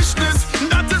 foolishness.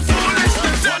 That is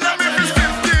foolishness. Tell them if it's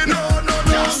 15, no,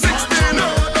 16, no,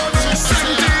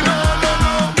 17, no,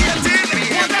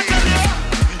 18. What I tell you?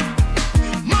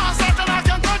 Mass Satan, I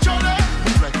can control it.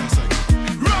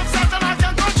 Rough Satan, I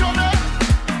can control it.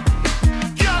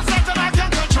 Girl Satan, I can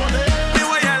control it. The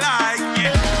way you like,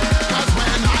 yeah. Cause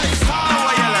when I start, The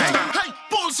way you like. hey,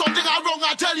 pull something out wrong, I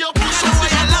tell you. Pull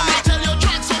something out wrong, I tell you.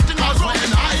 Track something out wrong.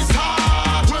 When I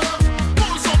start,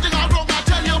 pull something out wrong, I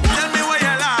tell you. Tell me what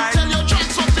you like. Tell you, track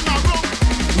something out wrong.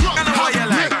 Tell me what you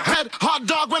like. Head, hot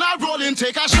dog when I roll in,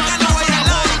 take a shot. Tell me what you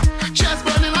like. Chest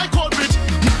burning like cold bridge.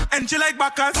 And she like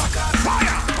Bacchus.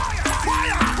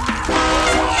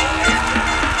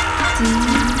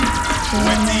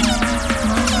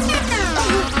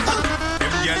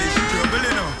 Them girl is trouble,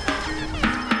 you know.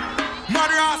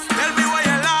 Madras, tell me what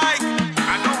you like. I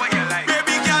know what you like.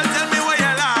 Baby girl, tell me what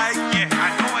you like. Yeah, I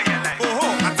know what you like.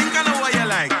 Oh, I think I know what you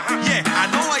like. Yeah, I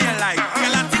know what you like.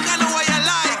 Girl, I think I know what you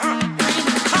like.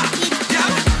 Ha,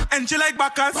 yeah. And she like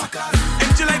Bacchus.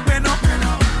 And she like Beno.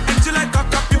 And she like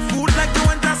cock up your food like you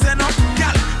went to send up.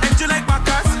 Girl, and she like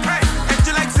Bacchus. And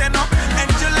she like send up. And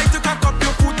she like to cock up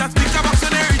your food and speak about so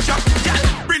they reach up. Girl,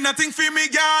 bring nothing for me,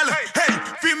 girl. Hey,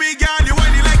 for me, girl. You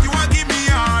want it like you want give me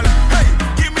all. Hey,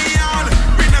 give me all.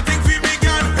 Bring nothing for me,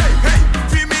 girl. Hey,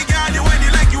 for me, girl. You want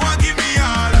it like you want give me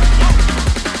all.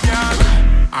 Girl,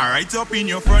 I right up in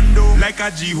your front door like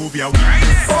a Jehovah.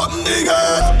 Up the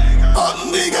gate, up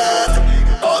the gate,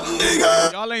 up the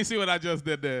gate. Y'all ain't see what I just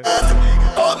did there.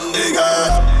 Up the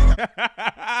gate,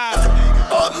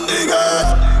 up the gate,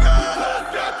 up the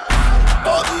gate,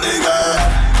 up the gate,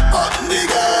 up the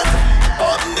gate,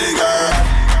 up the gate,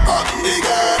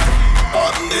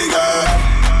 up the gate,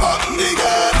 up the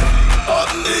gate, up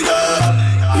the gate.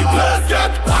 The place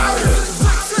get wild.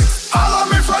 All of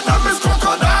me friends and Miss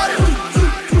Crocodile.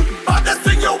 But the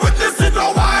thing you witness in a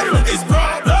while is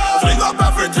problem. Fling up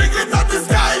everything in the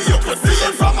sky. You can see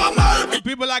it from a mile.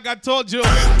 People, like I told you,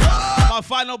 my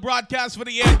final broadcast for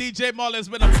the year, DJ Mull, has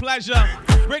been a pleasure.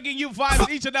 Bringing you vibes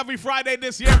each and every Friday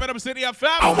this year,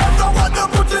 Rhythmcityfm.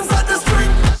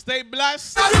 Stay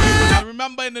blessed. And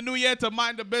remember in the new year to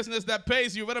mind the business that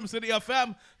pays you.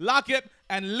 Rhythmcityfm. Lock it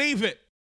and leave it.